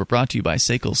toll-free number, brought to you by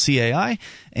SACL CAI.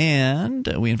 And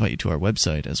we invite you to our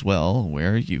website as well,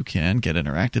 where you can get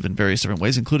interactive in various different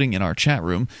ways, including in our chat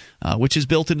room, which is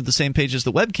built into the same page as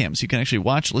the webcam. So you can actually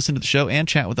watch, listen to the show, and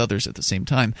chat with others at the same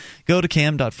time. Go to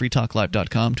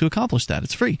cam.freetalklive.com to accomplish that.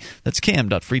 It's free. That's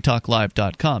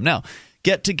cam.freetalklive.com. Now,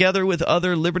 get together with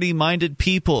other liberty-minded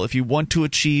people if you want to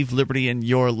achieve liberty in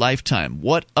your lifetime.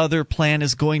 What other plan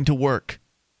is going to work?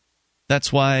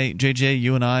 That's why, JJ,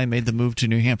 you and I made the move to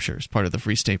New Hampshire as part of the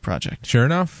Free State Project. Sure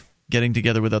enough. Getting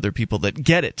together with other people that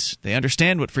get it. They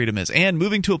understand what freedom is. And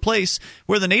moving to a place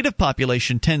where the native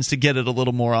population tends to get it a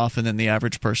little more often than the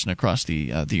average person across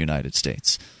the United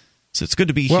States. So it's good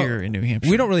to be here in New Hampshire.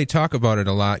 We don't really talk about it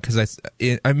a lot because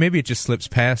maybe it just slips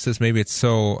past us. Maybe it's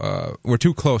we're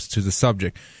too close to the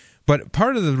subject. But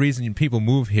part of the reason people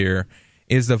move here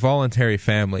is the voluntary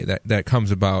family that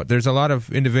comes about. There's a lot of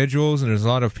individuals and there's a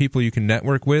lot of people you can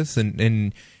network with,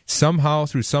 and somehow,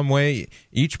 through some way,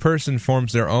 each person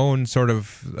forms their own sort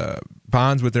of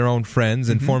bonds with their own friends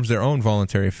and forms their own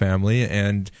voluntary family,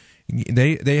 and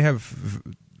they have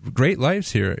great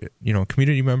lives here,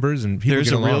 community members and people.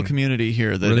 There's get a along real community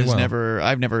here that really is well.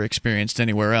 I've never experienced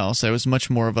anywhere else. I was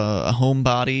much more of a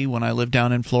homebody when I lived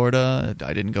down in Florida.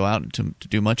 I didn't go out to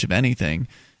do much of anything.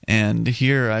 And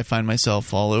here I find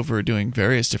myself all over doing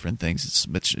various different things.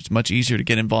 It's much easier to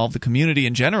get involved. The community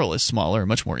in general is smaller,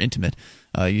 much more intimate.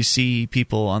 You see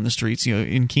people on the streets.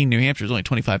 In Keene, New Hampshire, there's only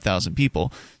 25,000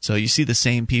 people, so you see the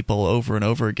same people over and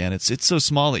over again. It's so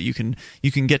small that you can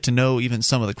get to know even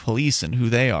some of the police and who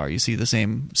they are. You see the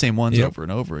same ones over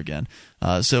and over again.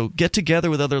 So get together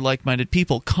with other like-minded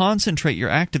people. Concentrate your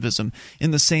activism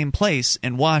in the same place,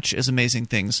 and watch as amazing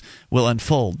things will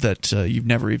unfold that you've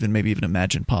never even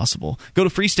imagined possible. Go to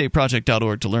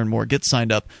freestateproject.org to learn more. Get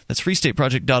signed up. That's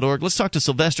freestateproject.org. Let's talk to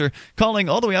Sylvester, calling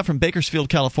all the way out from Bakersfield,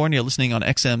 California, listening on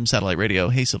XM Satellite Radio.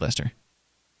 Hey, Sylvester.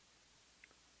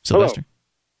 Sylvester.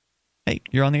 Hello. Hey,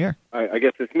 you're on the air. I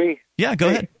guess it's me. Yeah, go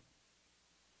ahead.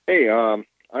 Hey, I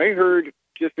heard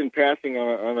just in passing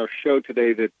on our show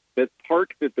today that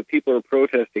park that the people are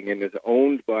protesting in is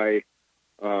owned by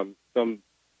some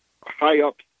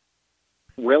high-up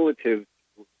relatives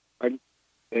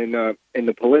in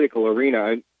the political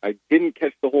arena. I didn't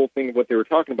catch the whole thing of what they were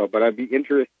talking about, but I'd be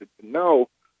interested to know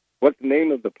what the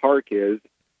name of the park is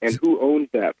and who owns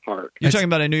that park. You're talking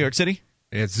about in New York City?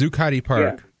 It's Zuccotti Park.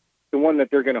 Yeah, the one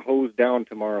that they're going to hose down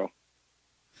tomorrow.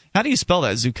 How do you spell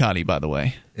that, Zuccotti, by the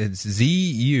way? It's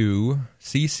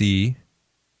Z-U-C-C.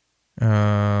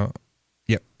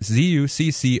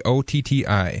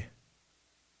 Z-U-C-C-O-T-T-I.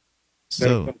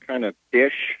 So some kind of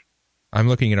dish. I'm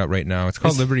looking it up right now. It's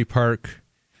called Liberty Park,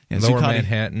 Lower Zuccotti,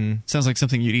 Manhattan. Sounds like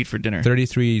something you'd eat for dinner.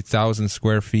 33,000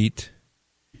 square feet.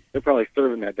 They're probably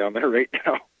serving that down there right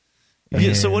now.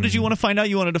 Yeah, so what did you want to find out?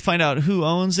 You wanted to find out who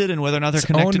owns it and whether or not they're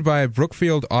connected? It's owned by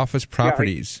Brookfield Office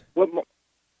Properties.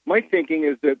 My thinking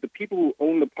is that the people who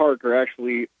own the park are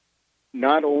actually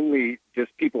not only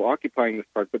just people occupying this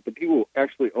park, but the people who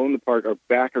actually own the park are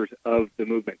backers of the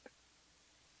movement.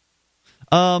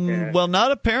 Well,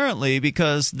 not apparently,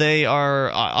 because they are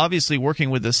obviously working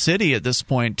with the city at this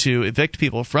point to evict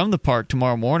people from the park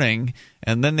tomorrow morning,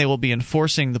 and then they will be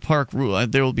enforcing the park rule.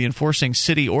 They will be enforcing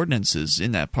city ordinances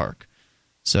in that park.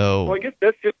 So, well, I guess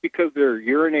that's just because they're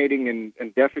urinating and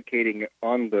defecating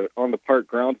on the park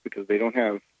grounds because they don't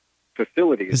have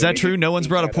facilities. Is that true? No one's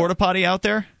brought a porta potty out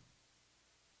there?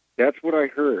 That's what I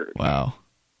heard. Wow.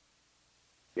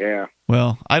 Yeah.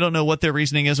 Well, I don't know what their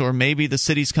reasoning is, or maybe the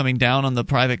city's coming down on the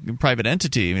private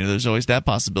entity. I mean, there's always that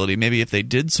possibility. Maybe if they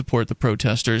did support the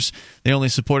protesters, they only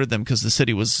supported them because the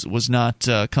city was not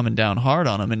coming down hard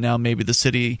on them, and now maybe the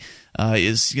city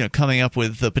is coming up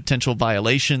with the potential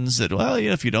violations that, well,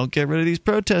 if you don't get rid of these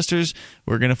protesters,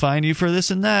 we're going to fine you for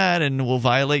this and that, and we'll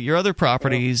violate your other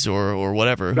properties or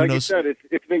whatever. Like Who knows? you said,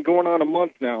 it's been going on a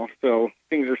month now, so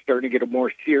things are starting to get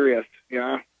more serious.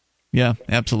 Yeah. Yeah,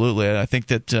 absolutely. I think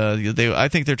that I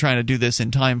think they're trying to do this in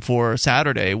time for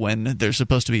Saturday, when there's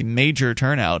supposed to be major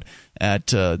turnout at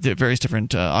the various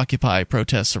different Occupy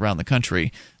protests around the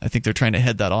country. I think they're trying to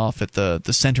head that off at the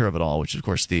center of it all, which is, of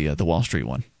course, the Wall Street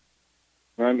one.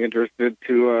 I'm interested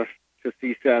to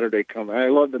see Saturday come. I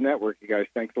love the network, you guys.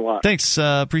 Thanks a lot. Thanks.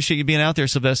 Appreciate you being out there,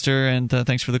 Sylvester, and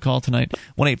thanks for the call tonight.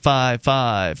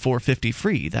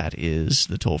 1-855-450-FREE. That is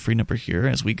the toll-free number here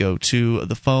as we go to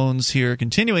the phones here.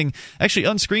 Continuing, actually,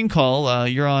 on-screen call.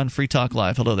 You're on Free Talk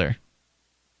Live. Hello there.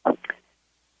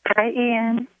 Hi,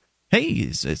 Ian. Hey,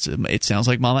 it sounds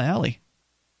like Mama Allie.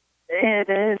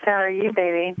 It is. How are you,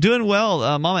 baby? Doing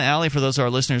well. Mama Allie, for those of our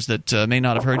listeners that may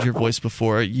not have heard your voice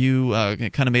before, you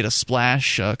kind of made a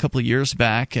splash a couple of years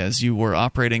back as you were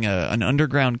operating an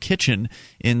underground kitchen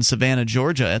in Savannah,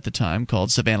 Georgia at the time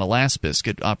called Savannah Last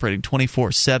Biscuit, operating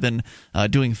 24/7,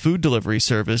 doing food delivery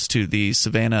service to the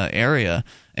Savannah area.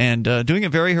 And doing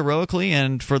it very heroically,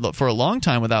 and for a long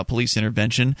time without police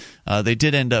intervention. They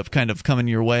did end up kind of coming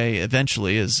your way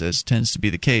eventually, as tends to be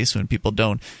the case when people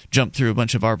don't jump through a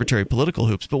bunch of arbitrary political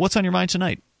hoops. But what's on your mind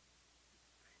tonight?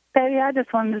 Baby, I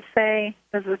just wanted to say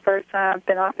this is the first time I've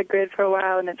been off the grid for a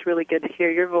while, and it's really good to hear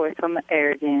your voice on the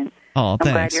air again. Oh, thanks.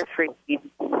 I'm glad you're free.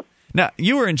 Now,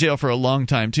 you were in jail for a long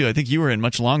time, too. I think you were in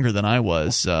much longer than I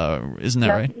was. Isn't that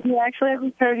right? Yeah, actually, I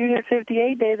heard you did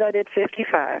 58 days. I did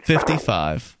 55.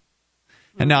 55.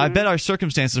 And now, I bet our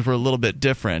circumstances were a little bit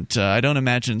different. I don't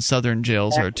imagine southern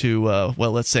jails are too,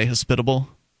 well, let's say, hospitable.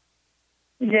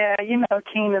 Yeah,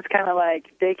 Keene is kind of like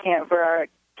day camp for our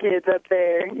kids up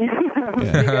there. You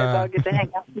guys all get to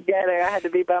hang out together. I had to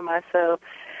be by myself.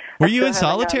 Were you in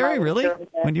solitary, really,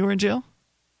 when you were in jail?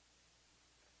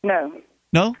 No.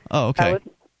 No? Oh, okay.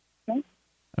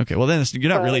 Okay, well, then you're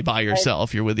not really by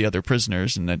yourself. You're with the other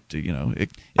prisoners, and that, it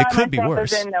could be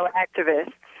worse. Then no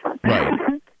activists.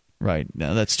 Right. Right.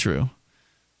 No, that's true.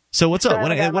 So what's up?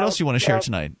 What else do you want to share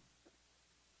tonight?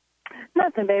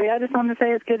 Nothing, baby. I just wanted to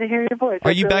say it's good to hear your voice.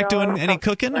 Are you back doing any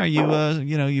cooking? Are you,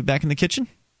 you back in the kitchen?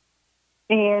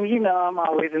 And I'm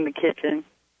always in the kitchen.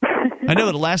 I know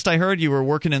that last I heard you were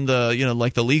working in the,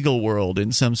 like the legal world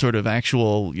in some sort of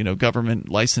actual, government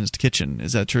licensed kitchen.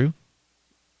 Is that true?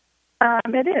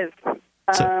 It is.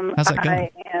 So, how's that going?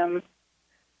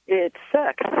 It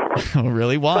sucks. Oh,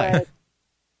 really? Why?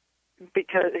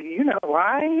 Because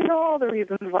why? All the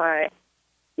reasons why.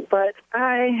 But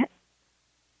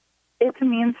it's a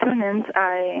means to an end.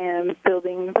 I am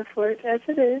building the fort as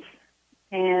it is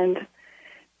and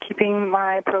keeping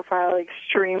my profile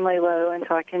extremely low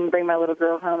until I can bring my little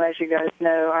girl home. As you guys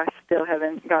know, I still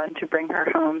haven't gotten to bring her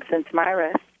home since my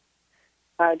arrest.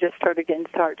 I just started getting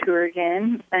to talk to her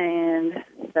again, and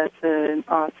that's an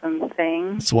awesome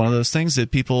thing. It's one of those things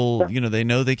that people, they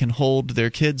know they can hold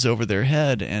their kids over their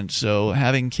head, and so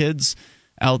having kids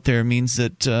out there means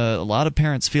that a lot of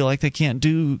parents feel like they can't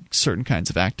do certain kinds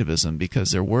of activism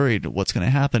because they're worried what's going to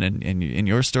happen. And in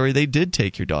your story, they did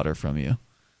take your daughter from you.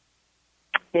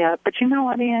 Yeah, but you know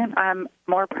what, Ian? I'm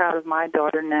more proud of my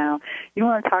daughter now. You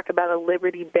want to talk about a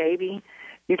liberty baby?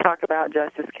 You talk about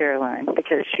Justice Caroline,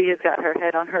 because she has got her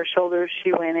head on her shoulders.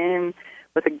 She went in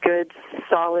with a good,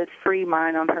 solid, free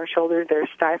mind on her shoulders. They're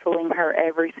stifling her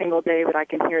every single day, but I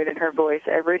can hear it in her voice.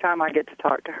 Every time I get to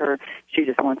talk to her, she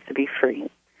just wants to be free.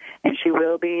 And she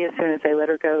will be as soon as they let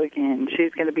her go again.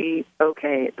 She's going to be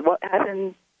okay. What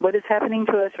is happening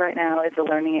to us right now is a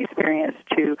learning experience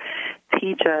to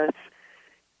teach us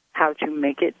how to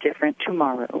make it different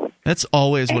tomorrow. That's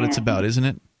always what it's about, isn't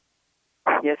it?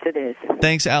 Yes, it is.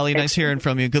 Thanks, Allie. Nice hearing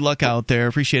from you. Good luck out there.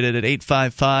 Appreciate it at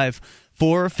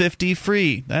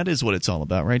 855-450-FREE. That is what it's all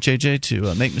about, right, JJ?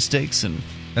 To make mistakes and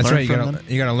That's learn right. from them.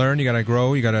 You got to learn, you got to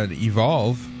grow, you got to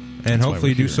evolve, and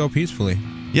hopefully do so peacefully.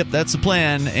 Yep, that's the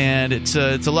plan, and it's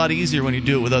a lot easier when you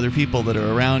do it with other people that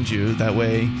are around you. That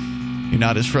way you're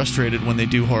not as frustrated when they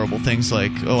do horrible things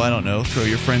like, I don't know, throw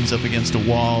your friends up against a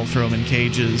wall, throw them in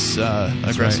cages,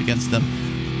 aggress against them.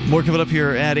 More coming up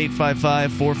here at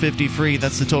 855-450-FREE.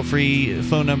 That's the toll-free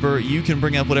phone number. You can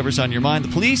bring up whatever's on your mind.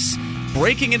 The police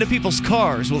breaking into people's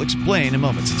cars. We'll explain in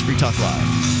moments. It's Free Talk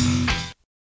Live.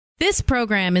 This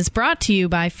program is brought to you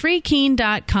by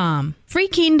FreeKeene.com.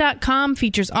 FreeKeene.com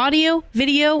features audio,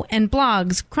 video, and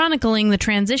blogs chronicling the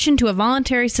transition to a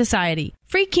voluntary society.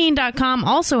 FreeKeene.com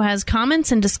also has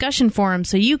comments and discussion forums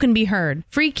so you can be heard.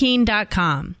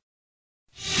 FreeKeene.com.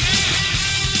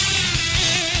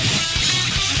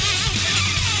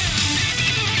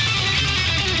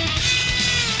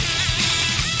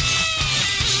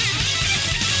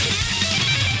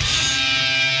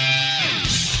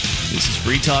 This is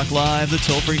Free Talk Live. The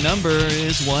toll-free number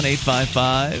is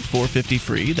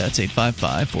 1-855-450-FREE. That's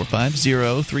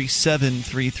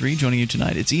 855-450-3733. Joining you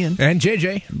tonight, it's Ian. And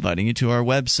JJ. Inviting you to our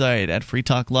website at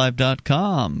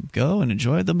freetalklive.com. Go and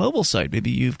enjoy the mobile site.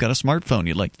 Maybe you've got a smartphone.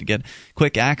 You'd like to get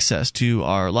quick access to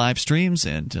our live streams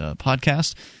and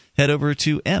podcasts. Head over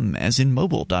to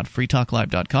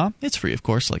m.as.in.mobile.freetalklive.com. It's free, of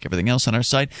course, like everything else on our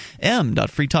site.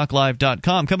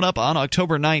 m.freetalklive.com. Coming up on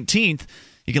October 19th,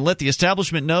 you can let the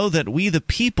establishment know that we, the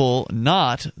people,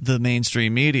 not the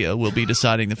mainstream media, will be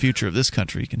deciding the future of this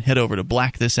country. You can head over to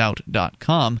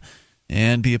blackthisout.com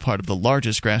and be a part of the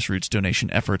largest grassroots donation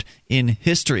effort in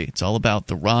history. It's all about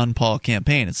the Ron Paul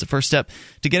campaign. It's the first step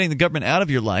to getting the government out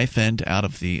of your life and out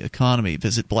of the economy.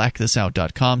 Visit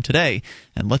blackthisout.com today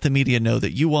and let the media know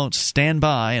that you won't stand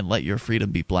by and let your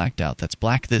freedom be blacked out. That's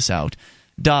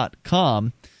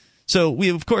blackthisout.com. So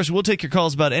we'll take your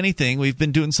calls about anything. We've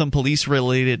been doing some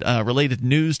police-related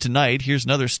news tonight. Here's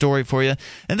another story for you.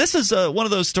 And this is one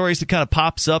of those stories that kind of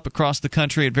pops up across the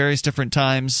country at various different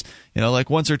times. Like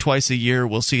once or twice a year,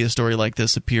 we'll see a story like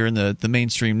this appear in the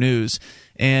mainstream news.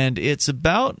 And it's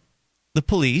about the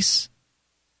police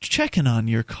checking on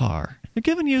your car. They're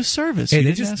giving you a service. Hey,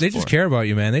 they just care about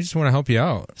you, man. They just want to help you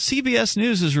out. CBS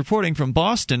News is reporting from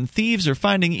Boston. Thieves are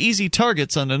finding easy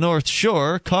targets on the North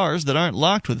Shore, cars that aren't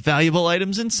locked with valuable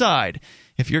items inside.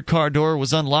 If your car door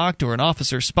was unlocked or an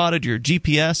officer spotted your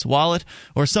GPS, wallet,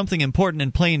 or something important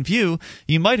in plain view,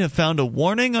 you might have found a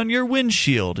warning on your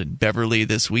windshield in Beverly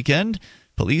this weekend.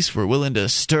 Police were willing to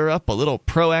stir up a little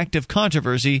proactive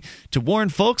controversy to warn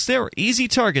folks they were easy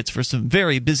targets for some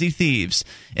very busy thieves.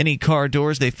 Any car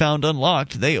doors they found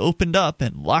unlocked, they opened up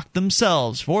and locked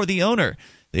themselves for the owner.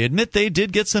 They admit they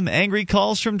did get some angry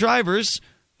calls from drivers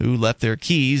who left their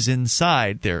keys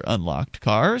inside their unlocked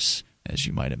cars. As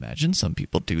you might imagine, some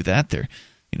people do that.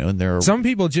 Some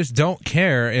people just don't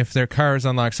care if their car is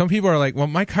unlocked. Some people are like, well,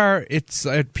 my car, it's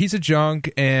a piece of junk,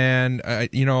 and,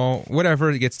 whatever,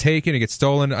 it gets taken, it gets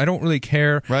stolen. I don't really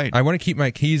care. Right. I want to keep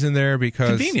my keys in there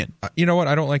because, convenient. You know what,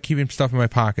 I don't like keeping stuff in my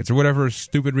pockets, or whatever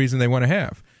stupid reason they want to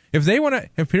have. If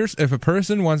a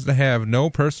person wants to have no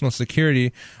personal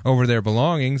security over their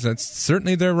belongings, that's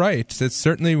certainly their right. That's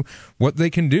certainly what they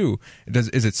can do.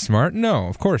 Is it smart? No,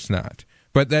 of course not.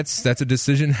 But that's a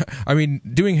decision. I mean,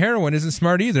 doing heroin isn't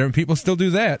smart either, and people still do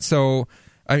that. So,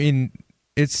 I mean,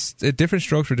 it's a different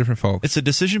strokes for different folks. It's a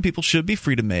decision people should be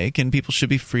free to make, and people should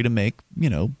be free to make,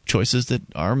 choices that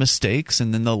are mistakes,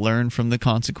 and then they'll learn from the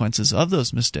consequences of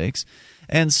those mistakes.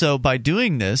 And so by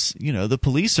doing this, the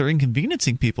police are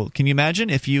inconveniencing people. Can you imagine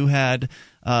if you had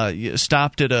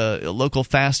stopped at a local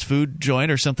fast food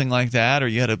joint or something like that, or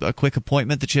you had a quick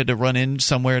appointment that you had to run in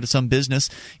somewhere to some business,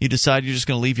 you decide you're just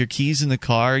going to leave your keys in the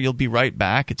car, you'll be right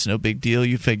back, it's no big deal,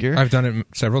 you figure. I've done it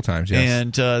several times, yes.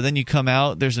 And then you come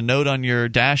out, there's a note on your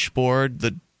dashboard,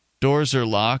 the doors are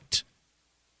locked,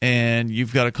 and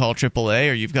you've got to call AAA,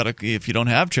 or if you don't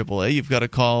have AAA, you've got to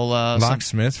call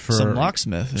locksmith for some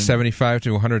locksmith, $75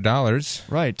 to $100.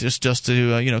 Right, just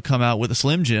to come out with a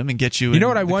Slim Jim and get you. You know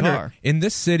what I wonder car. In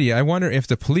this city? I wonder if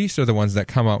the police are the ones that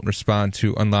come out and respond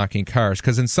to unlocking cars.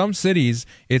 Because in some cities,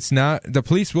 it's not. The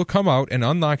police will come out and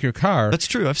unlock your car. That's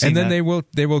true. I've seen that. And then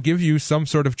they will give you some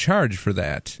sort of charge for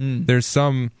that. There's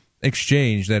some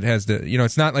exchange that has the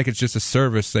it's not like it's just a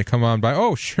service they come on by.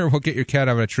 Oh, sure, we'll get your cat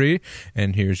out of a tree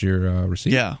and here's your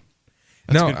receipt. Yeah,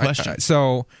 that's a good question.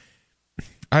 So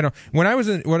I don't. When I was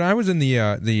in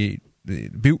the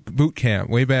boot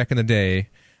camp way back in the day,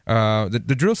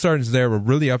 the drill sergeants there were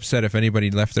really upset if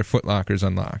anybody left their footlockers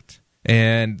unlocked,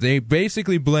 and they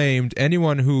basically blamed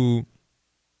anyone who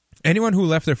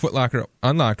left their footlocker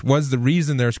unlocked was the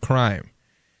reason there's crime.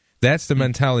 That's the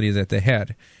mentality that they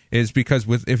had, is because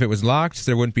if it was locked,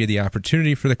 there wouldn't be the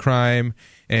opportunity for the crime,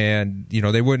 and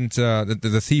they wouldn't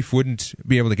the thief wouldn't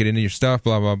be able to get into your stuff,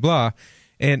 blah blah blah.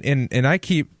 And I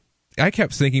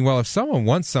kept thinking, well, if someone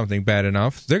wants something bad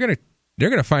enough, they're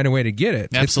gonna find a way to get it.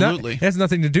 Absolutely, it has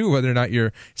nothing to do with whether or not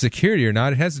you're security or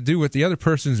not. It has to do with the other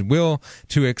person's will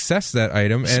to access that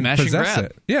item and possess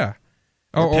it. Yeah.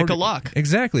 Or pick a lock.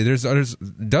 Exactly. There's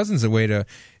dozens of ways to,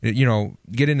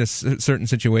 get into certain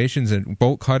situations, and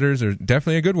bolt cutters are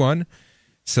definitely a good one.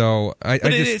 So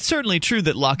it's certainly true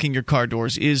that locking your car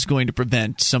doors is going to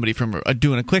prevent somebody from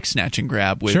doing a quick snatch and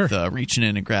grab with reaching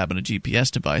in and grabbing a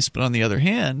GPS device. But on the other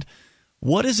hand,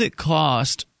 what does it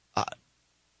cost?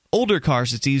 Older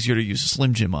cars, it's easier to use a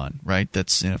Slim Jim on, right?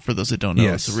 That's for those that don't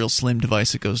know, It's a real slim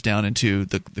device that goes down into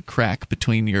the crack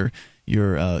between your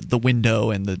the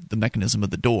window and the mechanism of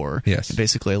the door. Yes. It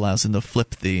basically allows them to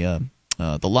flip the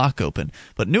lock open.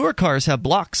 But newer cars have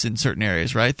blocks in certain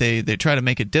areas, right? They try to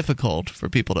make it difficult for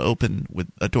people to open with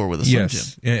a door with a Slim Jim.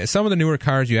 Yes. Some of the newer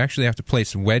cars, you actually have to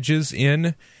place wedges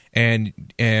in. And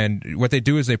what they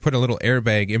do is they put a little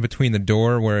airbag in between the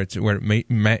door where it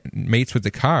mates with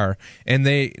the car, and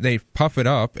they puff it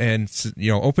up and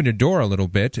open your door a little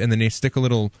bit, and then they stick a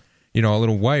little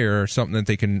wire or something that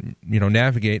they can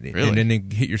navigate, and then they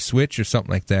hit your switch or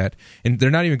something like that. And they're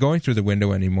not even going through the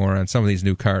window anymore on some of these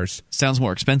new cars. Sounds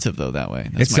more expensive though that way.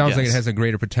 It sounds like it has a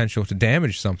greater potential to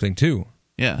damage something too.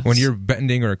 Yeah. When you're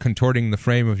bending or contorting the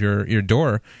frame of your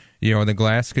door. The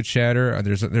glass could shatter.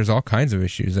 There's all kinds of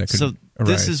issues that could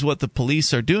This is what the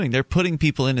police are doing. They're putting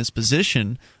people in this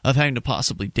position of having to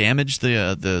possibly damage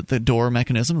the door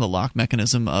mechanism, the lock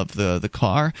mechanism of the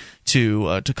car,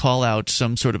 to call out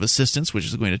some sort of assistance, which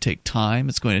is going to take time.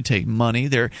 It's going to take money.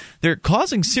 They're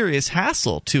causing serious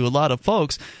hassle to a lot of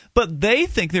folks. But they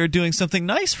think they're doing something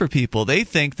nice for people. They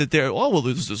think that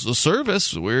this is a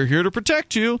service. We're here to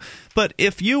protect you. But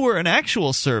if you were an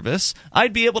actual service,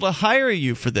 I'd be able to hire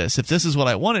you for this if this is what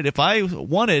I wanted. If I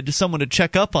wanted someone to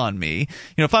check up on me,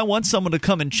 if I want someone to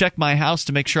come and check my house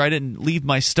to make sure I didn't leave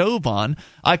my stove on,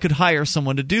 I could hire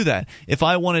someone to do that. If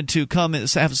I wanted to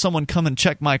have someone come and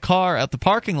check my car at the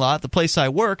parking lot, the place I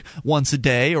work, once a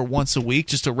day or once a week,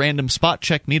 just a random spot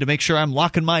check me to make sure I'm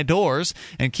locking my doors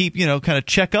and keep, kind of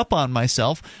check up on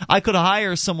myself, I could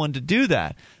hire someone to do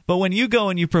that. But when you go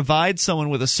and you provide someone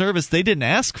with a service they didn't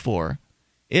ask for,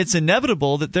 it's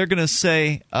inevitable that they're going to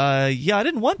say, I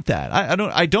didn't want that.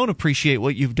 I don't appreciate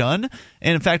what you've done.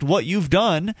 And in fact, what you've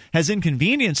done has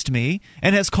inconvenienced me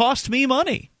and has cost me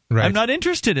money. Right. I'm not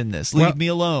interested in this. Leave me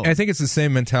alone. I think it's the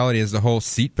same mentality as the whole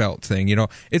seatbelt thing.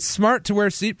 It's smart to wear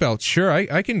seatbelts. Sure,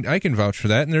 I can vouch for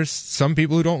that. And there's some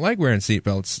people who don't like wearing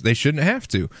seatbelts. They shouldn't have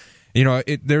to.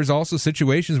 There's also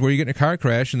situations where you get in a car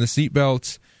crash and the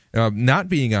seatbelt not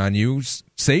being on you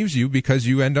saves you because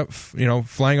you end up,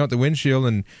 flying out the windshield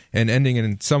and ending in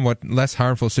a somewhat less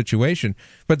harmful situation.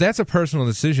 But that's a personal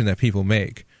decision that people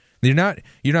make.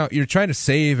 You're trying to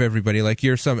save everybody like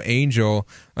you're some angel,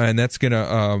 and that's going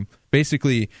to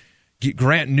basically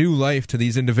grant new life to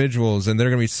these individuals, and they're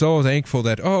going to be so thankful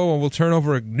that, we'll turn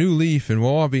over a new leaf and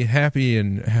we'll all be happy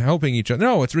and helping each other.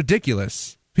 No, it's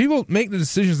ridiculous. People make the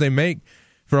decisions they make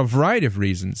for a variety of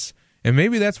reasons, and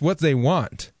maybe that's what they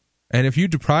want. And if you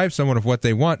deprive someone of what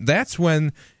they want, that's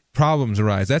when problems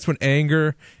arise. That's when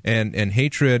anger and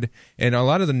hatred and a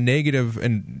lot of the negative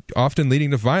and often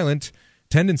leading to violent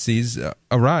tendencies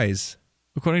arise.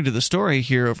 According to the story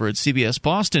here over at CBS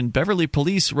Boston, Beverly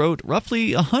police wrote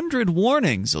roughly 100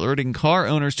 warnings alerting car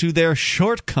owners to their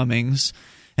shortcomings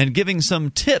and giving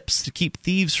some tips to keep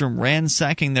thieves from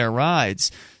ransacking their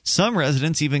rides. Some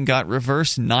residents even got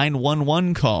reverse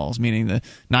 911 calls, meaning the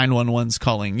 911's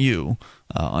calling you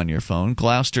on your phone.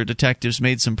 Gloucester detectives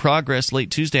made some progress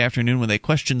late Tuesday afternoon when they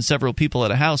questioned several people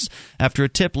at a house after a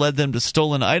tip led them to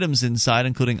stolen items inside,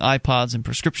 including iPods and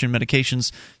prescription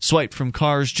medications swiped from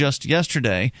cars just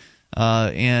yesterday.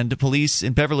 And police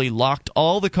in Beverly locked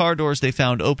all the car doors they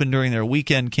found open during their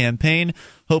weekend campaign,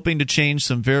 hoping to change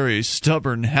some very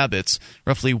stubborn habits.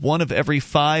 Roughly 1 of every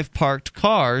 5 parked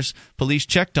cars police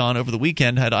checked on over the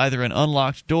weekend had either an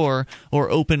unlocked door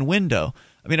or open window.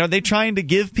 I mean, are they trying to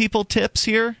give people tips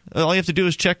here? All you have to do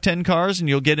is check 10 cars and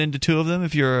you'll get into 2 of them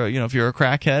if you're a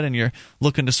crackhead and you're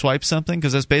looking to swipe something,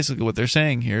 because that's basically what they're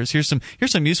saying here. Here's some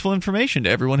useful information to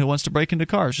everyone who wants to break into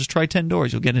cars. Just try 10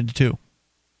 doors, you'll get into 2.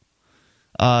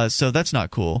 So that's not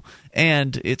cool.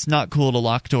 And it's not cool to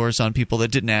lock doors on people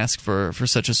that didn't ask for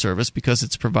such a service, because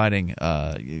it's providing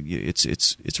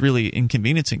it's really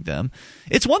inconveniencing them.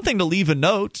 It's one thing to leave a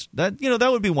note. That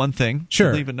would be one thing. Sure.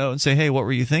 To leave a note and say, "Hey, what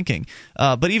were you thinking?"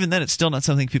 But even then, it's still not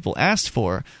something people asked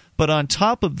for. But on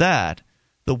top of that,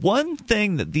 the one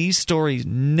thing that these stories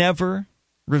never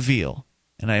reveal,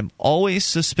 and I'm always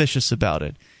suspicious about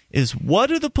it, is what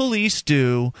do the police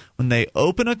do when they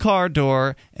open a car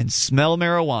door and smell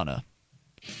marijuana?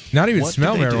 Not even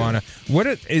smell marijuana.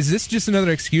 Is this just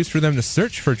another excuse for them to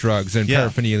search for drugs and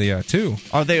paraphernalia, too?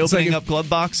 Are they opening up glove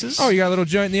boxes? Oh, you got a little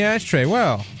joint in the ashtray.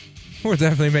 Well, we'll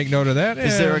definitely make note of that.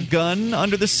 Is there a gun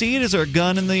under the seat? Is there a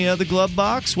gun in the glove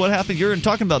box? What happened? You're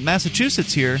talking about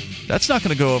Massachusetts here. That's not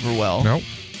going to go over well. Nope.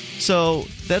 So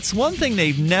that's one thing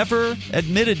they've never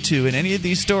admitted to in any of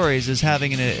these stories, is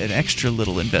having an extra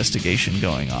little investigation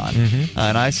going on. Mm-hmm.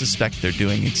 And I suspect they're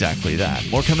doing exactly that.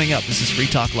 More coming up. This is Free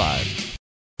Talk Live.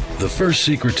 The first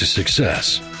secret to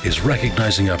success is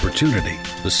recognizing opportunity.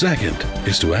 The second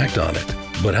is to act on it.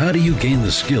 But how do you gain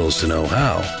the skills to know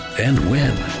how and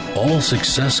when?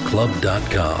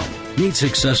 AllSuccessClub.com. Meet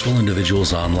successful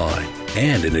individuals online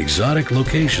and in exotic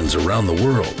locations around the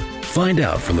world. Find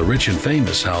out from the rich and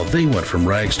famous how they went from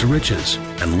rags to riches,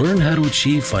 and learn how to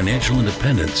achieve financial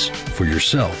independence for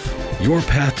yourself. Your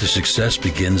path to success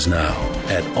begins now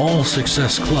at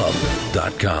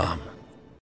allsuccessclub.com.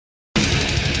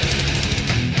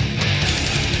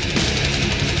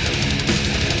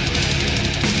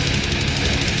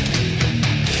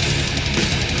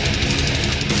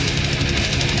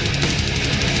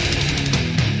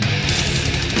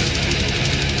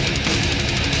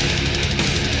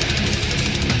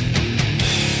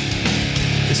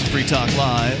 Free Talk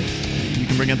Live. You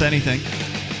can bring up anything.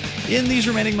 in these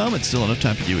remaining moments. Still enough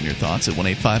time for you and your thoughts at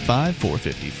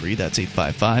 1-855-450-FREE. That's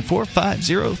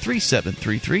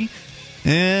 855-450-3733.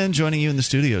 And joining you in the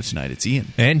studio tonight, it's Ian.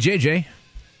 And JJ.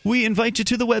 We invite you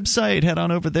to the website. Head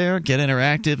on over there, get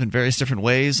interactive in various different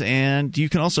ways, and you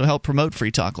can also help promote Free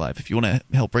Talk Live. If you want to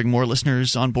help bring more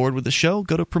listeners on board with the show,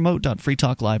 go to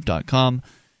promote.freetalklive.com,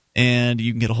 and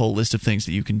you can get a whole list of things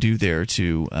that you can do there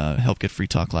to help get Free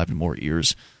Talk Live in more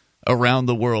ears around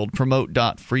the world.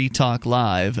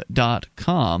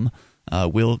 Promote.freetalklive.com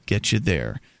will get you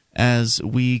there. As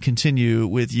we continue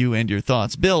with you and your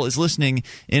thoughts, Bill is listening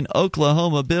in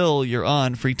Oklahoma. Bill, you're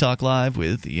on Free Talk Live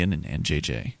with Ian and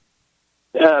JJ.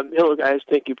 Hello, guys.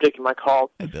 Thank you for taking my call.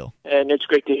 Hey, Bill. And it's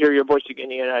great to hear your voice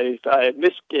again, Ian. I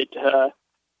missed it.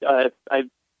 I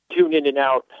tuned in and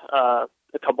out a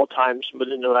couple of times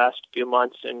within the last few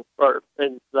months, or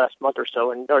in the last month or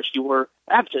so, and noticed you were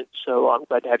absent, so I'm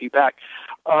glad to have you back.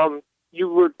 You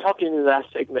were talking in the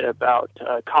last segment about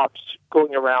cops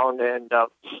going around and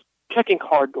checking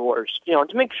car doors, to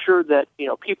make sure that,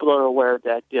 people are aware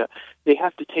that they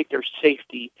have to take their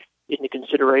safety into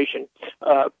consideration,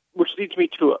 which leads me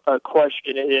to a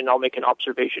question, and then I'll make an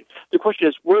observation. The question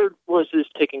is, where was this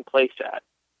taking place at?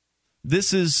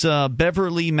 This is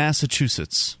Beverly,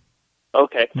 Massachusetts.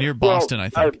 Okay. Near Boston, I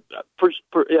think.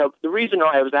 The reason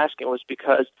I was asking was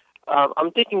because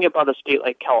I'm thinking about a state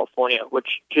like California,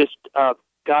 which just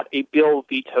got a bill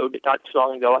vetoed not too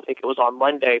long ago. I think it was on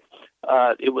Monday.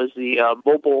 It was the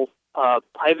mobile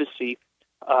privacy,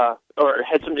 or it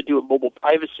had something to do with mobile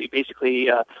privacy. Basically,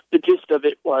 the gist of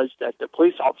it was that the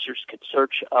police officers could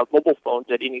search mobile phones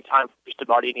at any time for just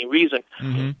about any reason.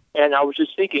 Mm-hmm. And I was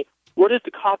just thinking, what if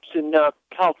the cops in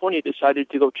California decided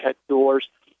to go check doors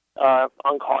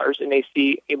on cars, and they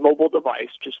see a mobile device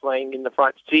just laying in the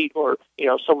front seat or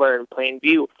somewhere in plain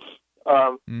view?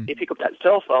 They pick up that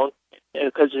cell phone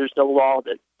because there's no law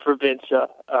that prevents a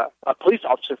police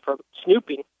officer from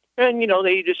snooping, and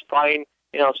they just find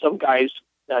some guy's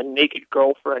naked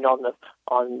girlfriend on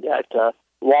that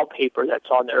wallpaper that's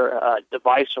on their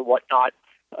device or whatnot.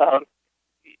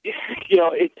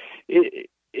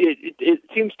 It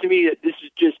seems to me that this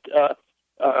is just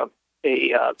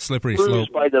a slippery ruse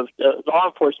slope by the law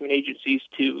enforcement agencies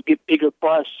to get bigger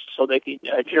busts so they can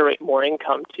generate more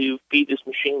income to feed this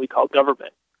machine we call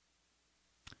government.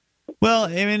 Well,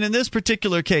 I mean, in this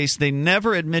particular case, they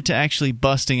never admit to actually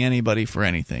busting anybody for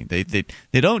anything. They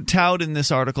don't tout in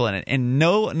this article, and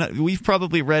no, we've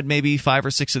probably read maybe 5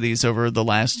 or 6 of these over the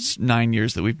last 9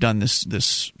 years that we've done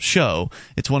this show.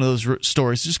 It's one of those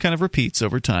stories that just kind of repeats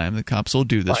over time. The cops will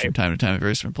do this from time to time at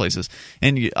various different places,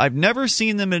 and I've never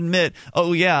seen them admit,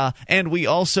 "Oh yeah, and we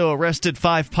also arrested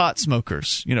 5 pot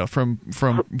smokers," from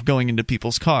going into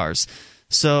people's cars.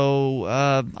 So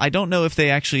I don't know if they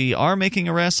actually are making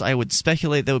arrests. I would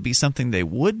speculate that would be something they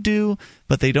would do,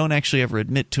 but they don't actually ever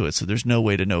admit to it, so there's no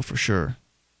way to know for sure.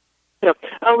 Yeah,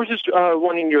 I was just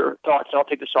wanting your thoughts. I'll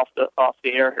take this off the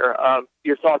air here.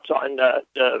 Your thoughts on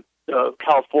the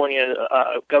California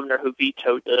governor who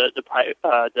vetoed the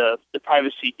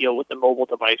privacy deal with the mobile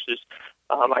devices.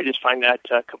 I just find that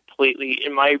completely,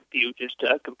 in my view, just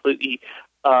completely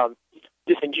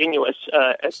disingenuous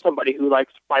as somebody who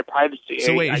likes my privacy.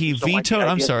 So wait, he vetoed?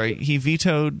 I'm sorry, he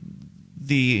vetoed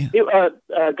the.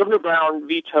 Governor Brown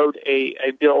vetoed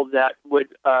a bill that would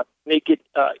make it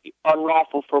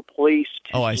unlawful for police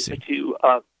to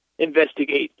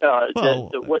investigate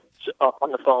what's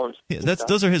on the phones. Yeah,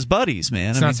 those are his buddies,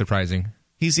 man. It's not surprising.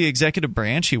 He's the executive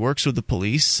branch. He works with the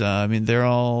police. I mean, they're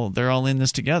all in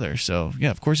this together. So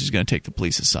yeah, of course he's going to take the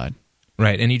police's side.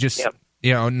 Right, and he just. Yep.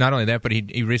 Not only that, but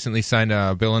he recently signed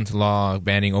a bill into law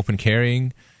banning open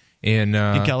carrying in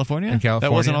California? In California.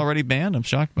 That wasn't already banned? I'm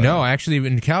shocked by that. No, actually,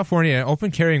 in California,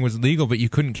 open carrying was legal, but you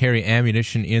couldn't carry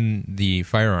ammunition in the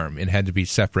firearm. It had to be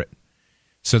separate.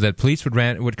 So that police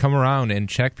would come around and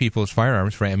check people's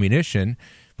firearms for ammunition,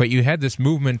 but you had this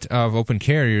movement of open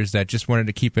carriers that just wanted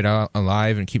to keep it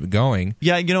alive and keep it going.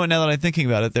 Yeah, now that I'm thinking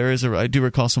about it, I do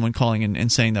recall someone calling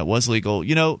and saying that was legal.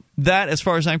 That, as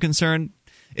far as I'm concerned,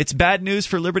 it's bad news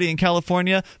for liberty in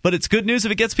California, but it's good news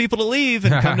if it gets people to leave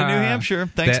and come to New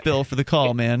Hampshire. Thanks, Bill, for the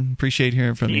call, man. Appreciate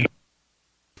hearing from you.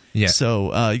 Yeah.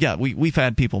 So, we've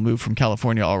had people move from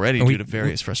California already due to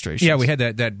various frustrations. Yeah, we had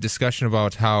that discussion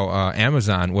about how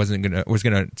Amazon was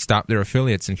gonna stop their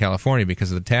affiliates in California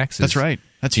because of the taxes. That's right.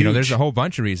 That's huge. There's a whole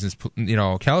bunch of reasons.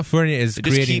 California is they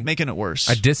creating just keep making it worse.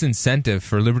 A disincentive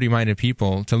for liberty-minded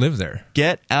people to live there.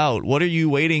 Get out. What are you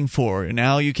waiting for?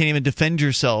 Now you can't even defend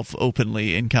yourself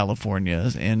openly in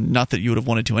California, and not that you would have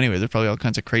wanted to anyway. There's probably all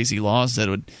kinds of crazy laws that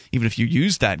would, even if you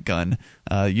used that gun,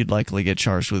 you'd likely get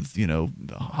charged with,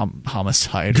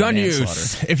 homicide. Gun or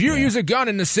use. If you use a gun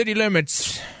in the city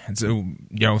limits, it's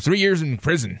 3 years in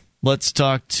prison. Let's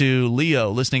talk to Leo,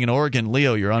 listening in Oregon.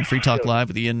 Leo, you're on Free Talk Live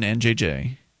with Ian and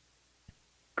JJ.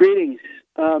 Greetings.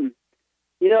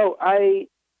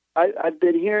 I've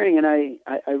been hearing, and I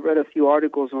read a few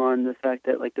articles on the fact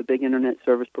that like the big internet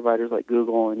service providers like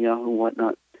Google and Yahoo and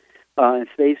whatnot, and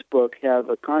Facebook have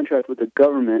a contract with the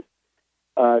government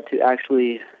to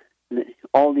actually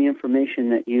all the information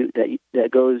that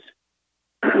goes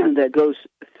that goes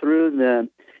through the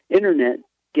internet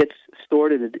gets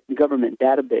stored in a government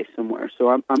database somewhere. So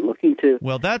I'm looking to.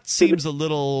 Well, that seems a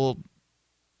little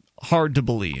hard to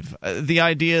believe. The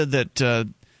idea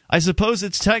that. I suppose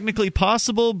it's technically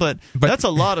possible, but that's a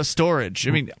lot of storage.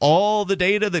 I mean, all the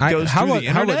data that goes through the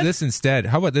internet. How about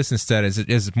this instead?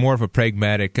 Is more of a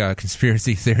pragmatic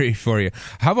conspiracy theory for you?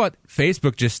 How about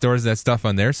Facebook just stores that stuff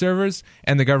on their servers,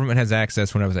 and the government has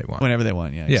access whenever they want? Whenever they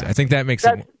want, yeah. Exactly. I think that makes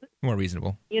it more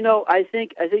reasonable. I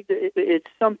think that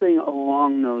it's something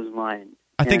along those lines.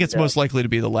 I think it's most likely to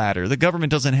be the latter. The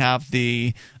government doesn't have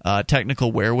the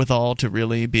technical wherewithal to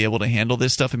really be able to handle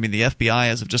this stuff. I mean, the FBI,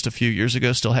 as of just a few years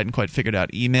ago, still hadn't quite figured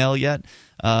out email yet.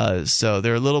 So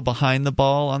they're a little behind the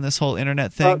ball on this whole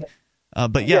internet thing.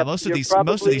 But most of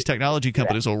these technology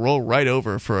companies will roll right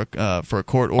over for a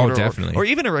court order, or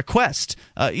even a request.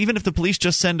 Even if the police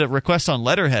just send a request on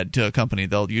letterhead to a company,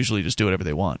 they'll usually just do whatever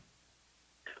they want.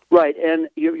 Right, and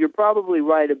you're probably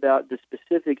right about the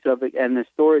specifics of it and the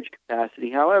storage capacity.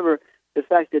 However, the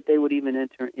fact that they would even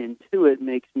enter into it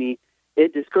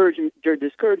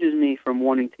discourages me from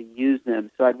wanting to use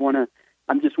them. So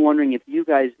I'm just wondering if you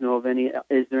guys know of any.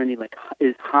 Is there any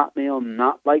is Hotmail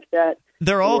not like that?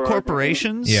 They're all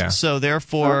corporations, so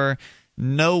therefore.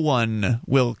 No one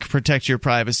will protect your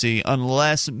privacy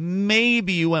unless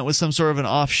maybe you went with some sort of an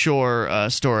offshore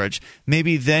storage.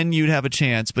 Maybe then you'd have a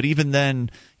chance. But even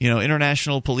then,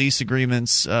 international police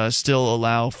agreements still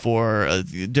allow for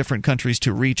different countries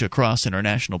to reach across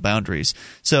international boundaries.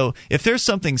 So if there's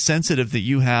something sensitive that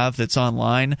you have that's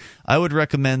online, I would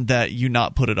recommend that you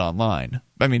not put it online.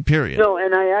 I mean, period. No,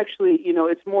 and I actually,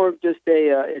 it's more of just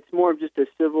a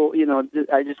civil.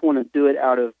 I just want to do it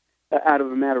out of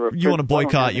a matter of. You want to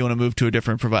boycott? You want to move to a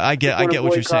different provider? I get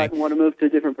what you're saying. Want to move to a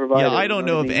different provider? Yeah, I don't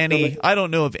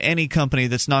know of any company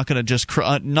that's not going to just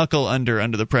knuckle under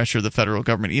the pressure of the federal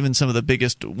government. Even some of the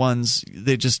biggest ones,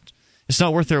 it's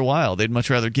not worth their while. They'd much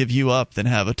rather give you up than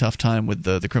have a tough time with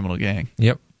the criminal gang.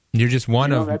 Yep. You're just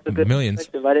one of millions.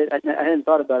 I hadn't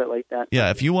thought about it like that.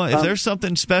 Yeah, if there's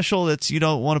something special that you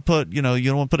don't want to put, you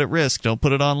don't want to put at risk, don't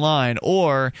put it online,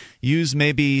 or use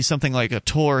maybe something like a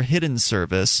Tor hidden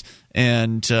service,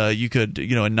 and you could,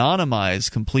 anonymize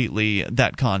completely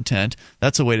that content.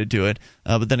 That's a way to do it.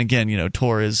 But then again,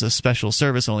 Tor is a special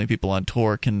service; only people on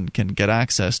Tor can get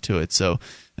access to it. So.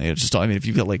 If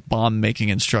you've got like bomb making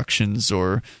instructions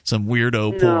or some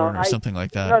weirdo porn or something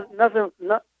like that.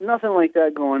 Nothing like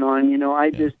that going on.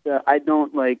 I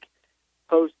don't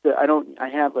post.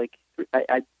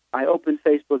 I opened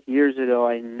Facebook years ago.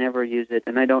 I never use it,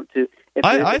 and I don't do.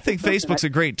 I think Facebook's a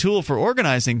great tool for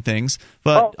organizing things,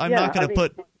 but I'm not going to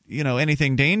put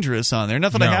anything dangerous on there.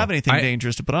 Not that I have anything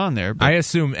dangerous to put on there. But. I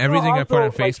assume everything I put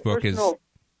on Facebook is.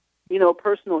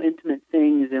 Personal intimate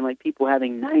things and people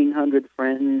having 900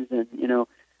 friends and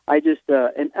I just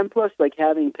and plus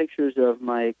having pictures of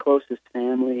my closest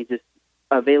family just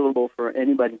available for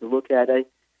anybody to look at.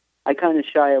 I kind of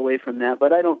shy away from that,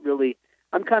 but I don't really.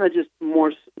 I'm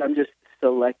just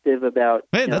selective about.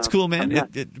 Man, that's cool, man.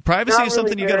 Privacy is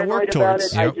something you got to work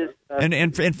towards. Yep.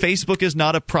 And Facebook is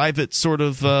not a private sort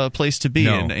of place to be.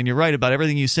 No. And you're right about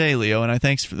everything you say, Leo. And I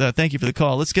thank you for the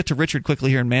call. Let's get to Richard quickly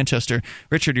here in Manchester.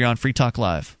 Richard, you're on Free Talk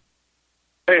Live.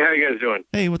 Hey, how you guys doing?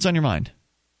 Hey, what's on your mind?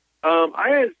 I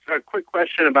had a quick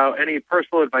question about any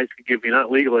personal advice you could give me,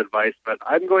 not legal advice, but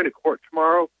I'm going to court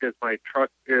tomorrow because my truck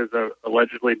is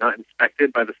allegedly not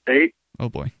inspected by the state. Oh,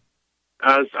 boy.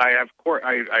 I have court.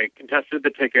 I contested the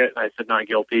ticket, and I said not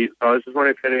guilty. So I was just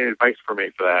wondering if you had any advice for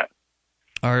me for that.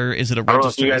 Or is it a registered? I don't know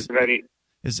if you guys have any.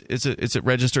 Is it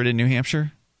registered in New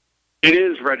Hampshire? It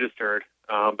is registered,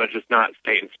 but just not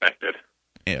state inspected.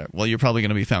 Yeah. Well, you're probably going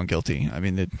to be found guilty. I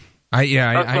mean, I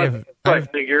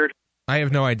figured. I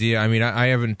have no idea. I mean, I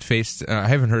haven't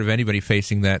heard of anybody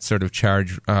facing that sort of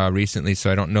charge recently,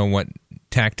 so I don't know what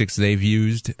tactics they've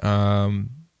used.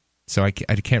 So I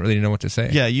can't really know what to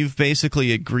say. Yeah, you've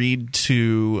basically agreed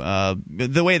to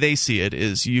the way they see it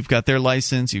is you've got their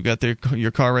license, you've got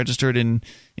your car registered in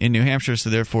New Hampshire, so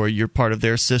therefore you're part of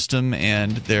their system,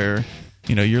 and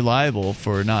you're liable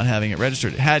for not having it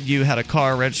registered. Had you had a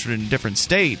car registered in a different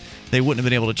state, they wouldn't have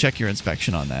been able to check your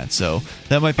inspection on that. So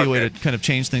that might be a way to kind of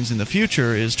change things in the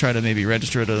future, is try to maybe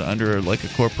register it under like a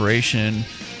corporation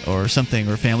or something,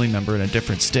 or a family member in a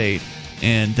different state,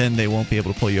 and then they won't be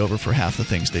able to pull you over for half the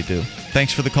things they do.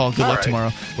 Thanks for the call. Good luck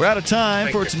tomorrow. We're out of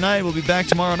time for tonight. We'll be back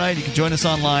tomorrow night. You can join us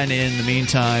online in the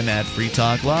meantime at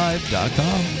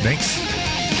freetalklive.com. Thanks.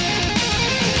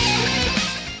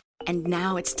 And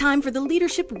now it's time for the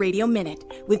Leadership Radio Minute,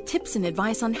 with tips and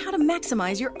advice on how to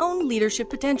maximize your own leadership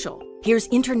potential. Here's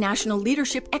international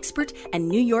leadership expert and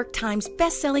New York Times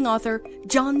best-selling author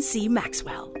John C.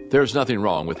 Maxwell. There's nothing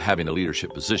wrong with having a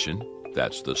leadership position.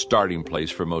 That's the starting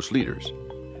place for most leaders.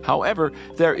 However,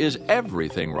 there is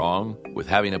everything wrong with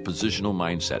having a positional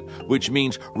mindset, which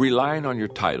means relying on your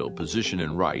title, position,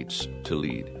 and rights to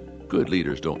lead. Good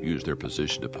leaders don't use their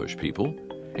position to push people.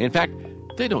 In fact,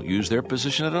 they don't use their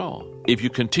position at all. If you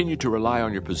continue to rely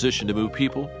on your position to move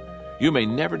people, you may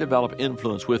never develop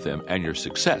influence with them, and your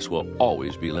success will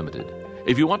always be limited.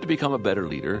 If you want to become a better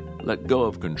leader, let go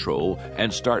of control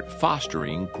and start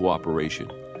fostering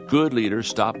cooperation. Good leaders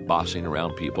stop bossing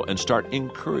around people and start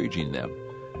encouraging them.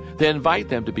 They invite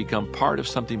them to become part of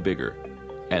something bigger,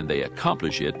 and they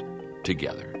accomplish it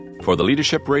together. For the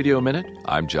Leadership Radio Minute,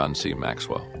 I'm John C.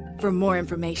 Maxwell. For more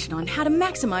information on how to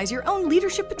maximize your own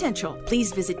leadership potential,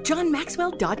 please visit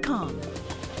johnmaxwell.com.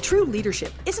 True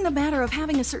leadership isn't a matter of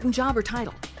having a certain job or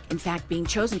title. In fact, being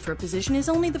chosen for a position is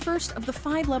only the first of the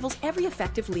 5 levels every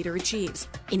effective leader achieves.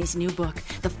 In his new book,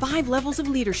 The 5 Levels of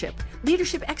Leadership,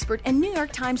 leadership expert and New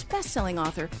York Times best-selling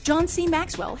author John C.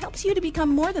 Maxwell helps you to become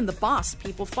more than the boss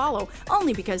people follow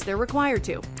only because they're required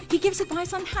to. He gives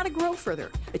advice on how to grow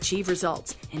further, achieve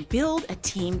results, and build a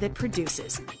team that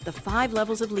produces. The 5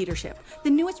 Levels of Leadership, the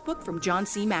newest book from John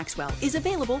C. Maxwell, is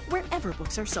available wherever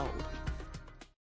books are sold.